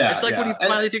 It's Yeah, like when yeah. you And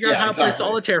finally figure out yeah, how to play exactly.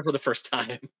 solitaire for the first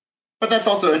time. But that's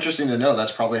also interesting to know.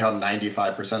 That's probably how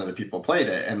 95% of the people played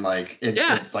it. And like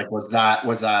Yeah. it like was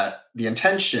that the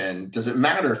intention? Does it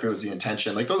matter if it was the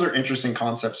intention? Like those are interesting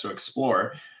concepts to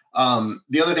explore.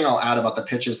 The other thing I'll add about the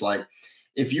pitch is like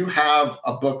if you have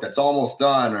a book that's almost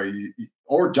done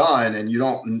or done and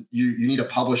you need a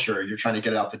publisher, you're trying to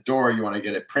get it out the door, you want to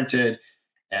get it printed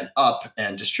and up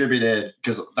and distributed,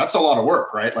 because that's a lot of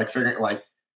work, right? Like figuring like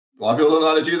a lot of people don't know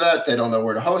how to do that. They don't know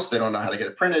where to host. They don't know how to get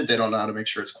it printed. They don't know how to make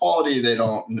sure it's quality. They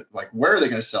don't like where are they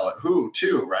going to sell it? Who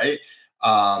to, right?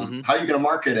 Hmm. How are you going to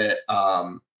market it?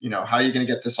 How are you going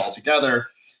to get this all together?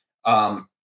 Um,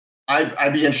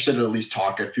 I'd be interested to at least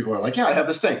talk if people are like, yeah, I have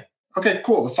this thing. Okay,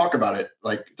 cool. Let's talk about it.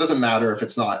 Like, it doesn't matter if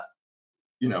it's not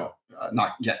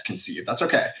yet conceived. That's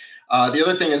okay. The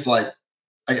other thing is like,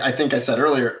 I think I said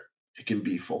earlier, it can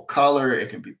be full color, it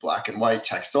can be black and white,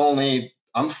 text only.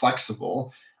 I'm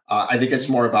flexible. I think it's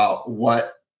Hmm. more about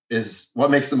what is what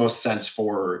makes the most sense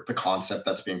for the concept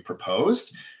that's being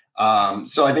proposed.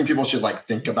 So I think people should like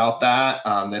think about that.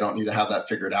 They don't need to have that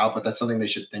figured out, but that's something they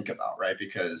should think about, right?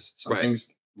 Because some Right.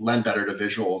 things lend better to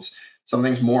visuals. Some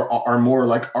things are more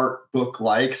like art book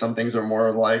like. Some things are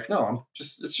more like, no,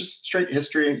 it's just straight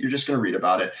history. You're just going to read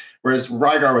about it. Whereas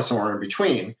Rygar was somewhere in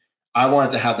between. I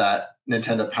wanted to have that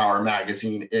Nintendo Power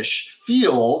Magazine ish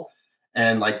feel,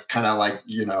 and like kind of like,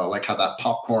 you know, like how that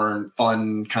popcorn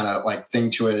fun kind of like thing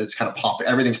to it. It's kind of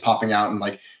everything's popping out and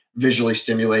like visually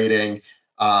stimulating.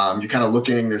 You're kind of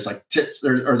looking, there's like tips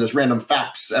or there's random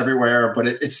facts everywhere, but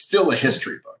it's still a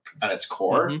history book at its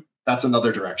core. Mm-hmm. That's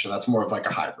another direction. That's more of like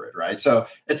a hybrid, right? So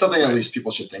it's something at least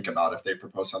people should think about if they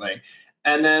propose something.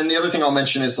 And then the other thing I'll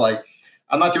mention is like,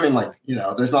 I'm not doing like, you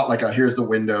know, there's not like a, here's the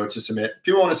window to submit.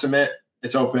 People want to submit,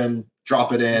 it's open,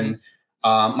 drop it in.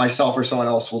 Myself or someone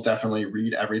else will definitely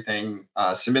read everything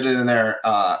submitted in there.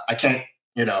 I can't,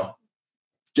 you know,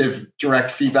 give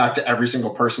direct feedback to every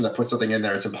single person that puts something in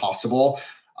there. It's impossible.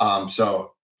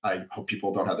 So I hope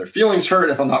people don't have their feelings hurt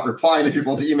if I'm not replying to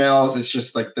people's emails. It's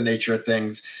just like the nature of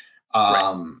things.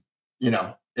 You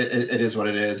know, it is what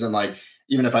it is. And like,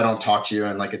 even if I don't talk to you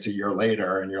and like it's a year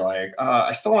later and you're like,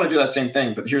 I still want to do that same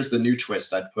thing, but here's the new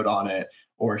twist I'd put on it,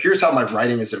 or here's how my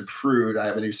writing is improved. I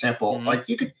have a new sample. Like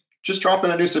you could just drop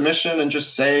in a new submission and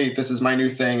just say, this is my new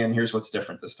thing and here's what's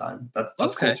different this time. That's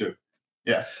Okay. cool too.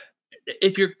 Yeah.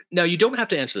 If you're now, you don't have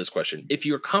to answer this question. If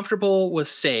you're comfortable with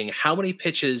saying, how many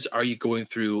pitches are you going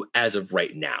through as of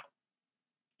right now?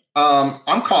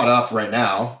 I'm caught up right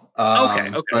now.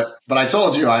 Okay. But I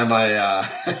told you I'm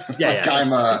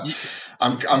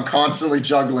I'm constantly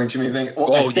juggling too many things.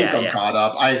 Well, I think I'm caught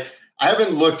up. I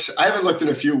haven't looked in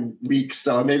a few weeks,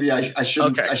 so maybe I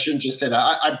shouldn't just say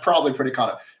that. I'm probably pretty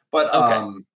caught up. But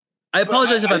I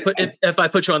apologize if I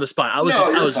put you on the spot. I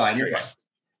was fine. You're fine.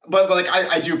 But like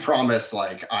I do promise,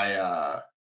 like I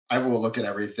will look at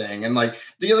everything. And like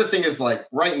the other thing is like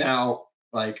right now,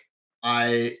 like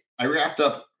I wrapped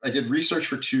up. I did research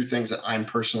for 2 things that I'm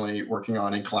personally working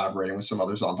on and collaborating with some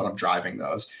others on, but I'm driving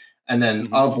those. And then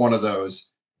of one of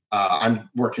those, I'm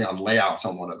working on layouts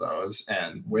on one of those,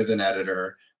 and with an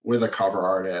editor, with a cover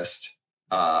artist,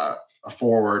 a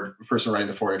person writing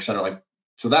the forward, et cetera. Like,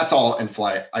 so that's all in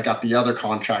flight. I got the other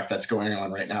contract that's going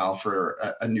on right now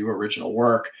for a new original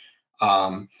work.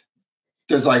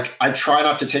 There's like, I try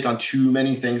not to take on too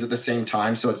many things at the same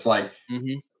time. So it's like,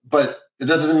 but that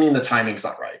doesn't mean the timing's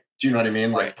not right. Do you know what I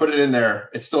mean? Like, put it in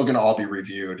there. It's still going to all be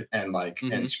reviewed and like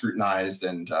and scrutinized,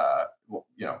 and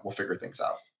we'll figure things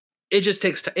out. It just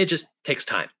takes time. It takes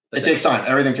time.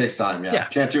 Everything takes time. Yeah.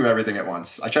 Can't do everything at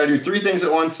once. I try to do 3 things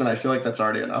at once, and I feel like that's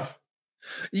already enough.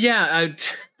 Yeah,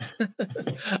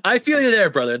 I feel you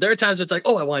there, brother. There are times where it's like,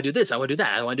 oh, I want to do this, I want to do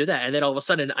that, I want to do that, and then all of a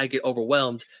sudden I get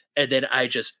overwhelmed, and then I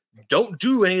just don't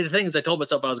do any of the things I told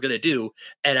myself I was going to do,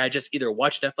 and I just either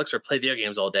watch Netflix or play video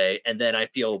games all day, and then I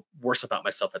feel worse about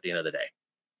myself at the end of the day.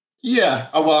 Yeah,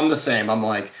 well, I'm the same. I'm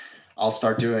like, I'll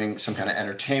start doing some kind of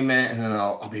entertainment, and then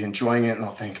I'll be enjoying it, and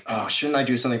I'll think, oh, shouldn't I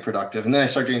do something productive? And then I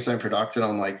start doing something productive,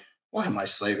 and I'm like, why am I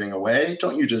slaving away?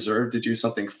 Don't you deserve to do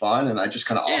something fun? And I just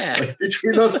kind of oscillate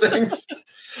between those things.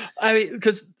 I mean,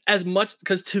 because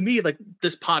to me, like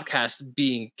this podcast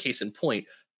being case in point,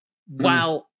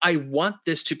 while I want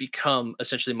this to become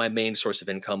essentially my main source of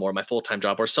income or my full-time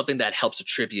job or something that helps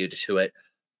attribute to it,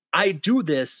 I do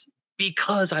this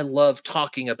because I love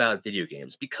talking about video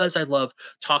games, because I love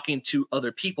talking to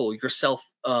other people, yourself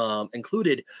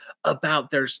included, about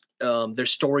their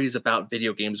stories about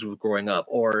video games growing up,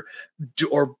 or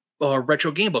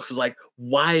retro game books. Is like,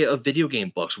 why a video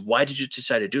game books? Why did you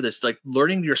decide to do this? Like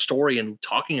learning your story and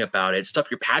talking about it,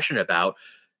 stuff you're passionate about.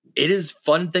 It is a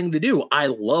fun thing to do. I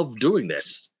love doing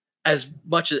this as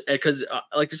much as, because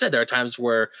like you said, there are times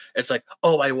where it's like,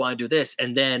 oh, I want to do this,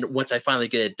 and then once I finally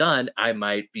get it done, I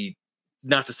might be,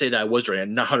 not to say that I was doing it,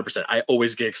 not 100%. I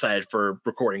always get excited for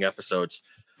recording episodes,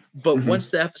 but once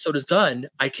the episode is done,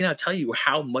 I cannot tell you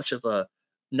how much of a,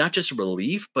 not just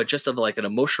relief, but just of like an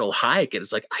emotional high.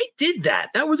 It's like, I did that.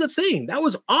 That was a thing. That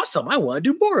was awesome. I want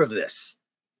to do more of this.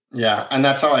 Yeah. And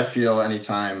that's how I feel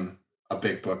anytime a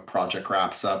big book project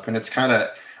wraps up. And it's kind of,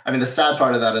 I mean, the sad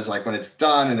part of that is like when it's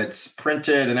done and it's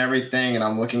printed and everything, and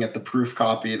I'm looking at the proof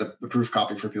copy. The proof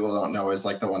copy, for people who don't know, is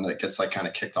like the one that gets like kind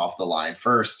of kicked off the line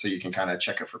first, so you can kind of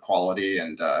check it for quality,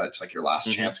 and it's like your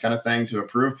last chance kind of thing to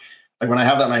approve. Like when I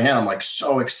have that in my hand, I'm like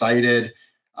so excited.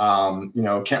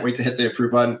 Can't wait to hit the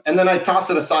approve button. And then I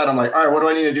toss it aside. I'm like, all right, what do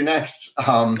I need to do next?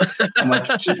 I'm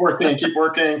like, keep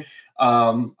working.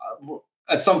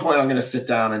 at some point I'm going to sit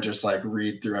down and just like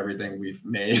read through everything we've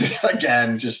made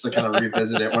again, just to kind of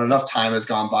revisit it when enough time has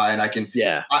gone by. And I can,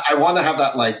 Yeah. I want to have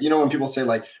that, like, you know, when people say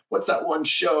like, what's that one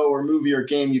show or movie or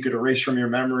game you could erase from your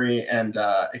memory and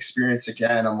experience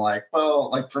again? I'm like, well,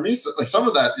 like for me, so, like some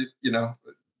of that, you know,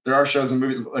 there are shows and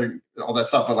movies, like all that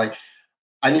stuff, but like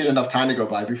I need enough time to go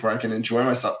by before I can enjoy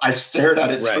myself. I stared at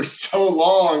it for so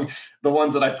long, the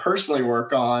ones that I personally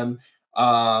work on,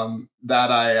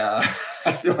 that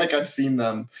I feel like I've seen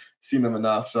them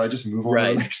enough. So I just move on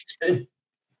to the next thing.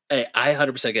 Hey, I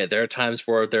 100% get it. There are times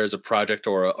where there's a project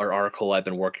or article I've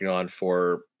been working on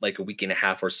for like a week and a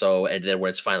half or so, and then when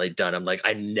it's finally done, I'm like,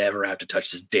 I never have to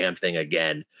touch this damn thing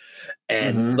again.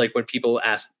 And like when people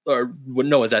ask, or when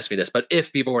no one's asked me this, but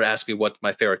if people were to ask me what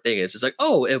my favorite thing is, it's like,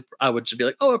 I would just be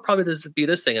like, oh, it probably does be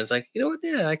this thing. And it's like, you know what?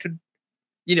 Yeah, I could,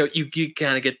 you know, you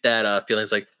kind of get that feeling.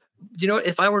 It's like, you know,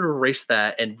 if I were to erase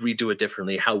that and redo it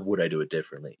differently, how would I do it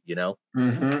differently? You know?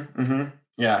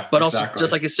 Yeah, But also, exactly.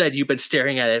 just like you said, you've been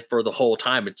staring at it for the whole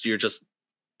time. You're just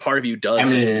part of you does I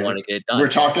just mean, want to get it done. we're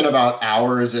talking about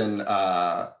hours in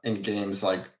games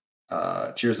like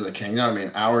Tears of the Kingdom. I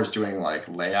mean, hours doing like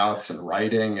layouts and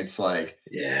writing. It's like,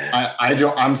 Yeah. I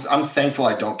don't. I'm thankful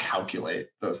I don't calculate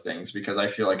those things, because I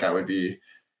feel like I'd be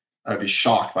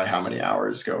shocked by how many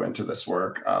hours go into this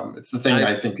work. It's the thing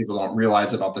I think people don't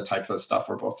realize about the type of stuff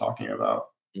we're both talking about.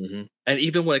 And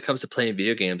even when it comes to playing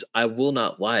video games, I will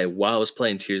not lie. While I was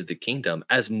playing Tears of the Kingdom,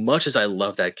 as much as I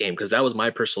love that game, because that was my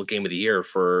personal game of the year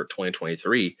for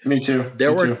 2023. Me too.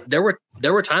 There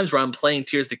were times where I'm playing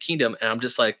Tears of the Kingdom, and I'm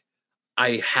just like,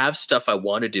 I have stuff I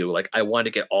want to do. Like I want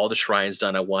to get all the shrines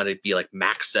done. I want to be like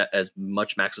max as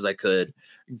much max as I could,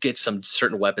 get some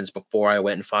certain weapons before I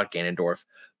went and fought Ganondorf.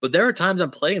 But there are times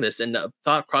I'm playing this, and a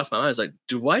thought crossed my mind. I was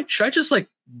like, should I just like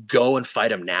go and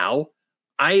fight him now?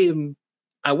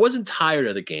 I wasn't tired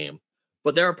of the game,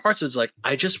 but there are parts of it's like,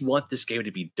 I just want this game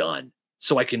to be done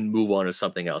so I can move on to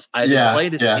something else. I've been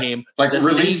playing this game. Like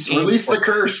release the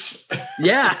curse.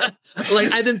 Yeah.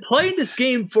 Like I've been playing this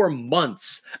game for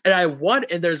months, and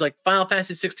there's like Final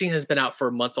Fantasy 16 has been out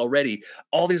for months already.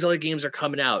 All these other games are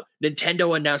coming out.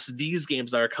 Nintendo announced these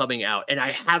games that are coming out, and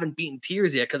I haven't beaten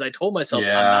Tears yet because I told myself I'm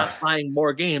not buying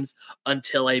more games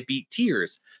until I beat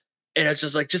Tears. And it's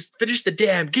just like, just finish the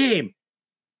damn game.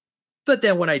 But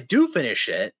then when I do finish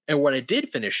it, and when I did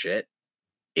finish it,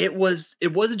 it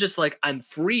wasn't just like I'm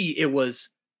free.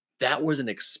 That was an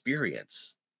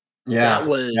experience. Yeah, that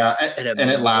was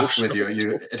and it lasts with you.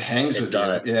 It hangs with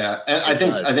you. Yeah, and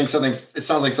I think something. It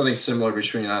sounds like something similar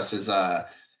between us is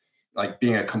like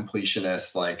being a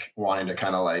completionist, like wanting to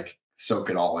kind of like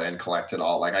soak it all in, collect it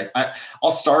all. Like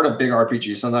I'll start a big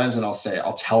RPG sometimes, and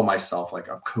I'll tell myself, like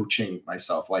I'm coaching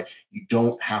myself, like you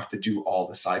don't have to do all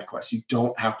the side quests. You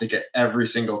don't have to get every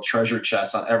single treasure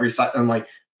chest on every side. I'm like,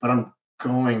 but I'm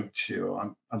going to.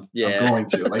 I'm going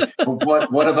to. Like,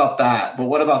 but what about that? But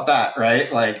what about that?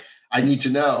 Right? Like I need to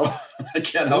know. I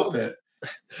can't help it.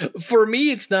 For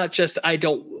me, it's not just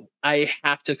I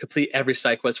have to complete every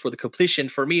side quest for the completion.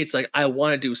 For me, it's like I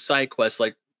want to do side quests.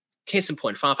 Like case in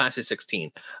point, Final Fantasy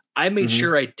 16. I made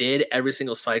sure I did every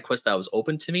single side quest that was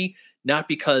open to me, not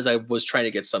because I was trying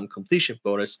to get some completion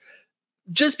bonus,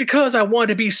 just because I wanted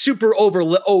to be super over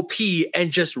OP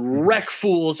and just wreck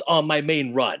fools on my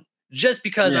main run. Just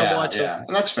because I want to. Yeah,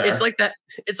 and that's fair. It's like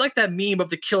that meme of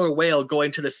the killer whale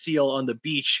going to the seal on the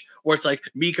beach, where it's like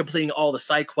me completing all the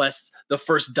side quests, the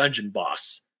first dungeon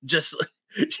boss. Just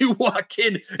you walk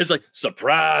in, it's like,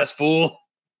 surprise, fool.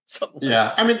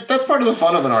 I mean, that's part of the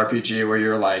fun of an RPG, where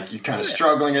you're like, you're kind of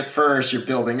struggling at first, you're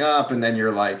building up, and then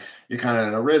you're kind of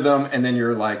in a rhythm, and then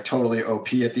you're like totally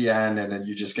OP at the end, and then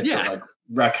you just get to like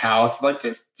wreck house. Like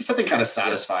there's something kind of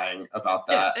satisfying about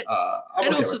that.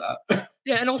 I'm okay with that.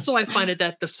 Yeah, and also I find it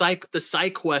that the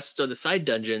side quests or the side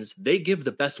dungeons, they give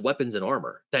the best weapons and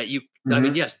armor that you. I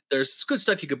mean, yes, there's good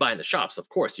stuff you could buy in the shops. Of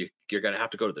course, you're gonna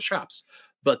have to go to the shops,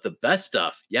 but the best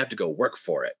stuff you have to go work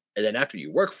for it, and then after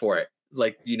you work for it,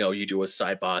 like you do a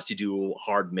side boss, you do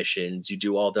hard missions, you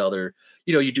do all the other,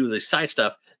 you do the side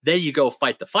stuff. Then you go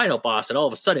fight the final boss, and all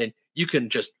of a sudden you can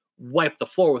just wipe the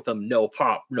floor with them, no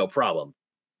problem.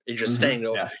 You're just staying,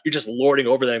 you're just lording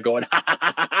over them, going ha ha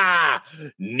ha ha ha,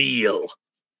 kneel,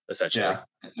 essentially. Yeah,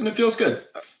 and it feels good.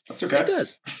 That's okay. It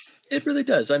does. It really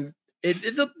does.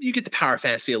 You get the power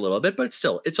fantasy a little bit, but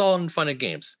it's all in fun and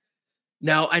games.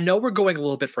 Now I know we're going a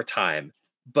little bit for time,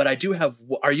 but I do have.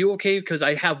 Are you okay? Because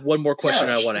I have one more question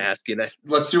I want to ask you.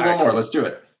 Let's do one more. Let's do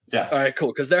it. Yeah. All right, cool.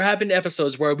 Because there have been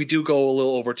episodes where we do go a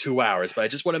little over 2 hours, but I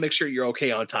just want to make sure you're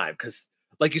okay on time. Because,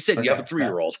 like you said, you have a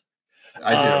 3-year-old.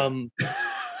 I do.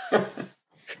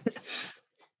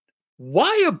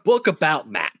 Why a book about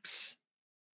maps?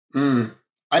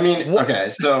 I mean, What? okay,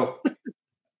 so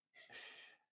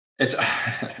it's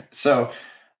so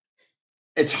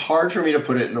it's hard for me to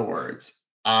put it into words.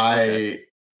 Okay.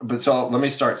 But so let me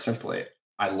start simply.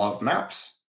 I love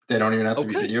maps. They don't even have to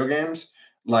be Okay. video games.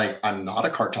 Like, I'm not a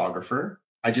cartographer.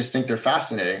 I just think they're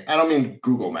fascinating. I don't mean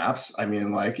Google Maps. I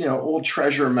mean, like, old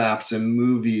treasure maps in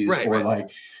movies, Right. or Right.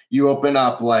 like you open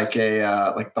up like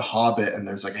like The Hobbit, and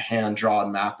there's like a hand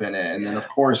drawn map in it. And then, of Yeah.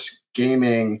 course,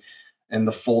 gaming and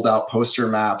the fold out poster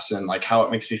maps, and like how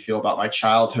it makes me feel about my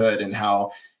childhood, and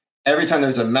how every time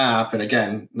there's a map, and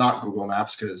again, not Google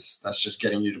Maps, because that's just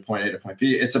getting you to point A to point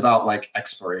B. It's about like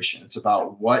exploration. It's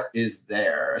about what is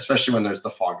there, especially when there's the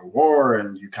fog of war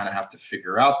and you kind of have to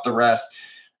figure out the rest.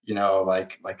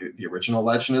 Like the original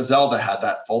Legend of Zelda had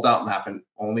that fold out map, and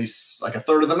only like a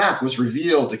third of the map was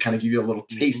revealed to kind of give you a little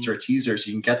taste Mhm. or a teaser, so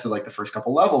you can get to like the first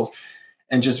couple levels.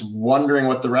 And just wondering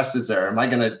what the rest is there. Am I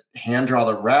going to hand draw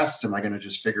the rest? Am I going to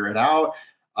just figure it out?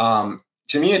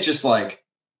 To me, it's just like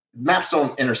maps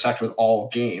don't intersect with all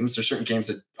games. There's certain games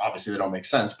that obviously they don't make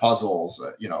sense, puzzles,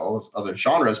 all those other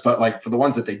genres. But like for the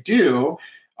ones that they do,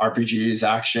 RPGs,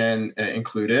 action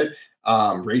included,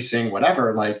 racing,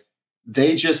 whatever, like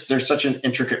they're such an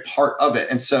intricate part of it.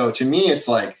 And so to me, it's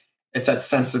like it's that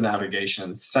sense of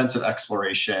navigation, sense of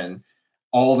exploration,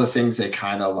 all the things they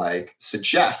kind of like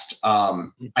suggest.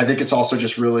 I think it's also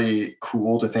just really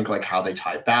cool to think like how they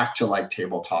tie back to like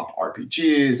tabletop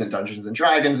RPGs and Dungeons and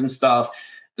Dragons and stuff.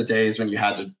 The days when you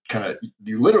had to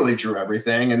you literally drew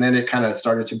everything, and then it kind of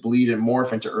started to bleed and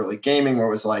morph into early gaming, where it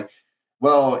was like,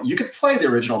 well, you could play the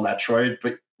original Metroid,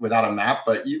 but without a map,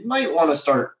 but you might want to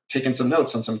start taking some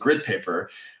notes on some grid paper,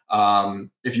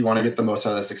 if you want to get the most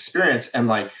out of this experience. And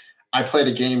like, I played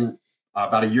a game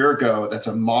about a year ago that's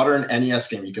a modern NES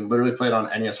game. You can literally play it on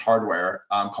NES hardware,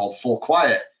 called Full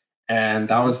Quiet. And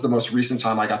that was the most recent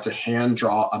time I got to hand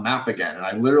draw a map again. And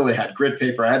I literally had grid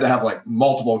paper. I had to have like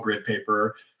multiple grid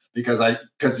paper, because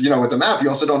with the map, you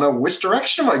also don't know which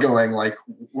direction am I going? Like,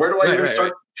 where do I Right. even Right. Right.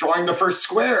 start drawing the first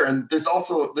square? And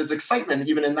there's excitement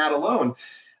even in that alone.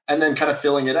 And then kind of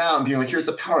filling it out and being like, here's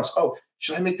the power-ups. Oh,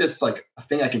 should I make this like a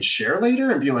thing I can share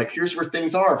later and be like, here's where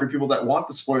things are for people that want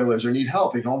the spoilers or need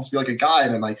help? It can almost be like a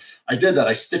guide. And like, I did that.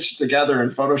 I stitched together in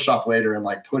Photoshop later and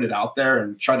like put it out there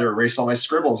and tried to erase all my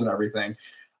scribbles and everything.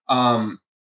 Um,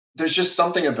 there's just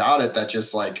something about it that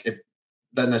just like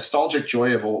the nostalgic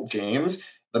joy of old games,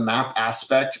 the map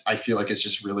aspect, I feel like is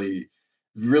just really,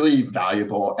 really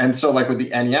valuable. And so like with the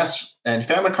NES and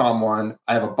Famicom one,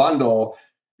 I have a bundle.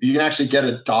 You can actually get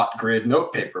a dot grid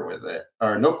note paper with it,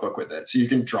 or a notebook with it. So you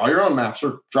can draw your own maps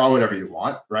or draw whatever you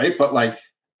want, right? But like,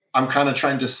 I'm kind of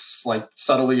trying to like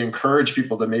subtly encourage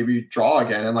people to maybe draw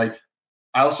again. And like,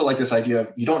 I also like this idea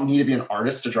of you don't need to be an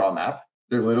artist to draw a map.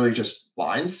 They're literally just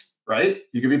lines, right?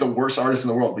 You could be the worst artist in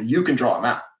the world, but you can draw a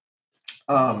map.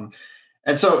 Um,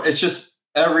 and so it's just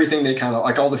everything they kind of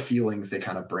like, all the feelings they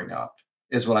kind of bring up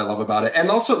is what I love about it. And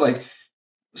also like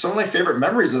some of my favorite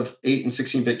memories of 8 and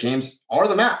 16-bit games are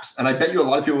the maps. And I bet you a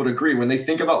lot of people would agree when they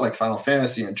think about like Final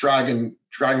Fantasy and Dragon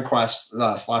Quest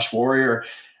 / Warrior,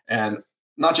 and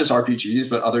not just RPGs,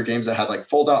 but other games that had like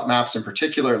fold out maps in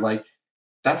particular, like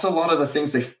that's a lot of the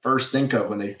things they first think of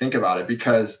when they think about it,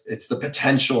 because it's the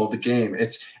potential of the game.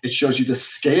 It shows you the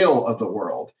scale of the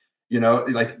world,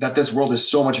 like that this world is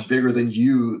so much bigger than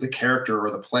you, the character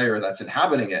or the player that's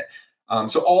inhabiting it.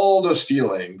 So all those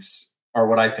feelings are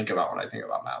what I think about when I think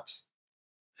about maps.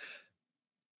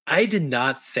 I did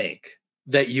not think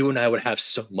that you and I would have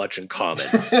so much in common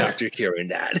after hearing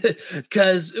that.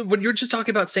 Because when you're just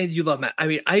talking about saying you love maps, I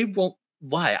mean, I won't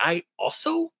lie. I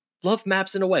also love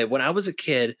maps in a way. When I was a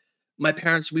kid, my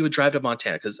parents, we would drive to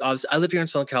Montana because I live here in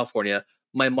Southern California.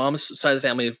 My mom's side of the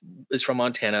family is from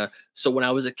Montana. So when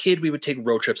I was a kid, we would take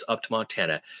road trips up to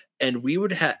Montana. And we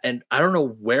would have, and I don't know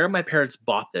where my parents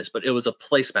bought this, but it was a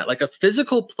placemat, like a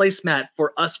physical placemat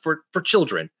for us for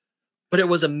children, but it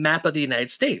was a map of the United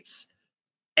States.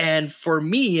 And for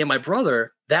me and my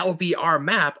brother, that would be our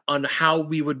map on how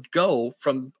we would go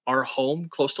from our home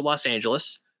close to Los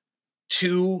Angeles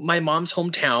to my mom's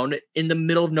hometown in the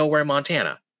middle of nowhere,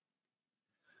 Montana.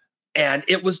 And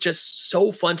it was just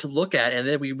so fun to look at. And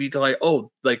then we'd be like,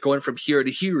 oh, like going from here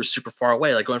to here is super far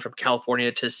away. Like going from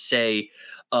California to say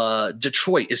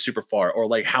Detroit is super far, or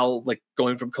like how like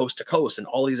going from coast to coast and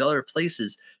all these other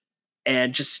places,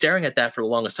 and just staring at that for the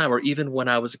longest time. Or even when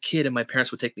I was a kid and my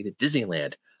parents would take me to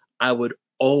Disneyland, I would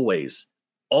always,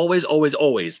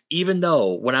 even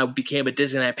though when I became a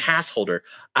Disneyland pass holder,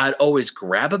 I'd always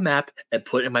grab a map and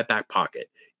put it in my back pocket.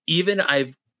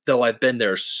 Though I've been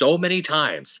there so many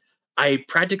times, I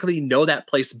practically know that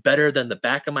place better than the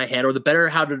back of my hand, or the better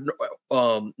how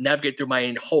to navigate through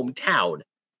my hometown.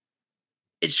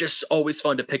 it's just always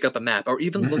fun to pick up a map, or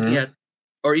even looking Hmm. at,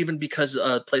 or even because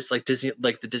a place like Disney,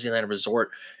 like the Disneyland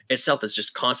Resort itself, is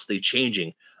just constantly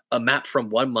changing. A map from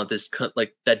one month is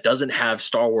like that doesn't have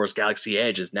Star Wars Galaxy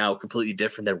Edge is now completely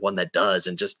different than one that does,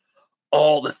 and just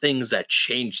all the things that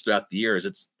change throughout the years.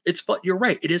 It's fun. You're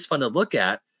right. It is fun to look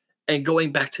at. And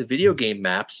going back to video game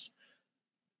maps,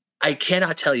 I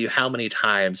cannot tell you how many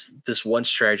times this one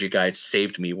strategy guide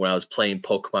saved me when I was playing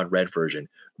Pokemon Red version,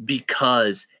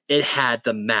 because it had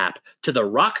the map to the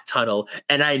rock tunnel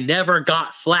and I never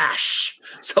got flash.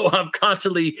 So I'm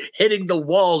constantly hitting the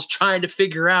walls trying to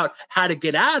figure out how to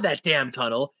get out of that damn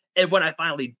tunnel. And when I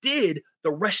finally did,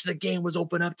 the rest of the game was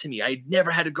open up to me. I never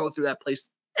had to go through that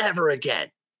place ever again.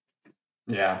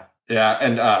 Yeah, yeah,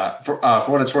 and for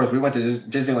what it's worth, we went to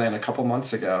Disneyland a couple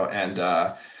months ago, and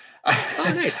Oh,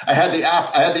 I, nice. I had the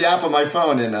app. I had the app on my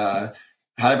phone, and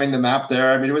having the map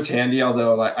there. I mean, it was handy.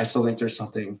 Although, like, I still think there's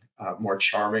something more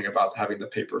charming about having the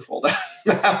paper fold out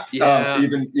map. Yeah.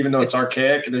 Even though it's It's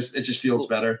archaic, it just feels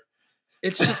better.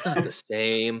 It's just not the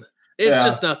same. It's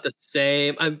just Yeah. not the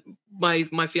same.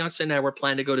 My fiance and I were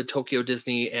planning to go to Tokyo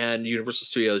Disney and Universal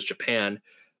Studios Japan,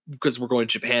 because we're going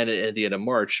to Japan at the end of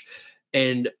March.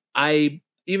 And I,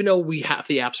 even though we have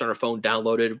the apps on our phone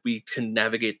downloaded, we can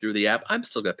navigate through the app. I'm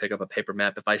still gonna pick up a paper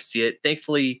map if I see it.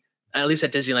 Thankfully, at least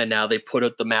at Disneyland now, they put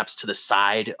up the maps to the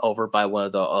side over by one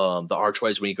of the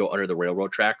archways when you go under the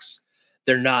railroad tracks.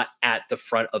 They're not at the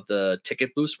front of the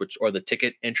ticket booth, which, or the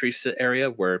ticket entry area,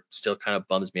 where still kind of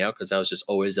bums me out, because that was just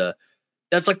always a,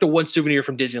 that's like the one souvenir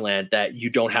from Disneyland that you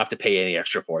don't have to pay any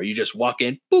extra for. You just walk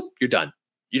in, boop, you're done.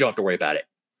 You don't have to worry about it.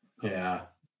 Yeah. Yeah.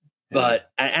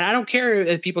 But and I don't care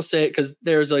if people say it, because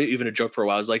there's even a joke for a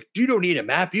while. I was like, you don't need a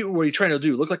map. What are you trying to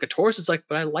do? Look like a tourist? It's like,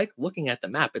 but I like looking at the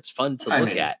map. It's fun to I look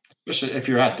mean, at. especially if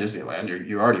you're at Disneyland,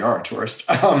 you already are a tourist.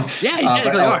 Yeah, you But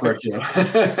technically are. elsewhere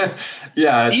too.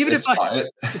 Yeah, Even if it's I,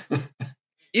 fine.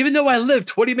 even though I live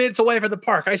 20 minutes away from the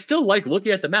park, I still like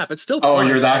looking at the map. It's still Oh, fun.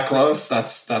 you're that It's like, close?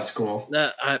 That's cool.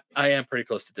 I am pretty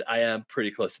close to. I am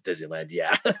pretty close to Disneyland.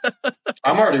 Yeah.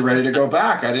 I'm already ready to go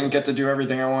back. I didn't get to do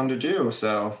everything I wanted to do,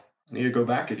 so I need to go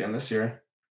back again this year.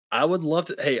 I would love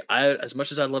to. Hey, I, as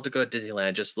much as I'd love to go to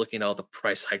Disneyland, just looking at all the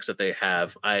price hikes that they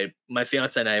have. My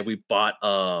fiance and I, we bought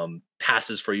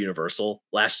passes for Universal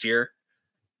last year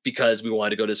because we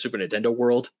wanted to go to Super Nintendo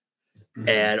World, Mhm.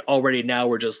 and already now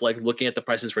we're just like looking at the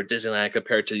prices for Disneyland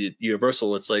compared to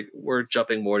Universal. It's like we're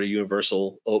jumping more to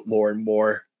Universal more and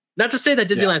more. Not to say that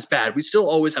Yeah. Disneyland's bad. We still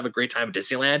always have a great time at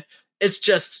Disneyland. It's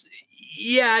just,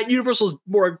 yeah, Universal's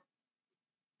more,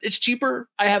 it's cheaper.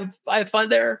 I have fun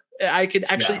there. I can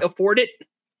actually Yeah. afford it.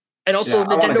 And also Yeah,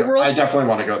 I want to Nintendo go. I World. definitely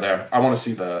want to go there. I want to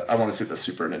see the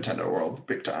Super Nintendo World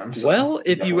big time. So Well, I'm if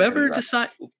you definitely gonna do ever that. decide,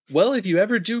 well, if you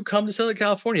ever do come to Southern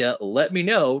California, let me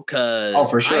know, Oh, because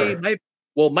for I sure. might.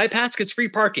 Well, my pass gets free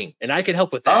parking, and I can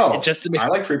help with that. And Oh, just to make, I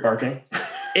like free parking.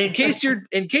 in case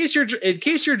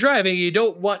you're driving, you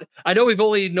don't want. I know we've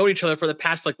only known each other for the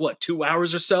past like what 2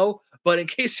 hours or so, but in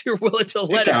case you're willing to It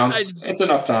let it, counts. It's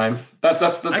enough time. I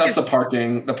That's can.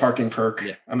 the parking perk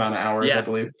Yeah, amount of hours, I yeah,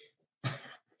 believe.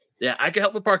 yeah. I can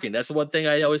help with parking. That's the one thing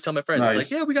I always tell my friends. It's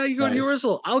like, yeah, Nice. we got you go to Nice.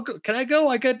 Universal. I'll go. Can I go?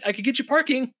 I could get you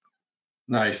parking.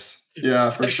 Nice. Yeah,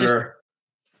 for Especially, sure.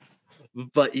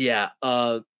 but yeah.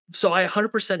 So I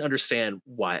 100% understand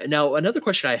why. Now, another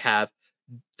question I have: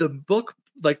 the book,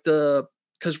 like the,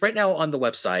 because right now on the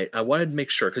website, I wanted to make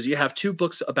sure, because you have two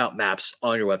books about maps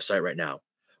on your website right now,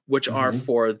 which are Hmm.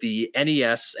 for the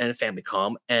NES and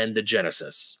Famicom and the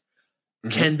Genesis. Hmm.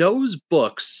 Can those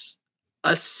books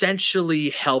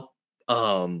essentially help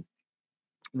um,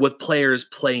 with players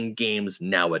playing games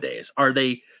nowadays? Are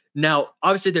they, now?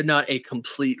 Obviously, they're not a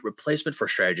complete replacement for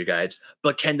strategy guides,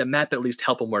 but can the map at least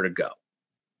help them where to go?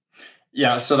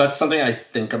 Yeah, so that's something I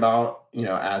think about,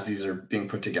 as these are being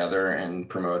put together and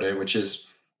promoted, which is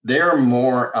they're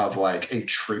more of like a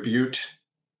tribute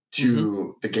Hmm.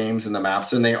 to the games and the maps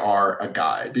than they are a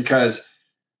guide. Because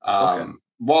Okay.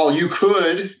 while to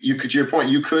your point,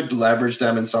 you could leverage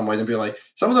them in some way and be like,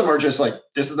 some of them are just like,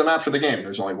 this is the map for the game.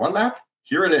 There's only one map.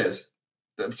 Here it is.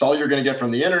 That's all you're going to get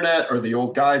from the internet or the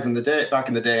old guides in the day back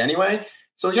in the day anyway.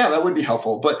 So yeah, that would be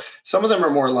helpful. But some of them are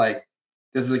more like,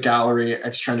 this is a gallery.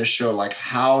 It's trying to show like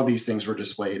how these things were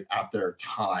displayed at their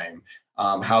time,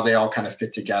 how they all kind of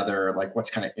fit together, like what's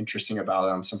kind of interesting about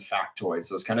them, some factoids,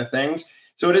 those kind of things.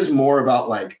 So it is more about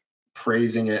like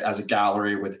praising it as a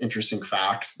gallery with interesting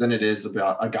facts than it is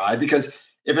about a guide. Because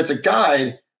if it's a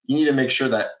guide, you need to make sure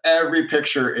that every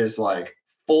picture is like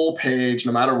full page,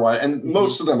 no matter what. And Hmm.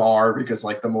 most of them are, because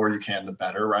like the more you can, the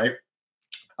better, right?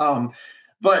 Um,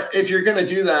 But if you're going to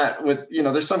do that with,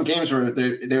 there's some games where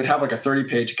they would have like a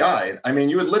 30-page guide. I mean,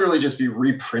 you would literally just be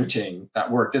reprinting that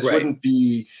work. This wouldn't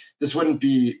be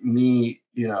me,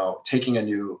 taking a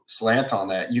new slant on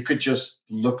that. You could just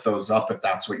look those up if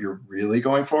that's what you're really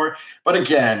going for. But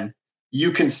again,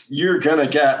 you're going to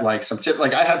get like some tip.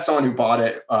 Like I had someone who bought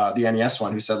it, the NES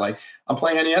one, who said like, I'm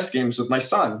playing NES games with my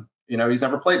son. He's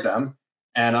never played them.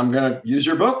 And I'm going to use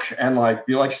your book and like,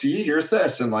 be like, see, here's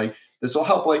this. And like, this will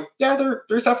help. Like, yeah,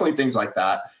 there's definitely things like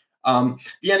that. The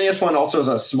NES one also is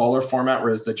a smaller format,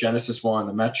 whereas the Genesis one,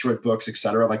 the Metroid books,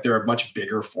 etc., like they're a much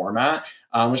bigger format,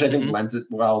 which I think lends it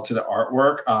well to the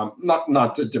artwork.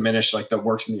 Not to diminish like the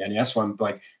works in the NES one,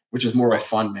 like which is more of a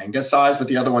fun manga size, but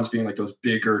the other ones being like those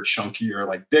bigger, chunkier,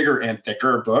 like bigger and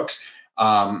thicker books.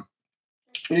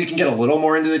 You can get a little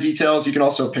more into the details. You can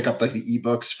also pick up like the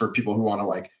ebooks for people who want to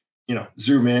like,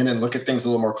 zoom in and look at things a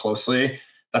little more closely.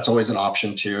 That's always an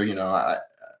option too. I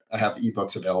have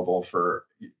ebooks available for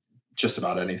just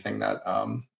about anything that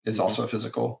is also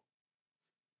physical.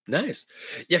 Nice.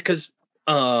 Yeah. Because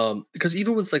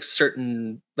even with like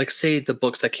certain, like say the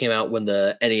books that came out when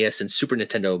the NES and Super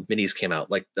Nintendo minis came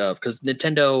out, like because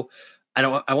Nintendo, I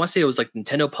want to say it was like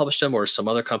Nintendo published them or some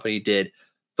other company did,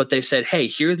 but they said, hey,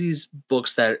 here are these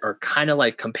books that are kind of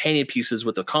like companion pieces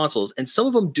with the consoles. And some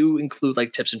of them do include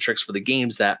like tips and tricks for the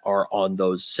games that are on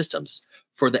those systems.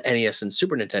 For the NES and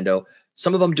Super Nintendo,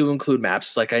 some of them do include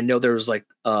maps. Like I know there's like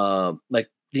the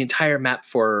entire map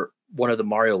for one of the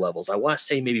Mario levels. I want to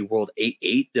say maybe World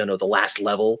 8-8, the last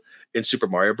level in Super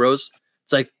Mario Bros.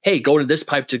 It's like, hey, go to this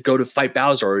pipe to go to fight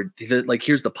Bowser, or like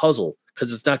here's the puzzle,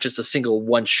 because it's not just a single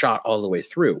one shot all the way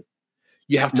through.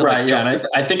 You have to right, yeah, and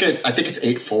I think it's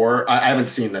 8-4. I haven't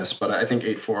seen this, but I think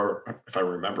 8-4, if I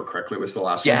remember correctly, was the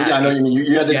last one. But yeah, I know you mean.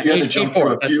 You had to jump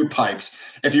through a few pipes.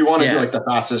 If you want to do like the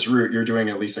fastest route, you're doing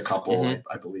at least a couple,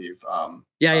 I believe.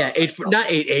 8-4, not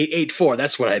 8-4.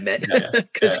 That's what I meant.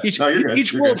 Because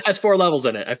each world has 4 levels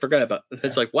in it. I forgot about it.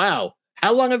 It's like, wow,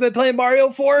 how long have I been playing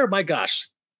Mario for? My gosh.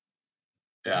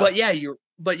 Yeah.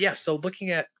 But so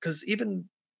looking at,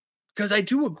 because I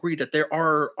do agree that there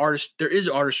is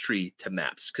artistry to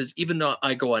maps. Because even though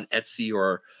I go on Etsy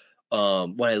or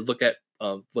when I look at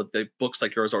what the books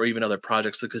like yours or even other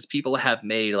projects, because people have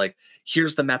made like,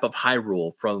 here's the map of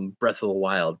Hyrule from Breath of the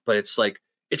Wild, but it's like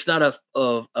it's not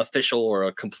a official or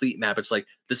a complete map. It's like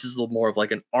this is a little more of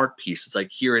like an art piece. It's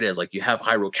like here it is. Like you have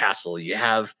Hyrule Castle, you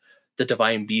have the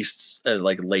Divine Beasts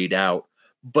like laid out,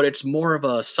 but it's more of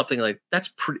a something like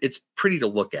it's pretty to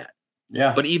look at.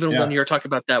 Yeah. But even when you're talking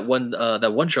about that one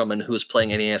gentleman who was playing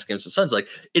NES games with sons, like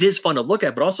it is fun to look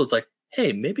at, but also it's like,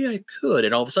 hey, maybe I could.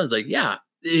 And all of a sudden it's like, yeah,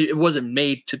 it wasn't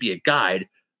made to be a guide,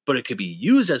 but it could be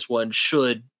used as one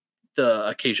should the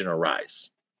occasion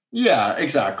arise. Yeah,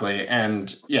 exactly.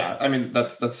 And yeah, I mean,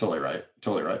 that's totally right.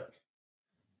 Totally right.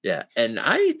 Yeah. And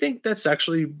I think that's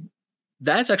actually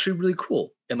really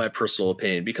cool in my personal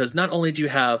opinion, because not only do you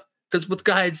have, because with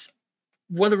guides,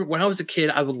 when I was a kid,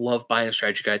 I would love buying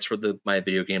strategy guides for my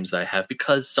video games that I have,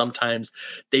 because sometimes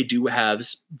they do have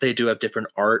different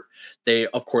art. They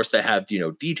have,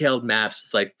 detailed maps.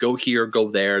 It's like, go here,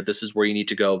 go there. This is where you need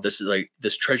to go. This is like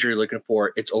this treasure you're looking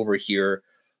for. It's over here.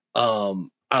 I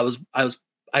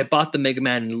bought the Mega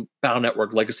Man Battle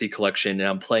Network Legacy Collection, and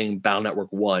I'm playing Battle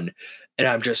Network 1, and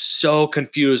I'm just so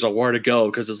confused on where to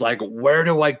go, because it's like, where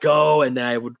do I go? And then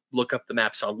I would look up the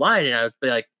maps online, and I would be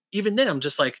like, even then, I'm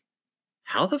just like,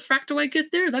 how the frack do I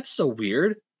get there? That's so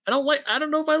weird. I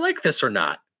don't know if I like this or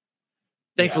not.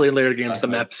 Thankfully, in later games, the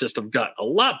map system got a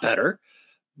lot better,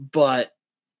 but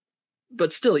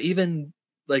still, even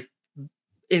like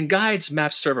in guides,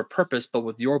 maps serve a purpose. But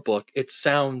with your book, it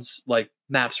sounds like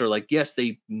maps are like, yes,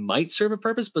 they might serve a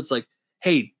purpose, but it's like,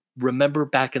 hey, remember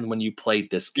back in when you played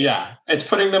this game. Yeah, it's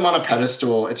putting them on a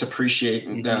pedestal. It's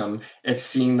appreciating them. It's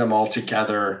seeing them all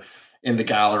together in the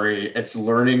gallery. It's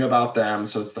learning about them,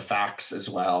 so it's the facts as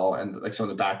well, and like some of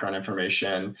the background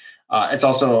information. It's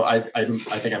also, I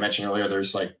think I mentioned earlier,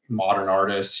 there's like modern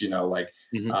artists, like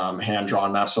hand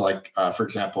drawn maps. So like for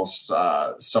example,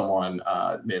 someone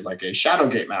made like a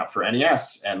Shadowgate map for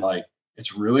NES, and like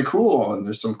it's really cool, and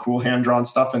there's some cool hand drawn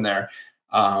stuff in there.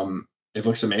 It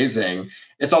looks amazing.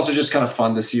 It's also just kind of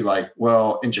fun to see like,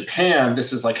 well, in Japan,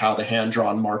 this is like how the hand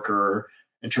drawn marker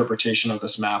interpretation of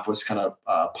this map was kind of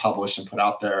published and put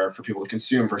out there for people to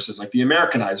consume, versus like the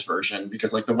Americanized version,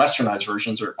 because like the Westernized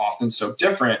versions are often so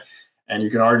different, and you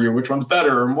can argue which one's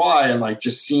better and why. And like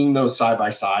just seeing those side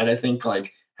by side, I think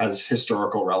like has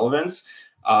historical relevance.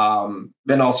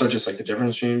 Then also just like the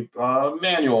difference between a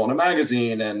manual and a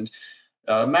magazine, and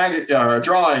a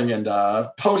drawing and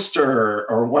a poster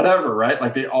or whatever, right?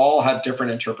 Like they all had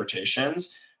different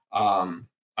interpretations.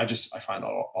 I I find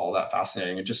all that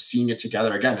fascinating, and just seeing it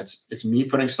together again. It's me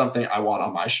putting something I want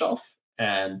on my shelf,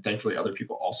 and thankfully other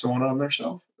people also want it on their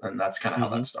shelf, and that's kind of how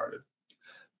Mhm. that started.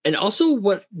 And also,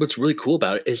 what's really cool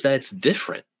about it is that it's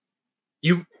different.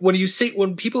 You when you say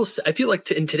when people I feel like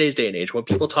in today's day and age when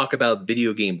people talk about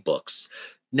video game books,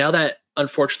 now that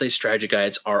unfortunately strategy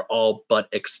guides are all but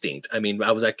extinct. I mean,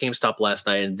 I was at GameStop last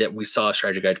night and that we saw a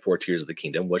strategy guide for Tears of the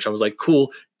Kingdom, which I was like,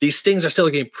 cool. These things are still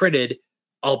getting printed,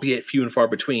 albeit few and far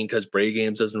between because Brave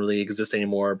Games doesn't really exist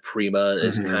anymore. Prima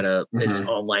is Hmm. kind of it's Hmm.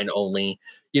 online only.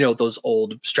 You know, those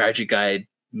old strategy guide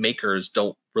makers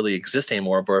don't really exist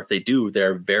anymore, but if they do,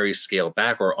 they're very scaled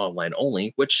back or online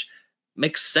only, which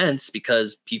makes sense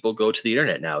because people go to the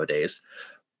internet nowadays.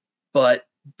 But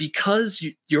because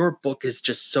your book is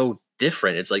just so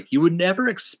different, it's like you would never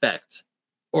expect,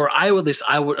 or I would at least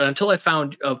I would until I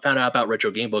found out about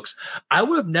retro game books, I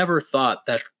would have never thought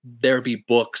that there'd be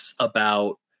books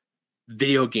about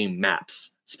video game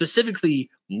maps, specifically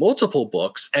multiple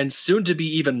books, and soon to be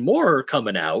even more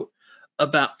coming out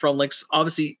about from like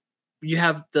obviously you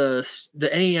have the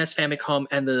NES, Famicom,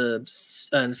 and the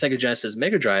and Sega Genesis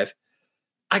Mega Drive.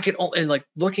 I could and like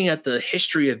looking at the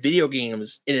history of video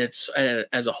games in its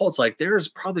as a whole, it's like there's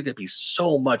probably going to be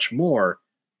so much more,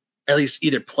 at least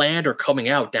either planned or coming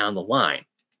out down the line.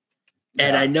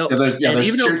 And I Yeah, know, yeah. and There's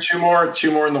even though,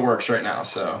 two more in the works right now,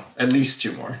 so at least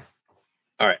two more.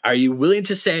 all right, are you willing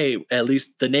to say at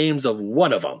least the names of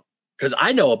one of them? Because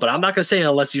I know it, but I'm not going to say it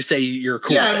unless you say you're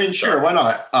cool Yeah, with I it. mean, So, sure, why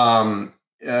not?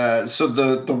 So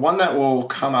the one that will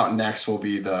come out next will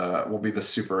be the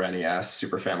Super NES,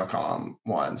 Super Famicom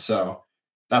one. So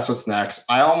that's what's next.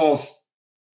 I almost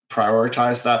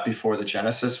prioritized that before the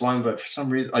Genesis one, but for some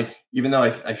reason, like even though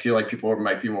I feel like people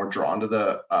might be more drawn to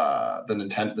the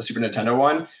Super Nintendo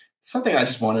one, something I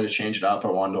just wanted to change it up. I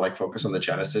wanted to like focus on the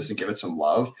Genesis and give it some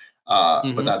love. But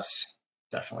mhm. that's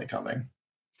definitely coming.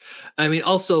 I mean,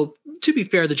 also to be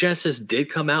fair, the Genesis did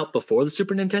come out before the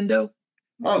Super Nintendo,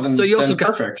 Oh, so you also then got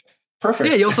perfect, yeah,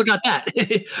 perfect. you also got that.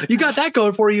 You got that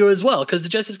going for you as well because the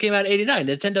Genesis came out in '89.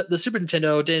 Nintendo, the Super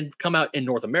Nintendo didn't come out in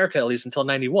North America at least until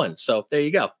 '91. So there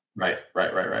you go. Right,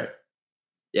 right, right, right.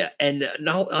 Yeah, and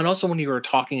now and also when you were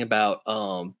talking about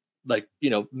like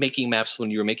making maps when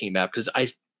you were making a map because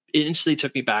it instantly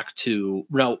took me back to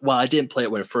well I didn't play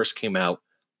it when it first came out,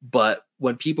 but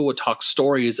when people would talk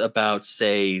stories about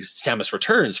say Samus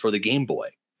Returns for the Game Boy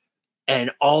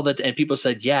and all that and people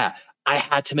said yeah I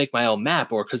had to make my own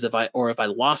map or because if I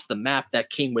lost the map that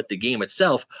came with the game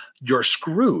itself you're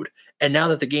screwed. And now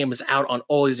that the game is out on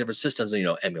all these different systems,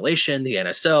 emulation, the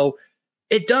NSO,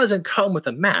 it doesn't come with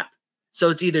a map.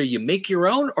 So it's either you make your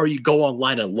own or you go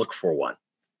online and look for one.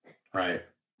 Right,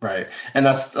 right. And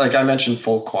that's like I mentioned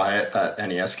Full Quiet, that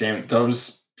NES game. That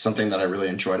was something that I really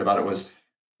enjoyed about it was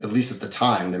at least at the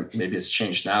time, maybe it's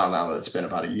changed now that it's been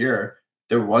about a year,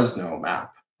 there was no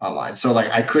map online. So like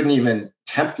I couldn't even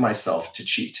tempt myself to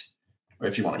cheat, or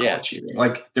if you want to call Yeah. it cheating.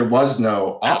 Like there was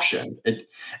no option.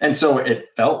 And so it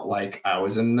felt like I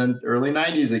was in the early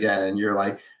 90s again. And you're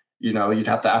like, you'd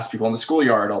have to ask people in the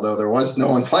schoolyard, although there was no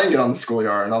one playing it on the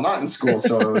schoolyard and I'm not in school.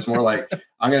 So it was more like,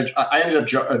 I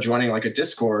ended up joining like a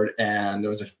Discord, and there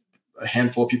was a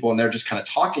handful of people in there just kind of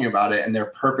talking about it, and they're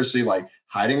purposely like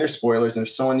hiding their spoilers. And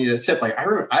if someone needed a tip, like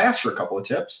I asked for a couple of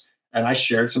tips, and I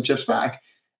shared some tips back,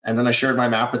 and then I shared my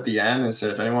map at the end and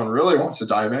said, if anyone really wants to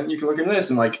dive in, you can look into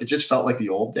this. And like it just felt like the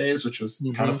old days, which was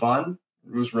kind of Hmm. fun.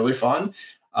 It was really fun.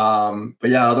 But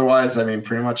yeah, otherwise, I mean,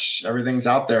 pretty much everything's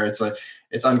out there. It's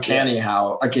Yeah. uncanny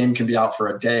how a game can be out for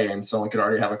a day and someone could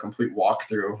already have a complete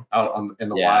walkthrough out in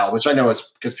the Yeah. wild, which I know is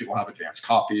because people have advanced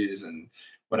copies and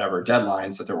whatever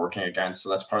deadlines that they're working against. So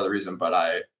that's part of the reason. But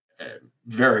I am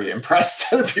very impressed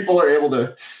that people are able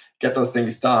to get those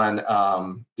things done.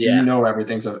 So Yeah.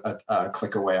 everything's a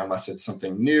click away unless it's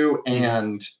something new Hmm.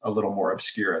 and a little more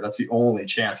obscure. That's the only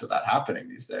chance of that happening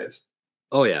these days.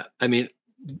 Oh yeah. I mean,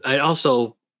 I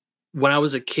also when I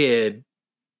was a kid,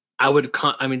 I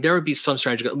mean, there would be some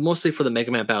strategy mostly for the Mega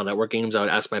Man Battle Network games. I would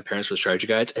ask my parents for strategy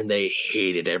guides, and they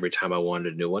hated every time I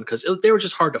wanted a new one because they were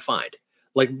just hard to find.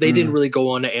 Like they didn't Mm, really go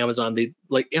on to Amazon. They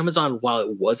like Amazon while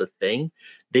it was a thing,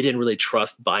 they didn't really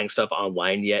trust buying stuff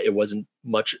online yet. It wasn't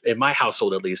much in my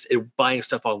household, at least. Buying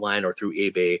stuff online or through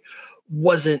eBay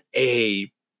wasn't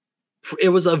a it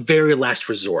was a very last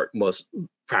resort most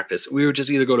practice. We would just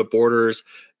either go to Borders,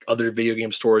 other video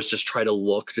game stores, just try to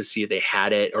look to see if they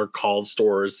had it, or call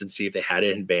stores and see if they had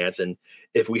it in advance. And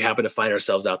if we happen to find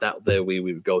ourselves out that way, we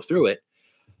would go through it.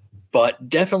 But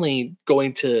definitely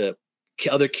going to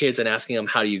other kids and asking them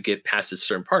how do you get past this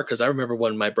certain part. Because I remember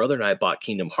when my brother and I bought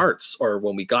Kingdom Hearts, or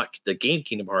when we got the game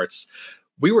Kingdom Hearts,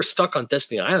 we were stuck on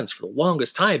Destiny Islands for the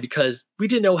longest time because we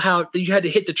didn't know how you had to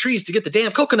hit the trees to get the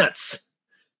damn coconuts.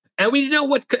 And we didn't know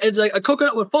what, it's like a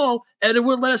coconut would fall and it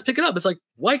wouldn't let us pick it up. It's like,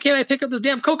 why can't I pick up this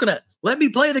damn coconut? Let me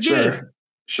play the game.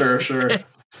 Sure.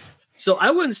 So I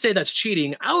wouldn't say that's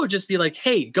cheating. I would just be like,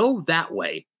 hey, go that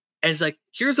way. And it's like,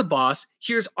 here's a boss.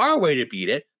 Here's our way to beat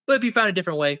it. But if you found a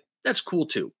different way, that's cool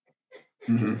too.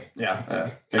 Mm-hmm.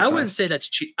 Yeah. I wouldn't say that's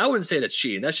cheat. I wouldn't say that's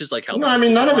cheating. That's just like helping. No, I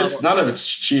mean, none of it's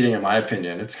cheating in my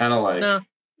opinion. It's kind of like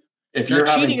if you're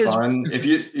having fun, if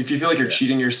you feel like you're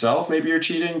cheating yourself, maybe you're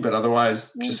cheating, but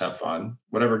otherwise just have fun.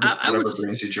 Whatever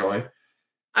brings you joy.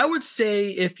 I would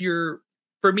say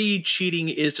for me, cheating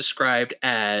is described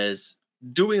as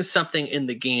doing something in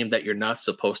the game that you're not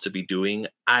supposed to be doing,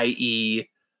 i.e.,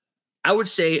 I would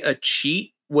say a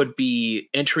cheat would be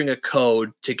entering a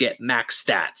code to get max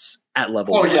stats at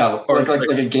level. Oh, 1. Yeah, or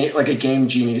like a game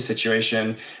genie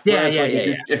situation. Yeah,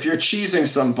 If you're cheesing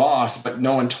some boss, but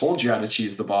no one told you how to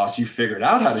cheese the boss, you figured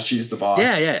out how to cheese the boss.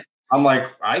 Yeah. I'm like,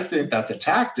 I think that's a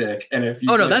tactic. And if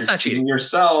you that's not cheating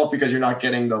yourself because you're not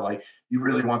getting the you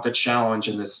really want the challenge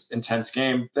in this intense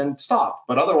game, then stop.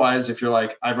 But otherwise, if you're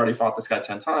like, I've already fought this guy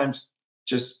 10 times,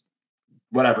 just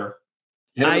whatever.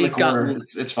 Hit him in the corner.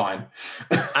 It's fine.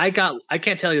 I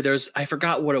can't tell you I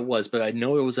forgot what it was, but I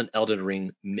know it was an Elden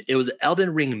Ring. It was an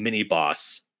Elden Ring mini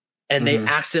boss. And they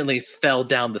accidentally fell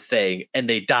down the thing and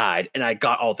they died. And I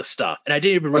got all the stuff. And I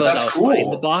didn't even realize I was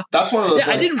fighting the boss. That's one of those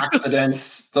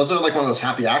accidents. Those are like one of those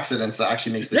happy accidents that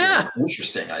actually makes the game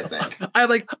interesting, I think.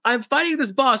 I'm fighting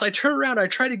this boss. I turn around, I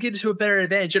try to get into a better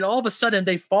advantage, and all of a sudden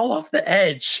they fall off the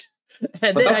edge.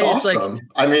 And but that's awesome.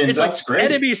 That's great.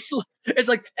 It's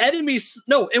like enemies.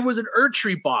 No, it was an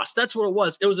Erdtree boss. That's what it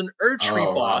was. It was an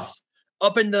Erdtree boss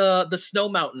up in the snow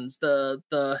mountains,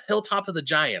 the hilltop of the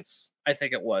giants. I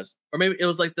think it was, or maybe it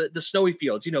was like the snowy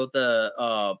fields. Near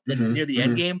the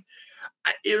end game.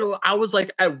 I was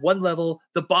like at one level,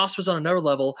 the boss was on another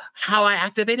level. How I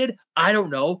activated, I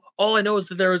don't know. All I know is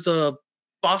that there was a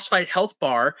boss fight health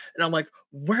bar, and I'm like,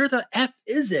 where the F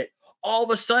is it? All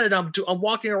of a sudden, I'm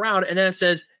walking around, and then it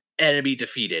says enemy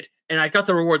defeated, and I got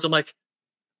the rewards. I'm like,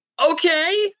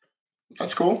 okay,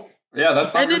 that's cool. Yeah,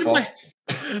 that's not your fault.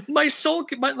 My soul,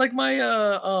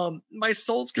 my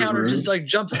soul's counter just like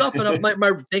jumps up, and I'm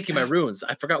my runes.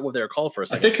 I forgot what they were called for a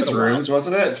second. I think it's runes,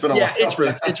 wasn't it? It's been a while. Yeah,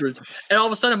 it's runes. And all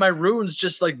of a sudden, my runes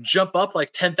just like jump up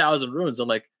like 10,000 runes. I'm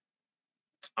like,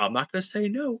 I'm not going to say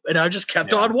no, and I just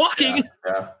kept on walking.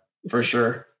 Yeah, for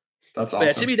sure. That's awesome.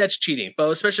 But to me, that's cheating. But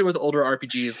especially with older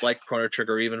RPGs like Chrono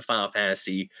Trigger or even Final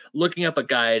Fantasy, looking up a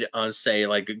guide on, say,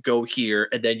 like, go here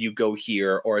and then you go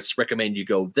here, or it's recommend you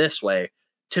go this way.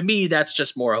 To me, that's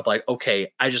just more of like,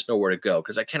 okay, I just know where to go,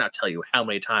 because I cannot tell you how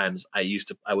many times I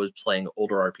was playing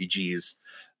older RPGs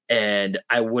and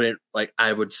I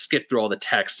would skip through all the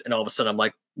text, and all of a sudden I'm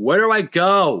like, where do I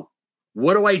go?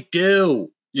 What do I do?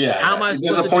 Yeah, how am I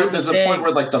supposed to do There's a point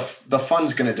where like the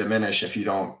fun's going to diminish if you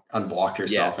don't unblock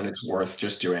yourself, and it's worth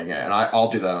just doing it. And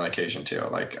I'll do that on occasion too.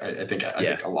 Like I think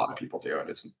a lot of people do, and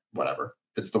it's whatever.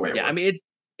 It's the way it works. I mean,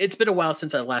 it's been a while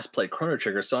since I last played Chrono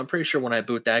Trigger, so I'm pretty sure when I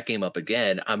boot that game up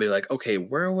again, I'll be like, okay,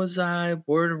 where was I?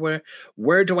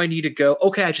 Where do I need to go?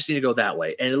 Okay, I just need to go that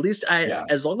way. And at least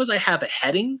as long as I have a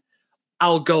heading,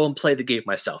 I'll go and play the game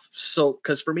myself. So,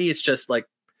 because for me, it's just like,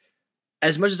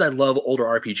 as much as I love older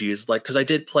RPGs, like, because I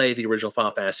did play the original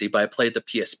Final Fantasy, but I played the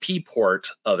PSP port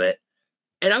of it,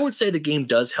 and I would say the game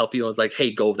does help you with like,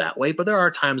 hey, go that way. But there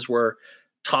are times where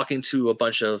talking to a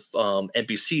bunch of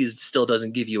NPCs still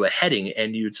doesn't give you a heading,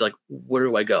 and it's like, where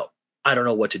do I go? I don't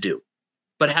know what to do.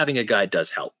 But having a guide does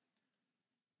help.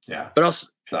 Yeah. But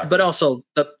also,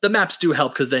 the maps do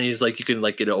help, because then you can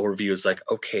like get an overview. It's like,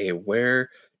 okay, where's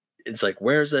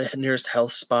the nearest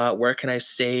health spot? Where can I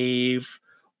save?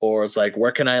 Or it's like,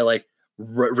 where can I like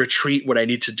retreat when I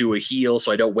need to do a heal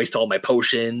so I don't waste all my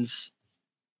potions?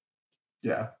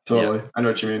 Yeah, totally. I know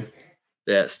what you mean.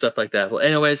 Yeah, stuff like that. Well,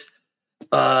 anyways,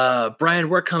 Brian,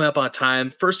 we're coming up on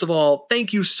time. First of all,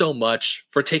 thank you so much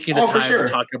for taking the time to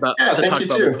talk about. Yeah, thank you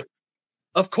too.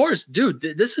 Of course,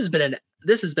 dude. This has been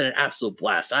an absolute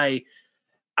blast. I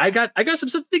got some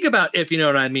stuff to think about, if you know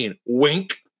what I mean.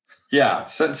 Wink. Yeah,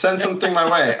 send something my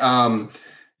way.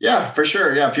 Yeah, for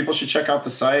sure. Yeah, people should check out the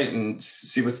site and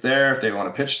see what's there. If they want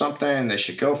to pitch something, they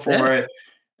should go for it.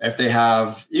 If they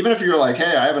have, even if you're like,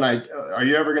 hey, I have an idea, are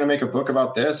you ever going to make a book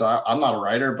about this? I'm not a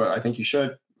writer, but I think you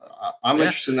should. I'm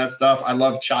interested in that stuff. I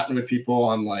love chatting with people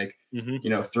on like,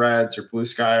 Threads or Blue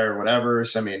Sky or whatever.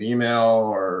 Send me an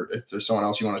email, or if there's someone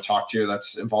else you want to talk to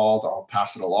that's involved, I'll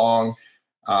pass it along.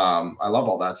 I love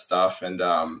all that stuff. And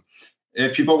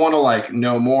if people want to like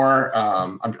know more,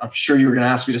 I'm sure you were going to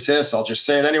ask me to say this. I'll just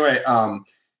say it anyway.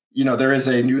 there is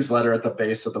a newsletter at the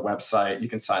base of the website you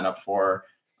can sign up for.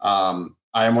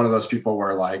 I am one of those people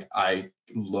where like I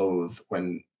loathe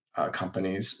when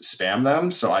companies spam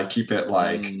them, so I keep it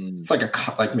like Mm, it's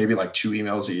like like maybe like 2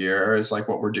 emails a year is like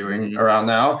what we're doing mhm. around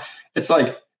now. It's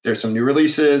like there's some new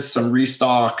releases, some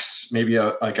restocks, maybe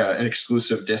an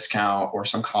exclusive discount or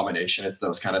some combination. It's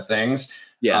those kind of things.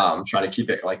 Yeah. Try to keep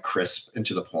it like crisp and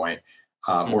to the point.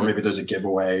 Or Mhm. maybe there's a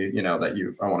giveaway,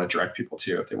 that I want to direct people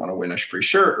to if they want to win a free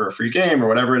shirt or a free game or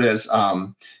whatever it is.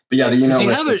 But yeah, the 'Cause email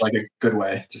list is like a good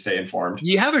way to stay informed.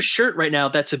 you have a shirt right now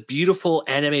that's a beautiful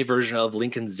anime version of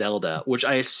Lincoln Zelda, which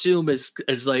I assume is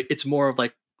like it's more of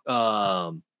like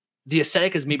um the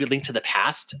aesthetic is maybe linked to the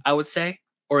past, I would say.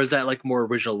 Or is that like more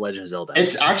original Legend of Zelda?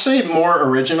 It's actually more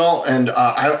original, and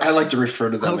I like to refer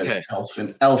to them as Okay.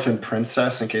 elf and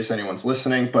princess in case anyone's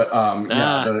listening. But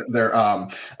yeah, Ah. they're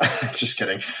just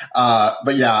kidding.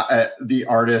 But yeah, the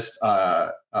artist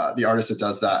that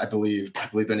does that, I believe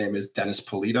the name is Dennis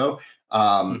Polito.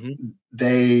 Um, Mhm.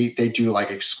 they do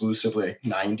like exclusively like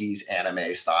 90s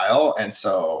anime style, and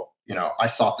so I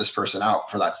sought this person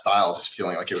out for that style, just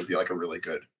feeling like it would be like a really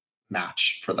good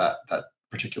match for that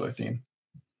particular theme.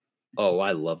 Oh,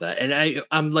 I love that. And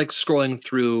I'm like scrolling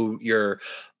through your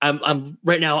I'm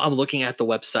right now I'm looking at the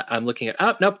website. I'm looking at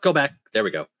oh nope, go back. There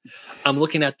we go. I'm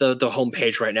looking at the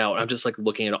homepage right now, and I'm just like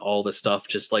looking at all the stuff,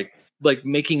 just like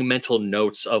making mental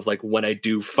notes of like when I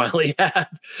do finally have.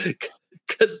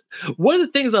 Because one of the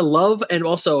things I love and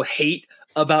also hate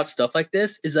about stuff like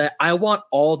this is that I want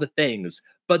all the things,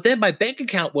 but then my bank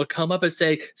account would come up and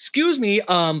say, "Excuse me,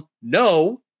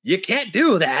 no, you can't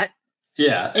do that."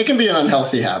 Yeah, it can be an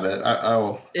unhealthy habit.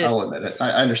 It, I'll admit it.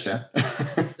 I understand.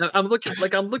 I'm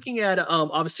looking at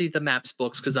obviously the maps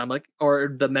books because I'm like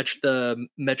or the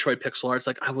Metroid pixel arts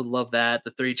like I would love that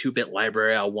the 32-bit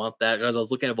library I want that because I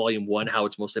was looking at volume 1 how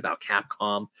it's mostly about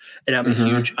Capcom and I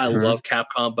Hmm. love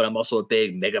Capcom but I'm also a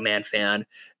big Mega Man fan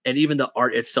and even the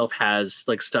art itself has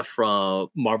like stuff from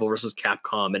Marvel versus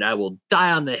Capcom and I will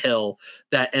die on the hill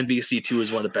that MVC2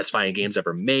 is one of the best fighting games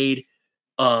ever made.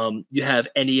 You have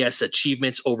NES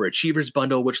Achievements over Achievers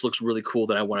bundle which looks really cool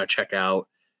that I want to check out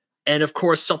and of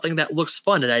course something that looks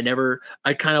fun and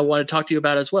I kind of want to talk to you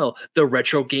about as well the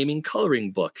retro gaming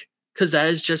coloring book because that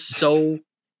is just so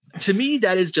to me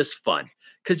that is just fun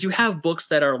because you have books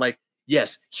that are like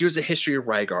yes here's a history of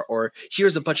Rygar or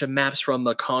here's a bunch of maps from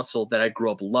a console that I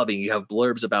grew up loving you have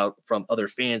blurbs about from other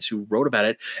fans who wrote about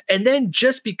it and then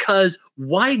just because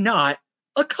why not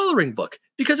a coloring book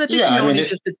because I think Yeah, we I all mean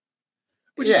need it.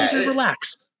 we just need Yeah, to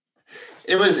relax.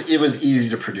 it was easy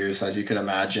to produce, as you could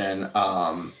imagine.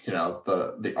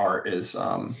 The art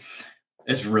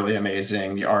is really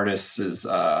amazing. The artist's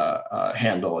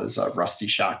handle is Rusty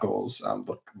Shackles.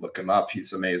 Look him up.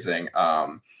 He's amazing.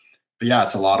 But yeah,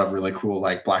 it's a lot of really cool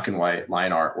like black and white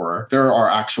line artwork. There are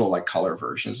actual like color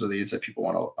versions of these if people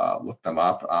want to look them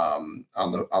up on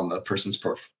the person's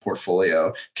portfolio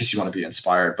in case you want to be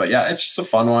inspired. But yeah, it's just a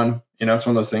fun one. It's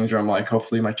one of those things where I'm like,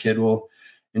 hopefully my kid will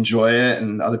enjoy it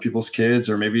and other people's kids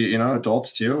or maybe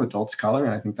adults too. Adults color,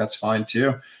 and I think that's fine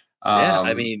too. Yeah,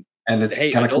 I Um, mean and it's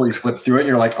hey kind of cool. adult You flip through it and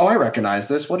you're like, oh, I recognize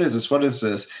this. What is this? What is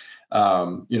this?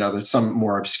 There's some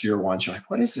more obscure ones. You're like,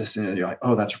 what is this? And you're like,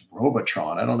 oh, that's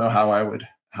Robotron. I don't know how I would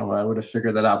have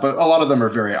figured that out. But a lot of them are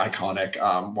very iconic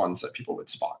ones that people would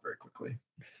spot very quickly.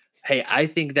 Hey, I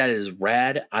think that is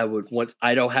rad. I would want.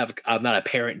 I don't have. I'm not a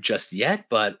parent just yet,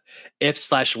 but if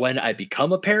slash when I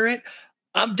become a parent,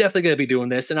 I'm definitely going to be doing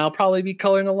this, and I'll probably be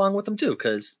coloring along with them too.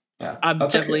 Because Yeah, I'm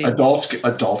that's okay. definitely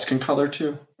Adults can color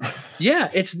too. yeah,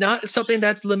 it's not something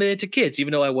that's limited to kids.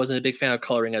 Even though I wasn't a big fan of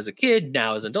coloring as a kid,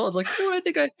 now as an adult, it's like, I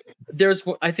think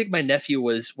I think my nephew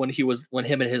was when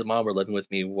him and his mom were living with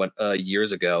me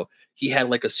years ago. He had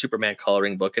like a Superman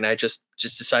coloring book, and I just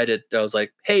decided I was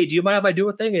like, hey, do you mind if I do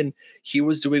a thing? And he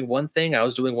was doing one thing, I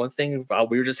was doing one thing. While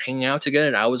we were just hanging out together,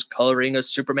 and I was coloring a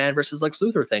Superman versus Lex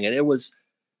Luthor thing, and it was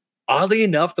oddly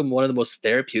enough the one of the most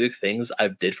therapeutic things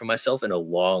I've did for myself in a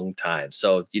long time.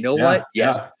 So you know what? Yeah,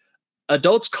 Yes, yeah.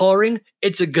 adults coloring,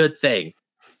 it's a good thing.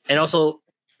 And also,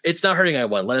 it's not hurting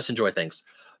anyone. Let us enjoy things.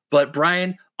 But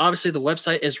Brian, obviously the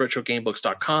website is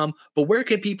retrogamebooks.com, but where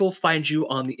can people find you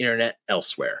on the internet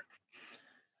elsewhere?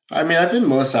 I mean, I've been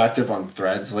most active on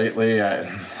Threads lately. I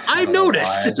I don't know why.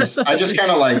 noticed. I just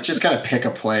kind of pick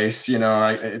a place.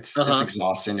 It's Uh-huh.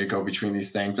 exhausting to go between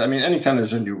these things. I mean, anytime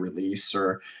there's a new release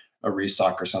or a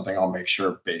restock or something, I'll make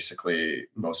sure basically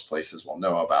most places will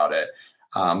know about it.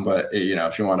 But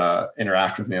if you want to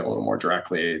interact with me a little more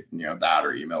directly, that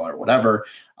or email or whatever.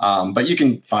 But you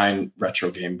can find retro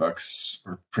game books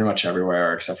pretty much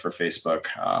everywhere except for Facebook.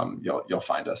 You'll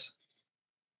find us.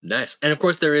 Nice. And of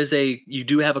course you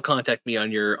do have a contact me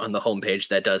on the homepage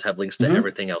that does have links to Hmm.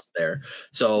 everything else there.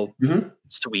 So Hmm.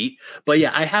 sweet. But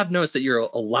yeah, I have noticed that you're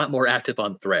a lot more active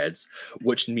on Threads,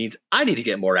 which means I need to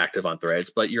get more active on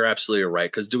Threads, but you're absolutely right,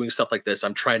 because doing stuff like this,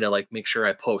 I'm trying to like make sure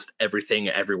I post everything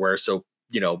everywhere so,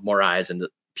 more eyes and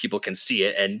people can see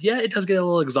it. And yeah, it does get a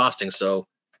little exhausting. So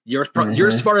you're Hmm.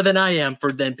 smarter than I am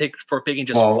for picking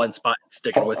just one Well, spot and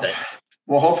sticking with it.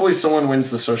 well, hopefully someone wins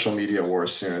the social media war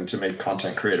soon to make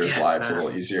content creators' lives a Yeah.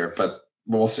 little easier, but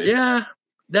we'll see. Yeah,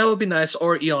 that would be nice.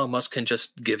 Or Elon Musk can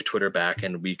just give Twitter back,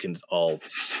 and we can all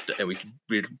and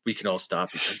we can all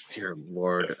stop, because, dear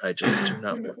Lord, I just do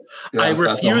not. I Yeah,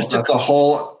 refuse to. that's a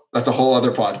whole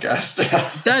other podcast.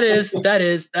 That That's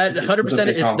a 100%.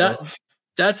 big It's combo. not.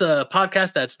 That's a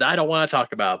podcast I don't want to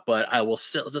talk about. But I will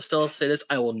still say this: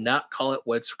 I will not call it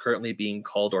what's currently being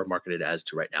called or marketed as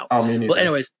to right now. Oh, me But neither.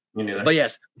 anyways, Me neither. but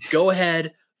yes, go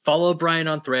ahead, follow Brian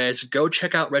on Threads, go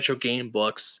check out Retro Game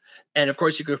Books. And of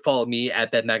course, you can follow me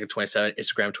at BedMaggot27,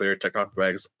 Instagram, Twitter, TikTok,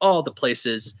 Threads, all the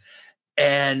places.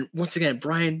 And once again,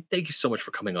 Brian, thank you so much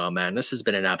for coming on, man. This has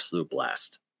been an absolute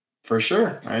blast. For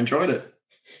sure. I enjoyed it.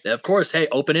 And of course, hey,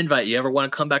 open invite. You ever want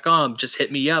to come back on, just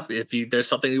hit me up. If there's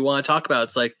something you want to talk about,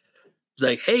 it's like,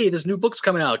 hey, this new book's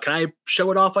coming out. Can I show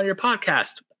it off on your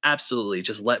podcast? Absolutely.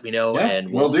 Just let me know, Yeah,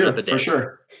 and we'll set up do a day. for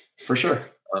sure. For sure.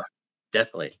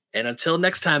 Definitely. And until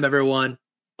next time, everyone,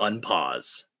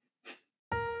 unpause.